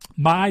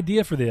 My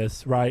idea for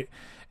this, right,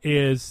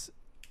 is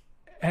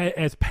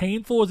as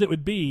painful as it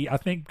would be, I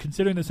think,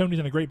 considering that Sony's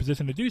in a great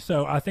position to do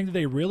so, I think that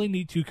they really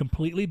need to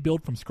completely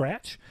build from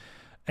scratch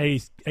a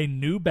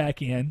new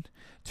back end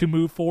to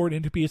move forward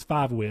into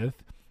PS5 with.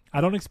 I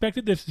don't expect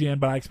it this gen,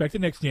 but I expect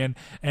it next gen.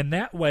 And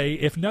that way,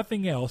 if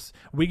nothing else,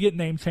 we get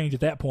name change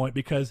at that point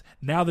because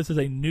now this is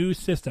a new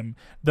system.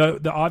 The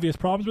obvious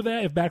problems with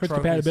that, if backwards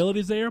compatibility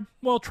is there,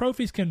 well,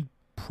 trophies can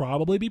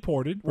probably be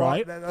ported,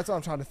 right? That's what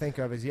I'm trying to think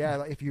of is,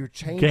 like if you're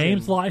changing...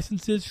 Games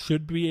licenses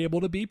should be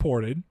able to be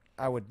ported.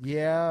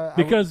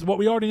 Because what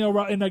we already know,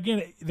 and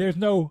again, there's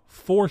no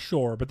for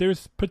sure, but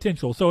there's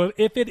potential. So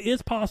if it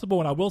is possible,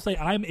 and I will say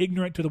I'm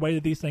ignorant to the way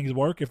that these things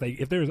work,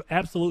 if there's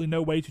absolutely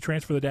no way to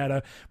transfer the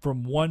data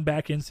from one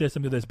back-end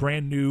system to this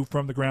brand new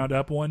from the ground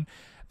up one,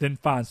 then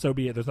fine, so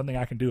be it. There's nothing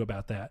I can do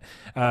about that.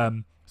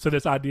 So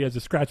this idea is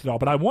to scratch it all.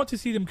 But I want to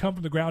see them come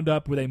from the ground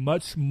up with a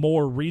much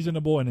more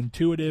reasonable and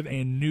intuitive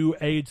and new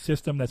age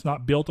system that's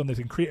not built on this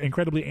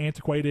incredibly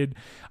antiquated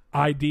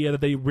idea that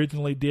they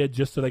originally did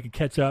just so they could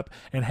catch up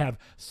and have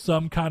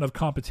some kind of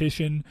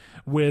competition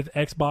with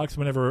Xbox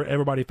whenever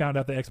everybody found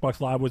out that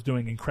Xbox Live was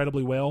doing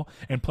incredibly well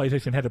and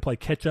PlayStation had to play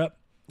catch up.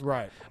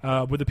 Right.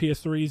 With the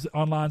PS3's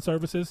online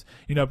services.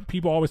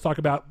 People always talk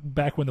about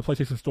back when the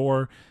PlayStation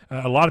Store,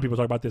 a lot of people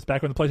talk about this,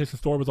 back when the PlayStation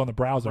Store was on the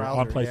browser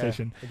on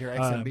PlayStation. Yeah, your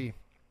XMB.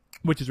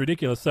 Which is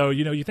ridiculous. So,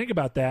 you think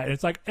about that, and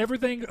it's like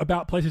everything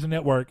about PlayStation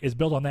Network is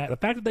built on that. The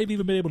fact that they've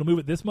even been able to move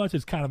it this much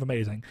is kind of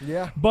amazing.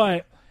 Yeah.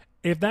 But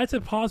if that's a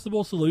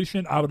possible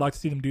solution, I would like to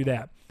see them do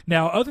that.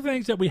 Now, other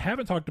things that we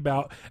haven't talked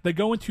about that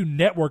go into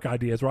network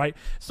ideas, right?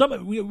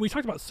 We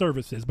talked about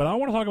services, but I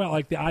want to talk about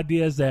like the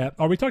ideas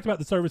we talked about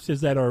the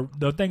services that are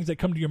the things that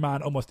come to your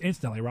mind almost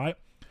instantly, right?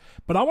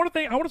 But I want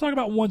to talk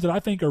about ones that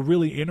I think are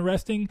really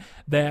interesting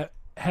that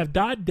have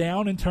died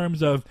down in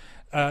terms of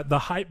the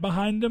hype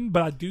behind them,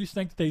 but I do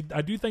think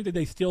that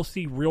they still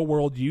see real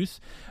world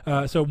use.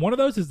 So one of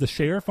those is the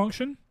share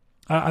function.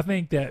 I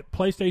think that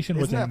PlayStation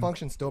Isn't that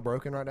function still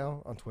broken right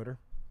now on Twitter?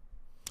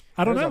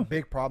 I don't know. There's a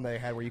big problem they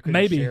had where you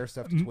couldn't share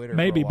stuff to Twitter.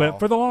 Maybe, for a while. But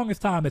for the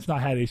longest time, it's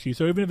not had issues.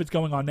 So even if it's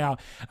going on now,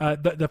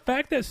 the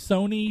fact that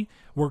Sony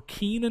were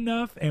keen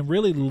enough and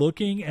really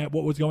looking at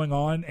what was going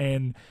on,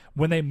 and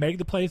when they made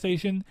the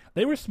PlayStation,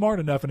 they were smart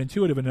enough and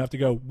intuitive enough to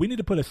go, we need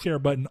to put a share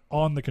button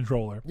on the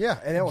controller. Yeah,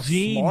 and it was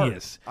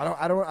genius. Smart.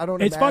 I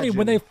don't. It's funny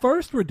when they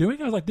first were doing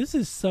it, I was like, this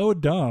is so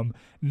dumb.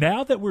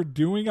 Now that we're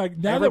doing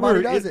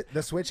everybody does it.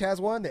 The Switch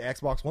has one. The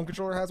Xbox One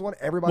controller has one.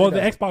 Everybody. Well, the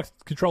Xbox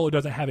controller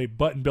doesn't have a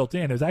button built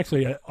in. There's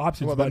actually an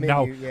options button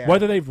now.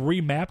 Whether they've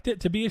remapped it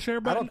to be a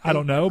share button, I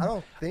don't know. I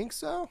don't think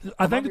so.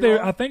 I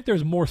think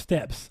there's more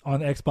steps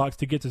on Xbox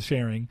to get to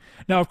sharing.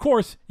 Now, of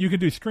course, you can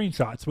do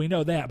screenshots. We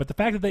know that, but the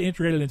fact that they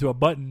integrated it into a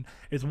button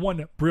is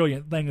one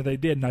brilliant thing that they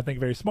did, and I think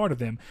very smart of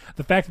them.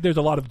 The fact that there's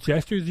a lot of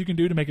gestures you can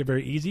do to make it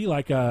very easy,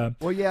 like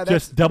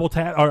just double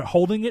tap or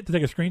holding it to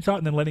take a screenshot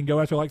and then letting go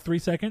after like 3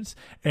 seconds,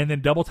 and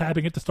then double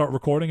tapping it to start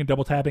recording and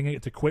double tapping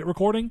it to quit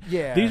recording.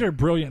 Yeah, these are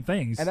brilliant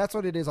things, and that's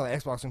what it is on the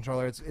Xbox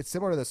controller. It's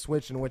similar to the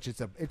Switch, in which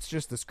it's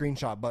just the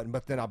screenshot button,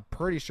 but then I'm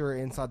pretty sure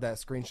inside that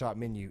screenshot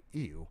menu,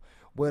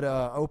 would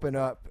open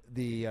up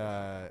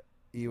the.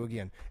 It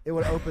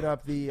would open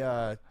up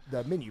the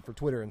menu for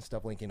Twitter and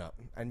stuff linking up,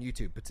 and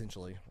YouTube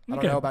potentially. I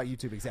don't know about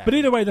YouTube exactly. But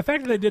either way, the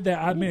fact that they did that,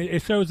 I mean,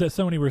 it shows that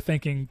Sony were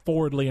thinking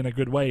forwardly in a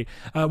good way.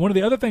 One of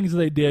the other things that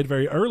they did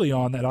very early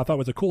on that I thought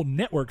was a cool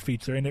network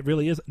feature, and it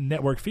really is a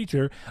network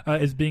feature,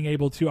 is being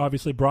able to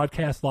obviously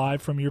broadcast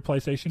live from your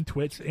PlayStation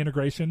Twitch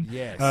integration.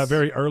 Yes.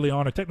 Very early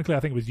on, or technically I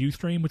think it was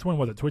Ustream. Which one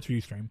was it, Twitch or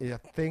Ustream? Yeah,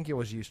 I think it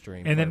was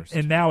Ustream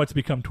and now it's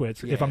become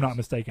Twitch, if I'm not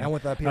mistaken. And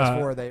with the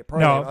PS4, they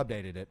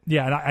updated it.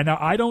 Yeah, and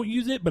I don't use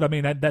use it, but I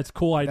mean that's a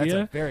cool idea.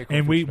 That's a very cool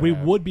and we feature to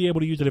have. would be able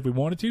to use it if we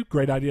wanted to.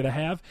 Great idea to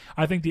have.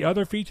 I think the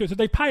other features that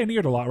they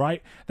pioneered a lot,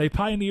 right? They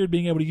pioneered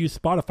being able to use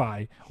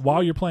Spotify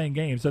while you're playing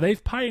games. So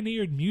they've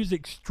pioneered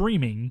music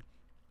streaming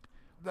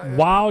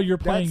while you're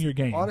playing your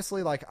game.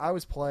 Honestly, like I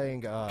was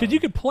playing Because you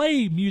could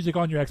play music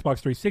on your Xbox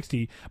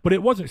 360, but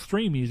it wasn't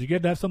stream music. You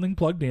had to have something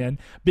plugged in.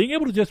 Being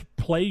able to just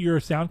play your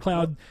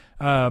SoundCloud.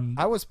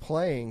 I was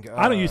playing.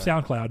 I don't use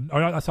SoundCloud.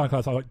 Or not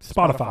SoundCloud, sorry,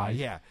 Spotify.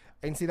 Yeah,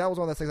 and see that was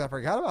one of those things I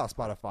forgot about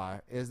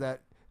Spotify. Is that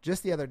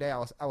just the other day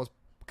I was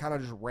kind of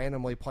just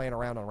randomly playing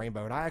around on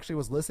Rainbow, and I actually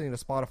was listening to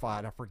Spotify,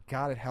 and I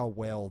forgot how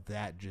well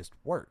that just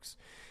works.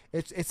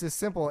 It's as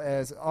simple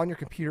as on your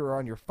computer or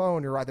on your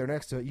phone. You're right there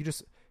next to it. You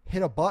just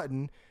hit a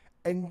button,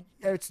 and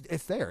it's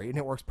there, and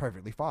it works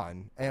perfectly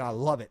fine, and I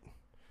love it.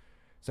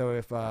 So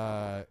if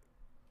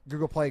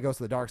Google Play goes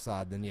to the dark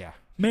side, then yeah.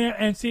 Man,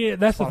 and see,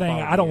 that's the Spotify thing.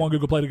 would I don't be want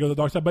Google Play to go to the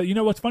dark side, but you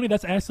know what's funny?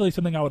 That's actually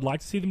something I would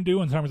like to see them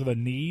do in terms of a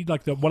need.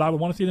 Like what I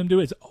would want to see them do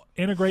is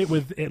integrate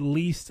with at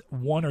least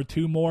one or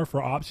two more,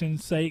 for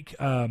option's sake,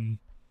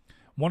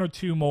 one or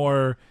two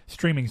more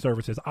streaming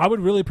services. I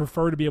would really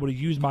prefer to be able to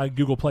use my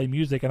Google Play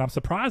Music, and I'm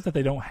surprised that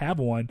they don't have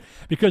one,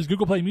 because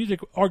Google Play Music,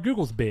 or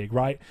Google's big,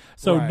 right?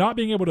 So Right. not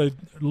being able to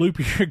loop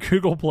your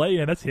Google Play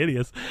in, that's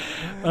hideous.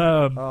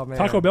 Man.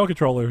 Taco Bell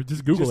controller,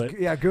 just Google it.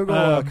 Yeah,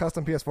 Google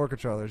custom PS4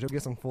 controllers. You'll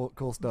get some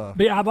cool stuff.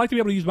 But yeah, I'd like to be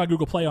able to use my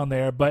Google Play on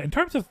there. But in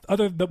terms of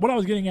what I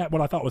was getting at,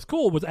 what I thought was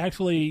cool was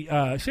actually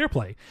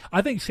SharePlay.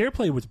 I think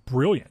SharePlay was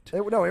brilliant. It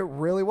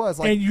really was.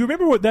 Like, And you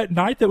remember what that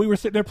night that we were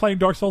sitting there playing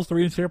Dark Souls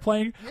 3 and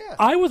SharePlaying? Yeah.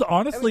 I was I mean,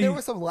 honestly, there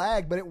was some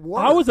lag, but it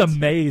worked. I was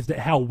amazed at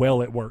how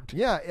well it worked.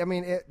 Yeah, I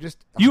mean, it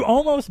just. You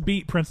almost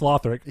beat Prince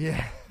Lothric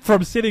Yeah.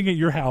 from sitting at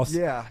your house.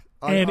 Yeah.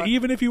 And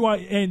even if you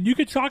want, and you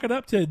could chalk it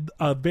up to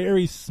a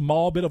very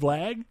small bit of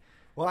lag.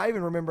 Well, I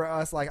even remember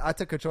us, like, I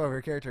took control of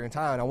your character in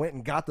Thailand. I went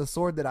and got the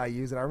sword that I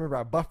used, and I remember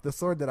I buffed the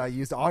sword that I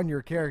used on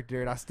your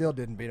character, and I still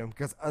didn't beat him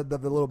because of the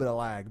little bit of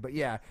lag. But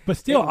yeah. But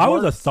still, it I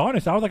was works.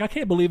 astonished. I was like, I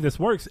can't believe this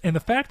works. And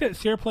the fact that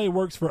SharePlay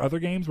works for other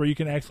games where you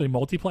can actually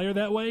multiplayer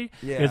that way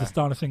Yeah. is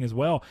astonishing as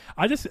well.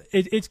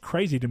 It's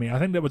crazy to me. I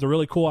think that was a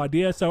really cool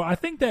idea. So I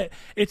think that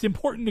it's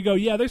important to go,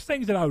 yeah, there's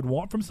things that I would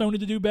want from Sony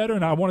to do better,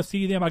 and I want to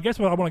see them. I guess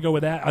what I want to go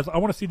with that is I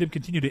want to see them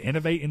continue to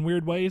innovate in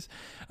weird ways.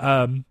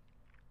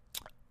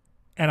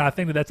 And I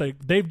think that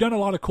they've done a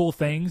lot of cool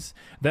things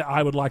that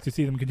I would like to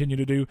see them continue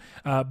to do.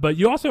 But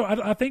you also,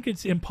 I think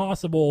it's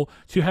impossible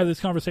to have this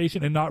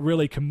conversation and not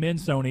really commend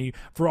Sony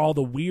for all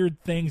the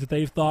weird things that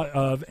they've thought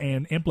of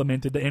and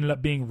implemented that ended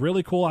up being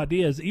really cool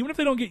ideas, even if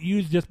they don't get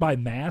used just by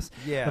mass.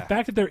 Yeah. The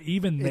fact that they're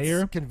even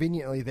there. It's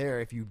conveniently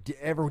there if you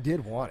ever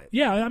did want it.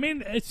 Yeah, I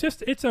mean,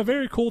 it's a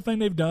very cool thing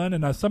they've done,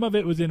 and some of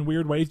it was in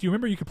weird ways. Do you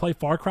remember you could play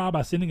Far Cry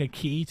by sending a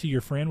key to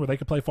your friend where they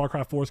could play Far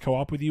Cry 4's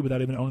co-op with you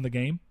without even owning the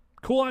game?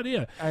 Cool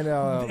idea. I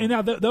know. And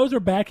now those are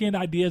back end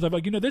ideas of,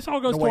 like, this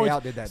all goes The Way towards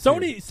Out did that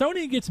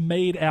Sony gets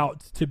made out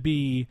to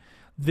be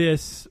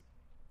this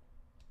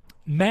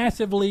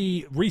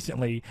massively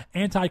recently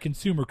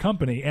anti-consumer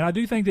company, and I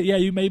do think that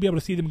you may be able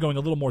to see them going a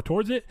little more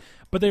towards it,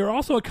 but they are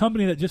also a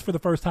company that just for the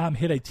first time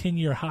hit a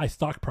 10-year high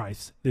stock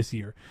price this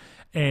year,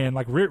 and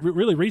like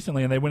really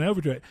recently, and they went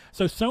over to it.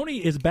 So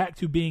Sony is back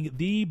to being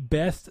the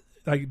best,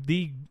 like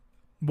the,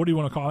 what do you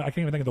want to call it? I can't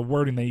even think of the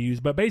wording they use,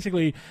 but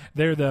basically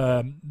they're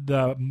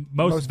the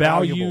most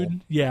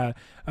valued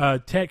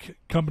tech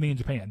company in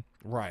Japan.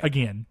 Right.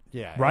 Again.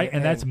 Yeah. Right?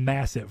 And that's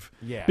massive.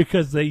 Yeah.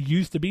 Because they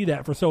used to be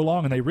that for so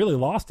long, and they really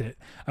lost it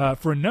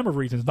for a number of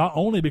reasons. Not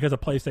only because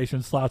of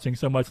PlayStation slouching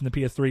so much in the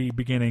PS3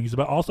 beginnings,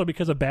 but also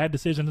because of bad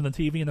decisions in the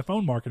TV and the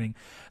phone marketing.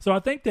 So I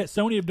think that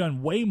Sony have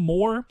done way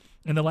more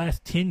in the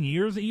last 10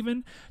 years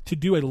even to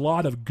do a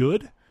lot of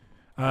good.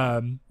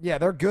 Yeah,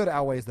 their good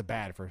outweighs the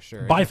bad for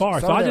sure. By far.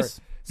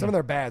 Some of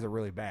their bads are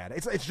really bad.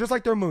 It's just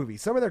like their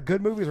movies. Some of their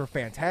good movies are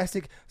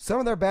fantastic. Some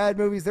of their bad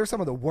movies, they're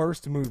some of the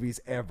worst movies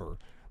ever.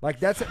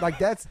 That's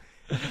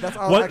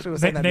all. Actually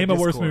was saying that name in a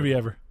worst Discord. movie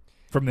ever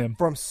from them.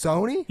 From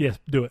Sony. Yes,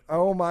 do it.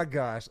 Oh my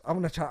gosh,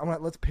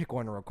 let's pick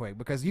one real quick,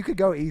 because you could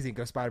go easy and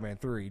go Spider-Man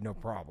 3, no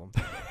problem.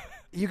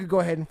 You could go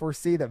ahead and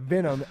foresee that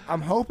Venom,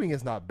 I'm hoping,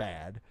 is not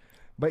bad.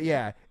 But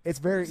yeah, it's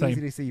very Same.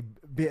 easy to see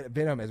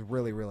Venom is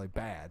really, really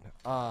bad.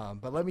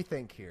 But let me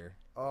think here.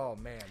 Oh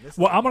man,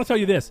 Well, I'm going to tell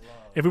you this.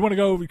 If we want to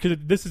go, because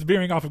this is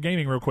veering off of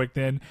gaming real quick,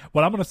 then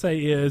what I'm going to say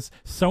is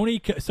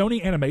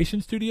Sony Animation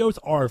Studios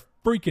are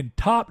freaking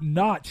top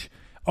notch.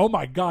 Oh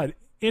my God.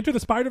 Into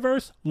the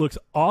Spider-Verse looks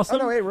awesome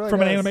it really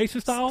from an does.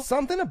 animation style.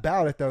 Something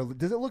about it though.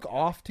 Does it look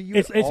off to you?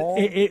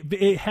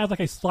 It has like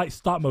a slight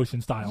stop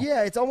motion style.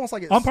 Yeah, it's almost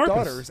like it On purpose.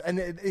 stutters, and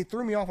it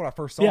threw me off when I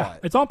first saw Yeah, it.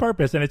 it's on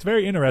purpose, and it's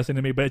very interesting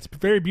to me, but it's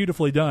very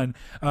beautifully done.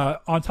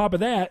 On top of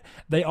that,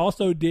 they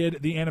also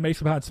did the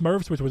animation behind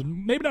Smurfs, which was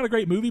maybe not a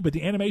great movie, but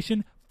the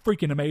animation,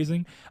 freaking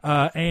amazing.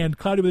 And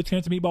Cloudy with a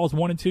Chance of Meatballs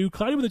 1 and 2.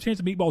 Cloudy with a Chance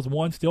of Meatballs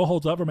 1 still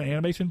holds up from an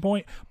animation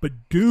point, but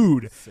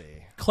dude, Let's see.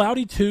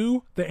 Cloudy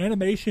 2, the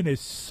animation is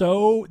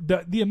so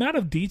the amount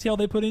of detail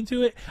they put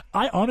into it.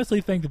 I honestly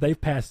think that they've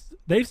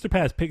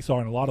surpassed Pixar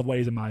in a lot of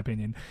ways, in my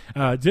opinion,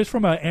 just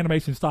from an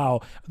animation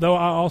style. Though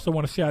I also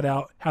want to shout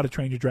out How to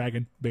Train Your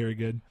Dragon, very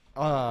good.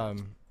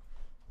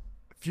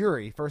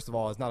 Fury, first of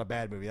all, is not a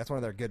bad movie. That's one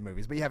of their good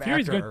movies. But you have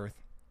Fury's After good. Earth.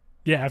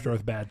 Yeah, After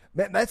Earth bad.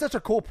 Man, that's such a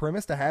cool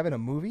premise to have in a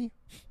movie.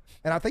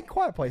 And I think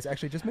Quiet Place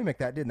actually just mimicked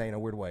that, didn't they, in a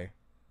weird way?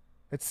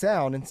 It's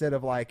sound instead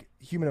of like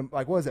human,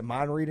 like what is it,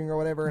 mind reading or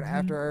whatever in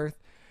After Earth.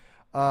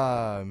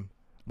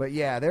 But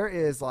yeah, there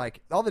is like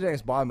all the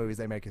James Bond movies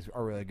they make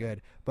are really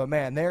good. But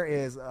man, there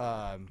is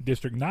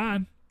District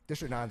 9.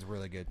 District 9's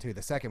really good too.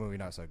 The second movie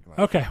not so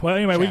good. Okay, well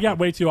anyway, we Chapman. got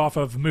way too off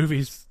of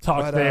movies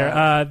talk But,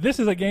 there. This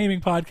is a gaming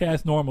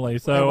podcast normally, Hey,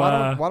 so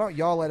why don't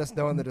y'all let us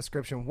know in the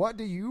description what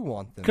do you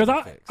want them because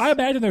to fix? I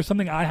imagine there's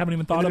something I haven't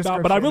even thought the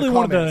about, but I description, really in the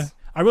wanted comments. to.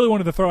 I really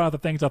wanted to throw out the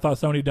things I thought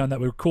Sony had done that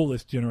were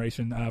coolest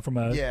generation from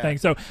a Yeah. thing.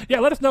 So yeah,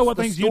 let us know what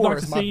the things you'd store like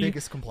to is my see.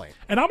 biggest complaint.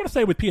 And I'm going to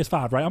say with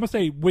PS5, right? I'm going to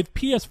say with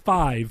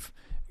PS5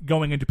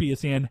 going into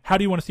PSN, how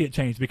do you want to see it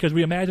change? Because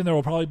we imagine there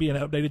will probably be an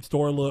updated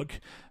store look.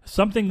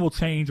 Something will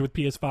change with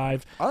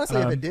PS5.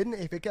 Honestly,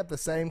 if it kept the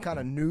same kind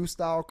of new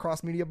style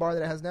cross media bar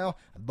that it has now,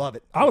 I'd love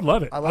it. I would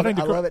love it. I love think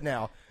it. I the love it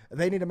now.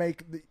 They need to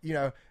make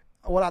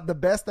the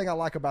best thing I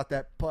like about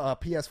that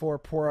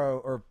PS4 Pro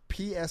or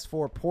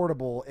PS4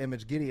 portable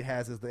image Gideon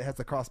has is that it has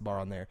the crossbar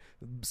on there.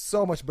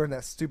 So much better than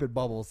that stupid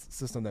bubbles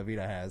system that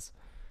Vita has.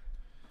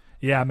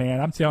 Yeah, man,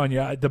 I'm telling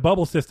you, the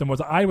bubble system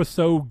I was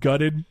so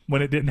gutted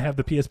when it didn't have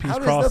the PSP's How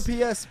cross. does the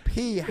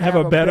PSP have have a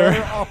a better-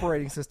 better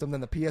operating system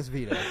than the PS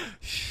Vita?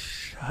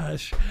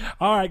 Hush.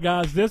 All right,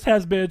 guys, this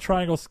has been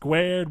Triangle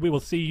Squared. We will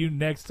see you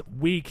next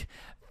week.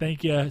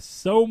 Thank you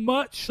so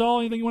much. Saul,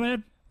 anything you want to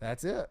add?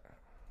 That's it.